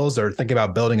 the Bills are thinking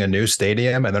about building a new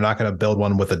stadium, and they're not going to build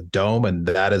one with a dome, and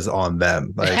that is on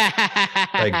them.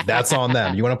 They Like, that's on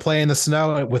them. You want to play in the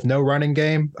snow with no running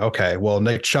game? Okay, well,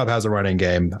 Nick Chubb has a running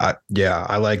game. I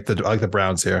like the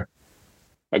Browns here.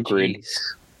 Agreed. Jeez.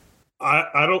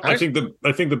 I think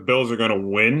the Bills are going to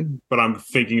win, but I'm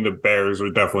thinking the Bears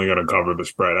are definitely going to cover the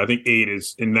spread. I think 8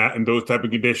 is in those type of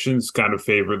conditions kind of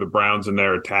favor the Browns in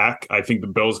their attack. I think the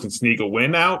Bills can sneak a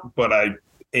win out, but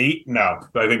 8, no.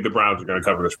 I think the Browns are going to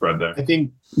cover the spread there. I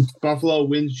think Buffalo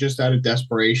wins just out of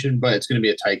desperation, but it's going to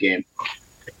be a tight game.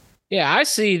 Yeah, I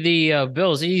see the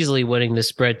Bills easily winning the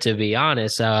spread, to be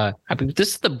honest. I mean, this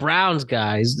is the Browns,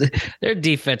 guys. Their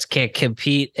defense can't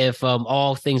compete if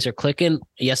all things are clicking.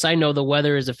 Yes, I know the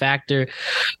weather is a factor,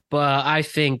 but I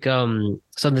think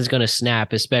something's going to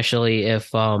snap, especially if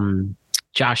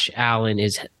Josh Allen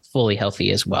is fully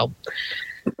healthy as well.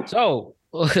 So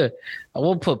I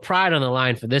won't put pride on the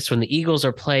line for this one. The Eagles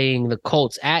are playing the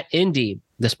Colts at Indy.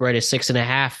 The spread is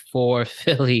 6.5 for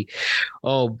Philly.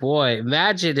 Oh boy.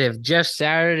 Imagine if Jeff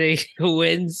Saturday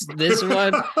wins this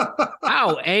one.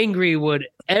 How angry would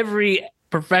every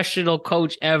professional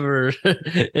coach ever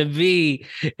be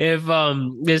if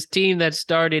this team that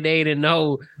started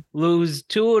 8-0 lose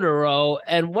 2 in a row,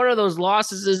 and one of those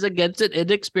losses is against an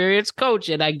inexperienced coach.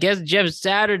 And I guess Jeff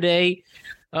Saturday,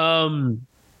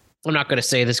 I'm not going to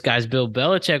say this guy's Bill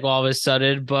Belichick all of a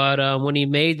sudden, but when he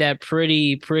made that when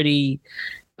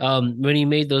he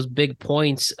made those big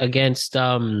points against,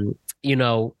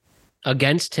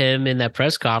 against him in that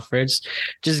press conference,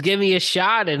 just give me a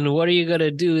shot. And what are you going to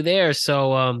do there?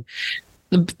 So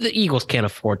the Eagles can't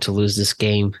afford to lose this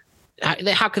game.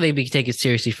 How could they be taken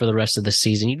seriously for the rest of the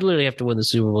season? You literally have to win the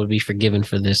Super Bowl to be forgiven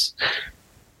for this.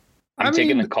 I'm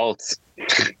taking the Colts.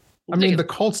 The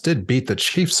Colts did beat the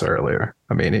Chiefs earlier.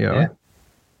 Yeah.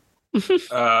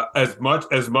 As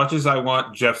much as I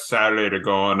want Jeff Saturday to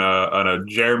go on a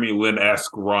Jeremy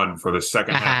Lin-esque run for the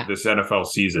second half of this NFL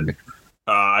season,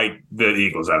 the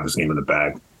Eagles have this game in the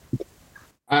bag.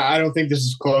 I don't think this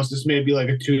is close. This may be like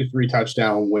a 2-3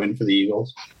 touchdown win for the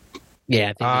Eagles.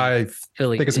 Yeah, I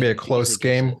think it's going to be a close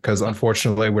game because,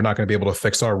 unfortunately, we're not going to be able to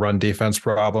fix our run defense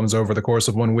problems over the course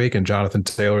of 1 week, and Jonathan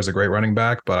Taylor is a great running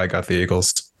back, but I got the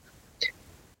Eagles.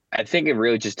 I think it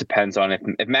really just depends on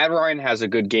if Matt Ryan has a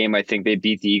good game. I think they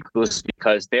beat the Eagles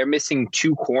because they're missing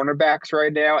 2 cornerbacks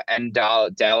right now and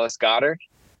Dallas Goedert.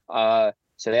 So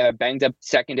they have a banged up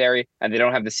secondary, and they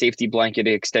don't have the safety blanket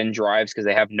to extend drives because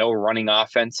they have no running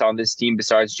offense on this team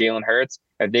besides Jalen Hurts.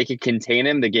 If they could contain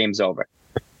him, the game's over.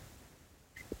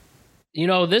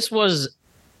 This was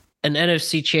an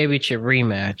NFC Championship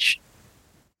rematch.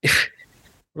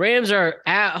 Rams are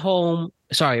out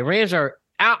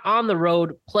on the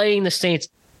road playing the Saints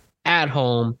at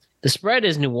home. The spread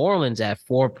is New Orleans at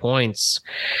 4 points.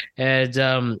 And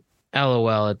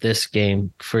LOL at this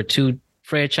game for 2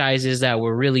 franchises that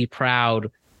were really proud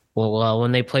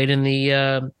when they played in the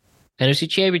NFC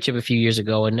Championship a few years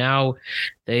ago. And now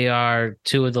they are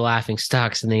 2 of the laughing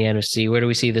stocks in the NFC. Where do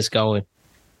we see this going?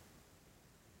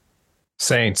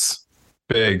 Saints.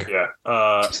 Big. Yeah.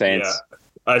 Saints. Yeah.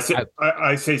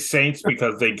 I say Saints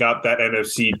because they got that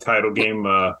NFC title game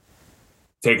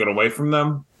taken away from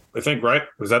them. I think, right?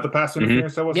 Was that the pass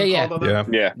interference that wasn't called on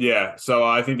them? Yeah. So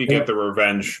I think they get the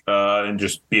revenge and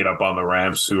just beat up on the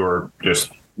Rams, who are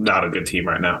just not a good team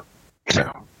right now.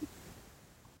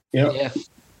 Yeah.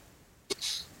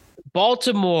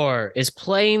 Baltimore is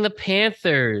playing the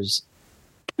Panthers.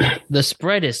 The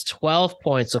spread is 12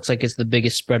 points. Looks like it's the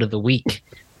biggest spread of the week.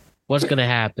 What's going to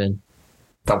happen?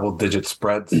 Double-digit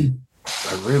spreads. I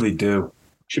really do.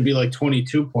 Should be like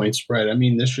 22-point spread. I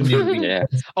mean, this shouldn't even be. Yeah.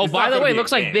 Oh, It's by not the gonna way, it be a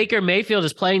looks like game. Baker Mayfield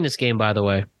is playing this game, by the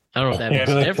way. I don't know if that makes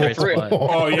a difference. But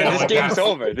Oh yeah, This game's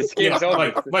over. This game's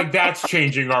over. Like that's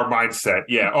changing our mindset.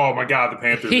 Yeah. Oh my God, the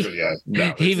Panthers.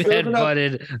 No, he it's-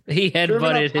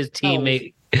 headbutted his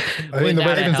teammate. I think the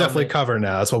without a Ravens definitely helmet. cover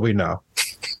now. That's what we know.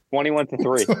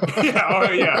 21-3. yeah.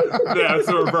 Oh yeah. Yeah. It's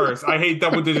the reverse. I hate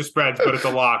double-digit spreads, but it's a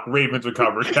lock. Ravens are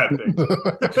covered. That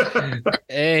thing.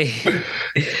 Hey.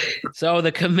 So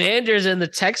the Commanders and the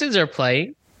Texans are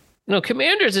playing.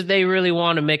 Commanders, if they really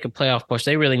want to make a playoff push,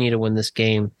 they really need to win this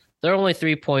game. They're only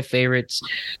 3-point favorites.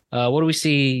 What do we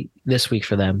see this week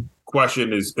for them?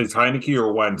 Question is Heineke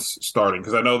or Wentz starting?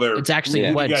 Because I know they're. It's actually Who do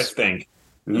you Wentz. guys think?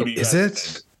 Who do you Is guys it?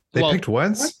 think? They Well, picked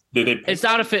Wentz? Did they? Pick, It's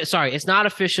not it's not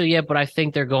official yet, but I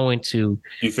think they're going to.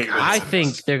 You think? I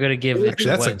think they're going to give it Actually, to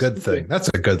that's a Wentz. good thing. That's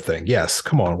a good thing. Yes.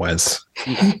 Come on, Wentz.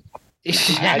 I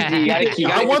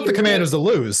want the Commanders to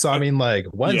lose. So, I mean, Wentz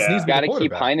Yeah. needs to be Got the to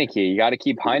keep quarterback. Heineke. You got to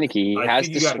keep Heineke. He I has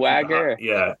think the you gotta keep swagger. I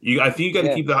think you got to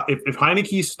Yeah. keep the. If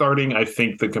Heineke's starting, I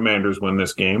think the Commanders win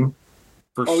this game.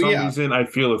 For some reason, I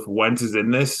feel if Wentz is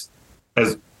in this,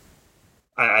 as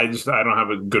I don't have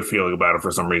a good feeling about it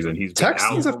for some reason. He's been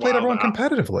Texans out have played for a while. everyone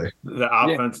competitively. The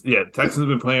offense, Texans have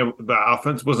been playing. The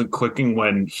offense wasn't clicking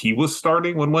when he was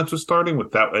starting, when Wentz was starting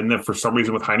with that, and then for some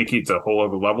reason with Heineke, it's a whole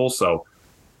other level. So,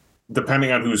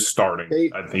 depending on who's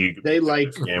starting, I think you could they pick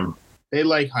like this game. They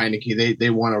like Heineke. They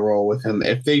want to roll with him.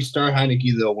 If they start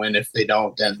Heineke, they'll win. If they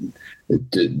don't, then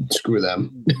screw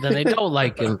them. Then they don't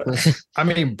like him. I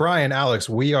mean, Brian, Alex,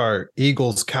 we are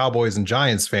Eagles, Cowboys, and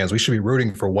Giants fans. We should be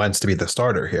rooting for Wentz to be the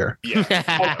starter here. No,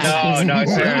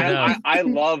 sir. I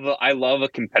love a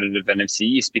competitive NFC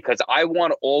East because I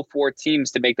want all 4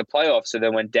 teams to make the playoffs. So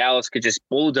then when Dallas could just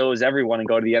bulldoze everyone and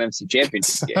go to the NFC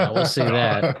Championship game. Yeah, we'll see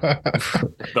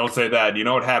that. Don't say that. You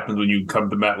know what happens when you come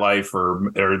to MetLife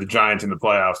or the Giants in the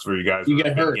playoffs where you guys You are get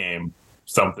in a big hurt. game.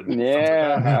 Something.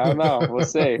 Yeah, I don't know. We'll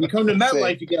see. You come to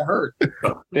MetLife, you get hurt.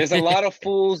 There's a lot of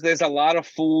fools. There's a lot of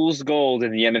fool's gold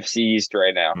in the NFC East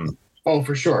right now. Oh,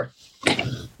 for sure.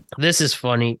 This is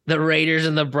funny. The Raiders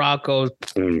and the Broncos.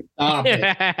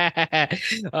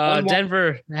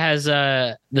 Denver has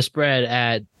the spread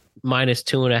at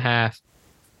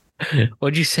 -2.5.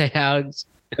 What'd you say, Alex?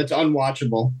 It's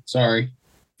unwatchable. Sorry.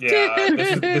 Yeah,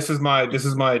 this is my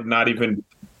not even.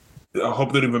 I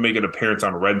hope they don't even make an appearance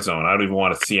on Red Zone. I don't even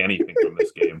want to see anything from this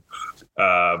game.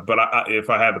 But if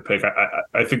I had to pick,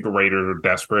 I think the Raiders are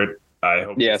desperate. I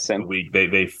hope the week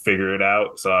they figure it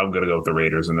out. So I'm going to go with the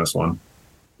Raiders in this one.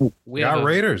 We got have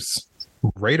Raiders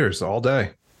all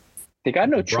day. They got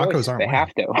no Broncos choice. They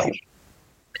have to.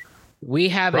 We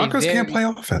have Broncos can't play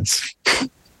offense.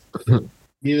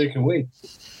 Neither can we.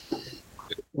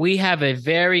 We have a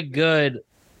very good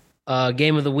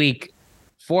game of the week.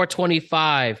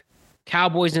 425.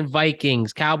 Cowboys and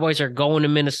Vikings. Cowboys are going to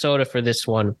Minnesota for this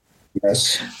one.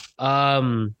 Yes.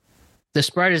 The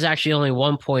spread is actually only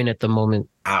 1 point at the moment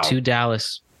to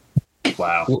Dallas.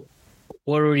 Wow.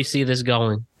 Where do we see this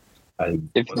going?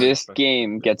 If this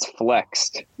game gets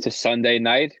flexed to Sunday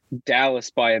night, Dallas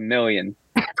by 1 million.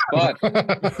 But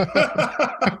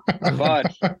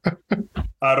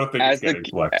I don't think it's getting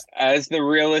flexed. As the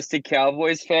realistic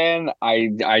Cowboys fan,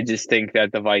 I just think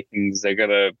that the Vikings are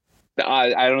gonna.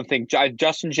 I don't think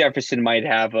Justin Jefferson might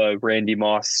have a Randy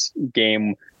Moss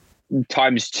game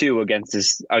 ×2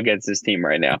 against this team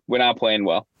right now. We're not playing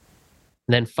well.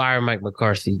 Then fire Mike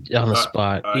McCarthy on the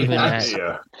spot.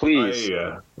 Please.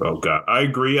 Oh God, I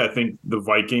agree. I think the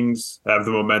Vikings have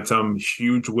the momentum.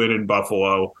 Huge win in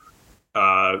Buffalo.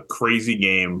 Crazy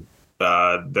game.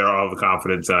 They're all the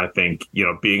confidence, and I think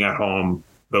being at home,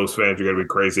 those fans are going to be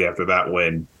crazy after that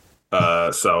win.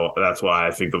 So that's why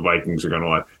I think the Vikings are going to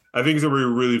win. I think it's going to be a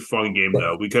really fun game,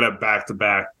 though. We could have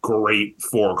back-to-back great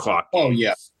 4:00. Oh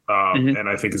yeah. And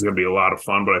I think it's going to be a lot of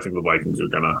fun. But I think the Vikings are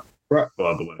going to pull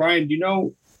out the win. Brian, do you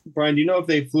know if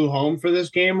they flew home for this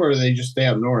game or they just stay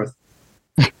up north?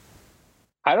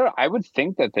 I would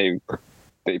think that they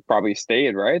probably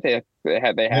stayed, right? They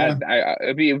had.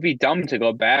 It'd be dumb to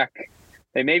go back.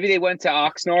 Maybe they went to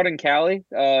Oxnard and Cali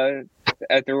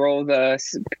at their old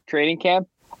training camp.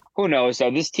 Who knows? So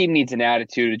this team needs an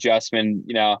attitude adjustment.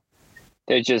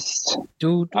 They're just.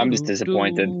 I'm just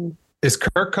disappointed. Is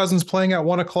Kirk Cousins playing at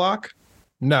 1:00?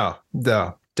 No.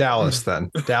 Dallas. Then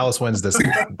Dallas wins this week.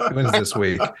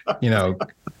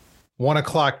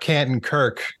 1:00 Canton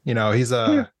Kirk. He's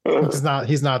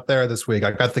not there this week.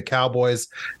 I got the Cowboys.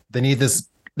 They need this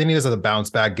as a bounce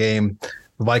back game.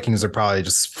 The Vikings are probably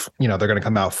just they're going to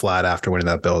come out flat after winning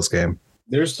that Bills game.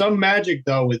 There's some magic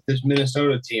though with this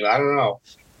Minnesota team. I don't know.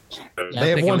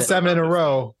 They have won 7 in a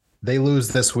row. They lose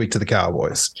this week to the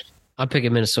Cowboys. I'm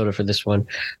picking Minnesota for this one.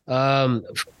 A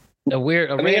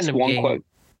random game.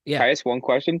 Can I ask one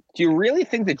question? Do you really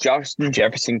think the Justin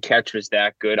Jefferson catch was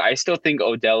that good? I still think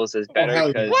Odell's is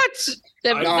better. What?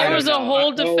 There was a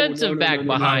whole defensive back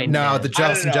behind. No, the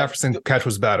Justin Jefferson catch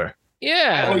was better.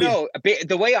 Yeah. I don't know.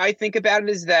 The way I think about it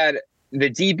is that the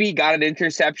DB got an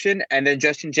interception, and then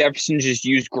Justin Jefferson just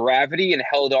used gravity and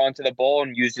held on to the ball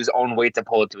and used his own weight to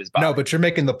pull it to his body. No, but you're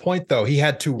making the point, though. He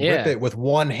had to rip it with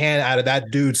one hand out of that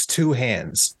dude's 2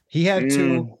 hands. He had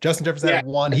 2. Justin Jefferson had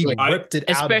 1. He ripped it out of his hands.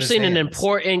 Especially in an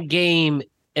important game,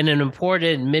 in an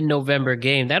important mid-November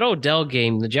game. That Odell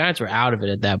game, the Giants were out of it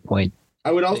at that point.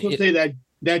 I would also say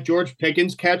that George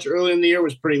Pickens catch early in the year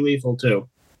was pretty lethal, too.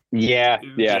 Yeah.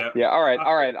 All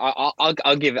right.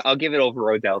 I'll give it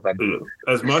over Odell then.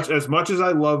 As much as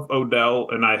I love Odell,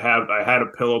 and I had a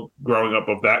pillow growing up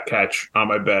of that catch on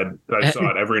my bed. I saw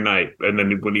it every night, and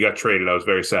then when he got traded, I was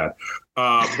very sad.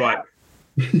 But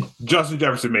Justin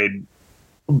Jefferson made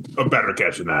a better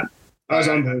catch than that. As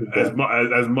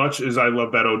much as I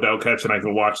love that Odell catch, and I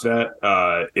can watch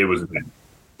that, it was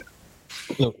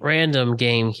random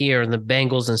game here in the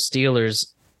Bengals and Steelers.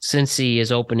 Cincy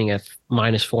is opening at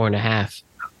 -4.5.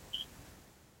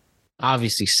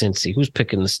 Obviously, Cincy. Who's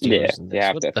picking the Steelers? in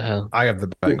this? What the hell? I have the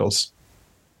Bengals.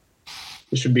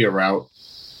 This should be a rout.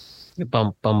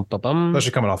 Bum, bum, bum, bum.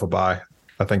 Especially coming off a bye.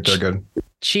 I think they're good.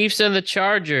 Chiefs and the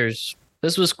Chargers.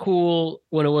 This was cool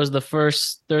when it was the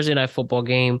first Thursday night football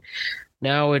game.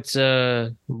 Now it's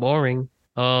boring.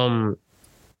 Kansas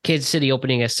City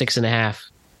opening at 6.5.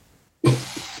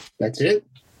 That's it?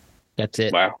 That's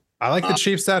it. Wow. I like the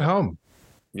Chiefs at home.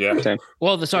 Yeah.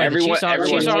 Well, the Chiefs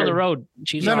are on the road.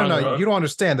 Chiefs are on the No. road. You don't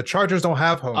understand. The Chargers don't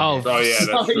have home. Oh, games. Oh, yeah.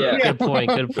 That's true. Yeah. Good point.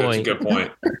 That's a good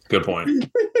point. Good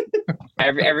point.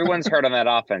 Everyone's hurt on that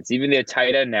offense. Even their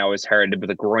tight end now is hurt with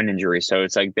a groin injury. So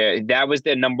it's like that was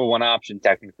their number one option,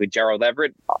 technically. Gerald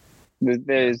Everett,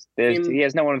 he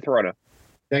has no one to throw to.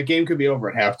 That game could be over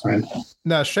at halftime.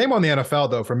 Now, shame on the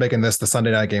NFL, though, for making this the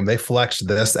Sunday night game. They flexed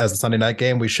this as the Sunday night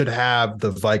game. We should have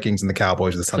the Vikings and the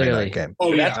Cowboys the Sunday Clearly. night game.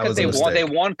 Oh, That's yeah. because they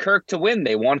want Kirk to win.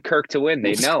 They want Kirk to win.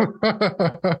 They know.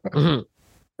 Mhm.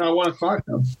 I want to talk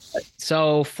them.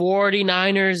 So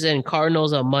 49ers and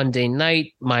Cardinals on Monday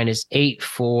night, -8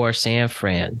 for San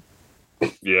Fran.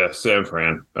 Yeah, San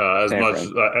Fran.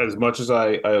 As much as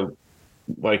I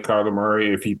like Kyler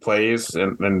Murray, if he plays,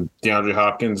 and DeAndre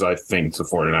Hopkins, I think it's the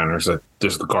 49ers.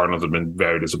 Just the Cardinals have been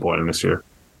very disappointing this year.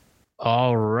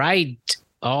 All right.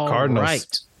 Cardinals.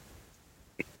 Right.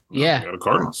 Yeah. The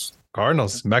Cardinals.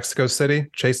 Cardinals, Mexico City,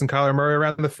 chasing Kyler Murray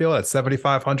around the field at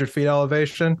 7,500 feet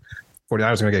elevation.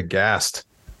 49ers are going to get gassed.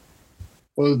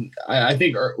 Well, I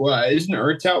think. Well, isn't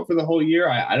Ertz out for the whole year?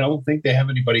 I don't think they have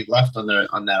anybody left on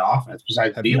that offense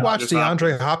besides. Have you watched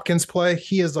DeAndre Hopkins play?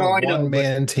 He is a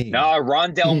one-man team. No,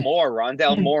 Rondell Moore.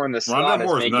 Rondell Moore in the slot. Rondell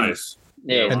Moore is nice.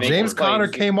 Yeah, and James Conner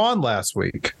came on last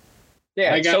week.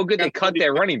 Yeah, it's so good they cut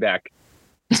their running back.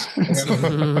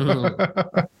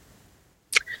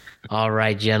 All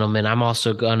right, gentlemen. I'm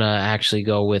also gonna actually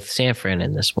go with San Fran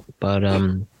in this one. But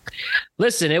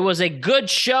listen, it was a good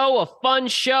show, a fun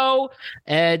show,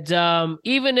 and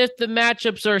even if the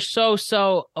matchups are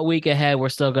so a week ahead, we're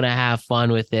still gonna have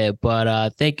fun with it. But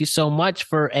thank you so much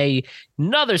for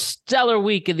another stellar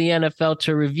week in the NFL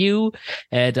to review,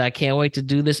 and I can't wait to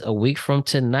do this a week from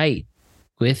tonight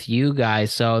with you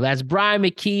guys. So that's Brian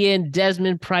McKeon,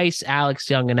 Desmond Price, Alex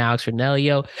Young, and Alex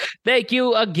Ranelio. Thank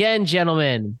you again,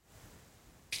 gentlemen.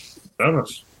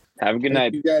 Have a good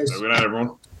night. You guys. Have a good night,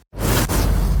 everyone.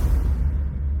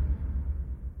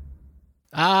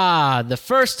 The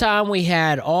first time we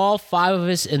had all 5 of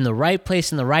us in the right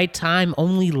place in the right time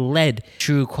only led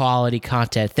true quality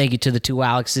content. Thank you to the 2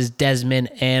 Alexes, Desmond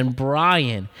and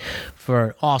Brian, for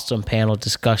an awesome panel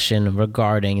discussion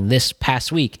regarding this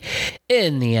past week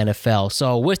in the NFL.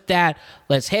 So with that,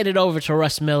 let's hand it over to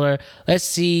Russ Miller. Let's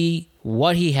see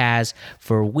what he has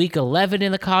for week 11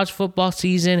 in the college football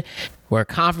season, where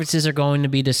conferences are going to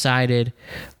be decided,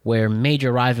 where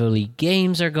major rivalry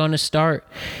games are going to start,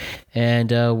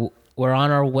 and we're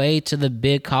on our way to the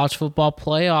big college football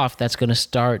playoff that's going to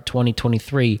start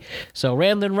 2023. So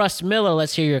Ramblin' Russ Miller,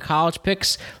 let's hear your college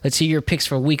picks. Let's hear your picks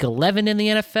for week 11 in the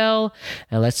NFL,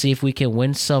 and let's see if we can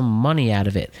win some money out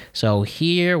of it. So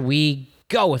here we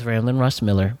go with Ramblin' Russ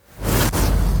Miller.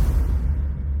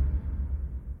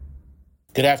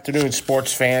 Good afternoon,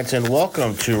 sports fans, and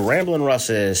welcome to Ramblin'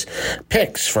 Russ's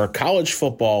picks for college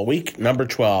football week number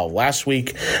 12. Last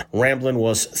week, Ramblin'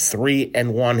 was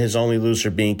 3-1, his only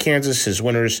loser being Kansas, his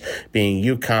winners being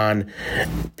UConn,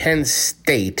 Penn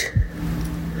State,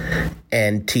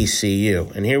 and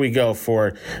TCU. And here we go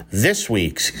for this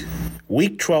week's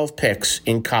Week 12 picks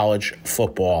in college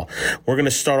football. We're going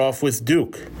to start off with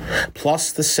Duke,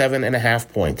 plus the 7.5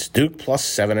 points. Duke plus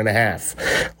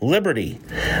 7.5. Liberty,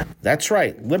 that's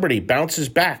right. Liberty bounces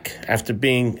back after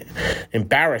being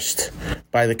embarrassed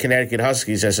by the Connecticut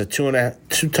Huskies as a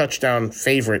 2-touchdown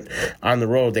favorite on the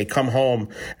road. They come home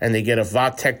and they get a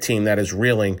Va-Tech team that is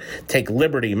reeling. Take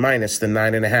Liberty minus the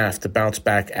 9.5 to bounce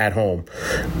back at home.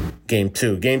 Game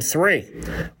 2. Game 3,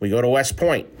 we go to West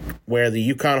Point, where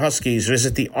the UConn Huskies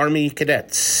visit the Army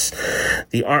Cadets.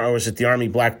 Or is it the Army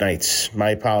Black Knights? My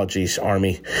apologies,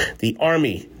 Army. The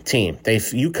Army team.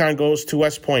 UConn goes to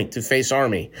West Point to face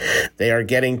Army. They are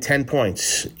getting 10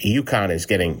 points. UConn is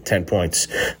getting 10 points.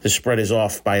 The spread is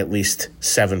off by at least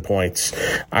 7 points.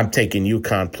 I'm taking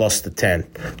UConn plus the 10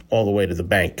 all the way to the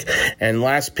bank. And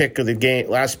last pick of the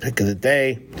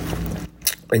day,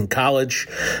 In college,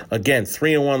 again,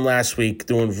 3-1 last week,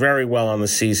 doing very well on the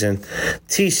season.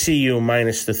 TCU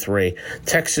 -3.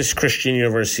 Texas Christian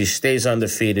University stays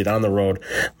undefeated on the road,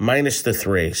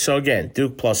 -3. So again,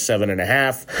 Duke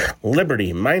 +7.5,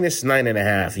 Liberty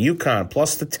 -9.5, UConn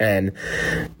 +10,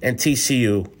 and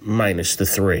TCU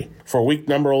 -3. For week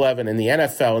number 11 in the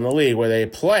NFL in the league, where they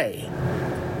play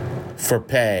for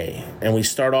pay. And we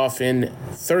start off in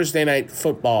Thursday night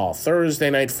football.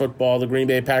 The Green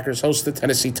Bay Packers host the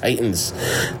Tennessee Titans.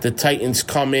 The Titans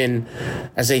come in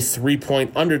as a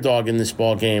 3-point underdog in this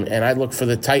ball game, and I look for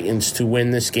the Titans to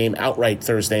win this game outright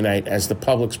Thursday night, as the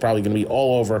public's probably going to be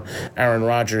all over Aaron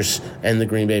Rodgers and the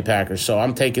Green Bay Packers. So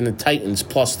I'm taking the Titans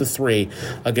 +3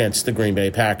 against the Green Bay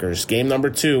Packers. Game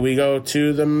number 2, we go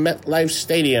to the MetLife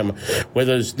Stadium, where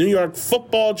those New York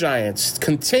Football Giants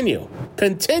continue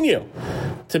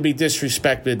to be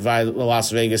disrespected by the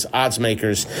Las Vegas odds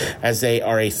makers, as they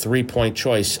are a 3-point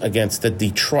choice against the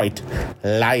Detroit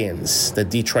Lions.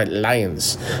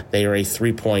 They are a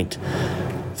 3-point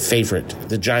favorite.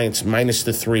 The Giants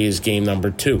 -3 is game number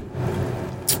 2.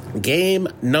 Game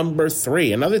number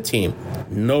 3, another team,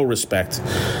 no respect,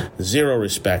 zero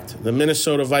respect. The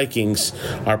Minnesota Vikings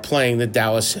are playing the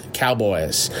Dallas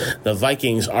Cowboys. The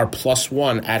Vikings are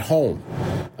 +1 at home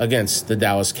against the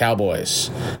Dallas Cowboys.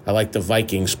 I like the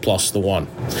Vikings +1.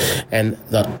 And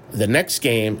the next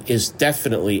game is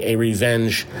definitely a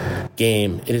revenge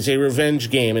game. It is a revenge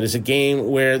game. It is a game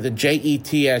where the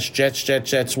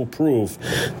Jets will prove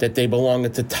that they belong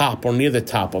at the top or near the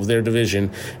top of their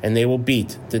division, and they will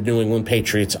beat the New England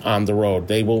Patriots on the road.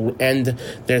 They will end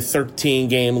their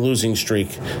 13-game losing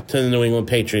streak to the New England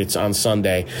Patriots on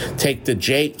Sunday. Take the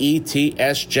Jets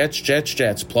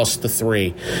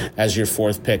 +3 as your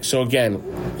fourth pick. So again,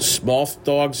 small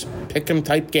dogs, pick-em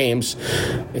type games,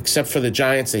 except for the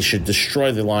Giants. They should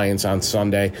destroy the Lions on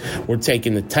Sunday. We're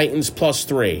taking the Titans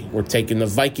 +3. We're taking the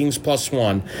Vikings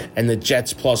 +1 and the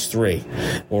Jets +3.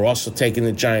 We're also taking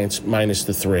the Giants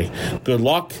 -3. Good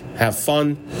luck. Have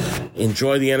fun.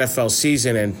 Enjoy the NFL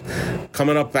season. And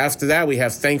coming up after that, we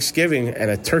have Thanksgiving and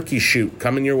a turkey shoot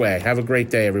coming your way. Have a great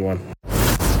day, everyone.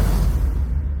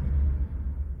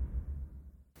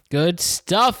 Good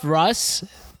stuff, Russ.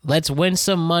 Let's win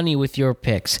some money with your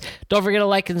picks. Don't forget to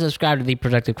like and subscribe to the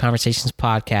Productive Conversations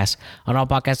podcast on all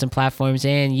podcasting platforms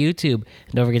and YouTube.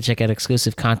 And don't forget to check out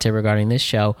exclusive content regarding this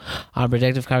show on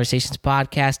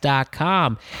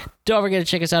productiveconversationspodcast.com. Don't forget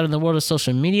to check us out in the world of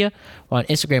social media. We're on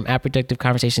Instagram at Productive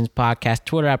Conversations Podcast,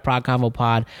 Twitter at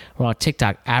ProdConvoPod. We're on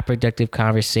TikTok at Productive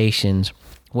Conversations.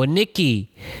 Well,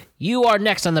 Nikki, you are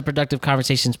next on the Productive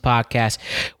Conversations podcast.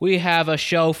 We have a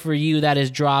show for you that is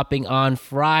dropping on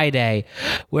Friday,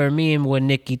 where me and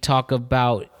Wanicki talk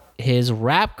about his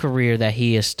rap career that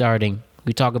he is starting.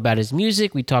 We talk about his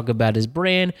music, we talk about his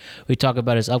brand, we talk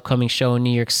about his upcoming show in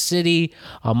New York City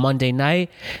on Monday night,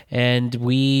 and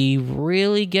we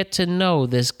really get to know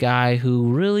this guy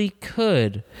who really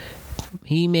could,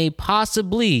 he may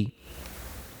possibly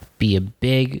be a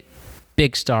big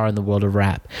star in the world of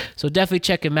rap. So definitely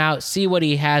check him out, see what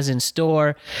he has in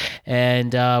store,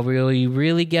 and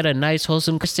really get a nice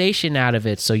wholesome conversation out of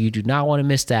it. So you do not want to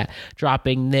miss that,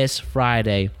 dropping this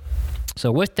Friday.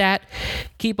 So with that,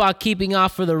 keep on keeping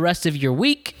off for the rest of your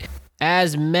week.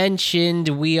 As mentioned,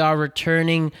 we are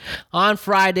returning on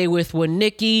Friday with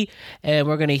Wanicki, and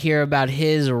we're going to hear about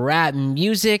his rap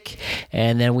music,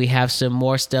 and then we have some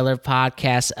more stellar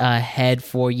podcasts ahead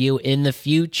for you in the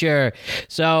future.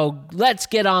 So let's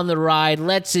get on the ride.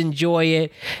 Let's enjoy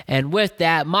it. And with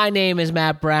that, my name is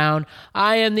Matt Brown.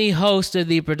 I am the host of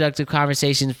the Productive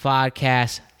Conversations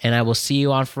podcast, and I will see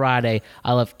you on Friday.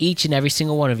 I love each and every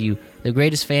single one of you, the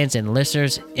greatest fans and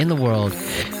listeners in the world.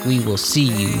 We will see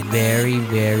you very,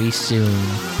 very soon.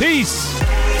 Peace.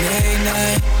 Late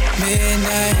night,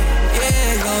 midnight,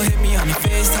 yeah, gon' hit me on your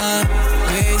FaceTime.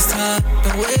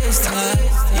 Don't waste time,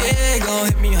 yeah, gon'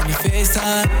 hit me on your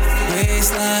FaceTime.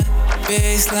 Baseline,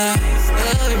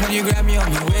 love it when you grab me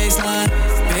on your waistline.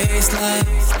 Baseline,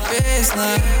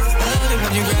 love it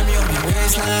when you grab me on your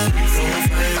waistline.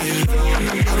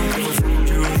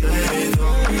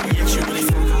 Yes, you really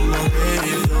fuck on my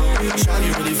wave, though. Shawty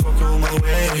really fuck on my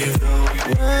wave, though.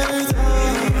 You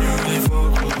really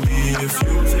fuck with me if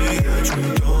you say that you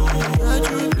don't.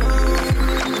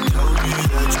 Tell me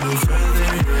that your friends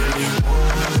ain't really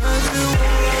want.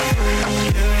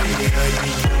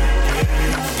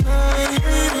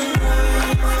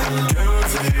 I'm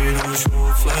terrified of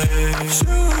short flames.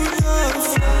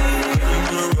 I'm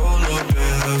gonna roll up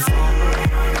and have fun.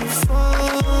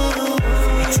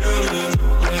 Chillin'.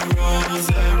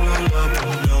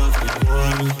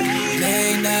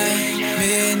 Late night,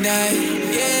 midnight,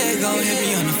 yeah, gon' hit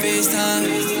me on the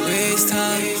FaceTime.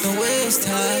 time, don't waste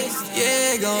time.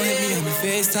 Yeah, gon' hit me on the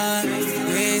FaceTime.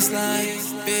 Baseline,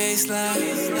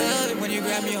 baseline. Love it when you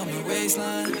grab me on my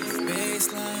waistline.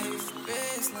 Baseline.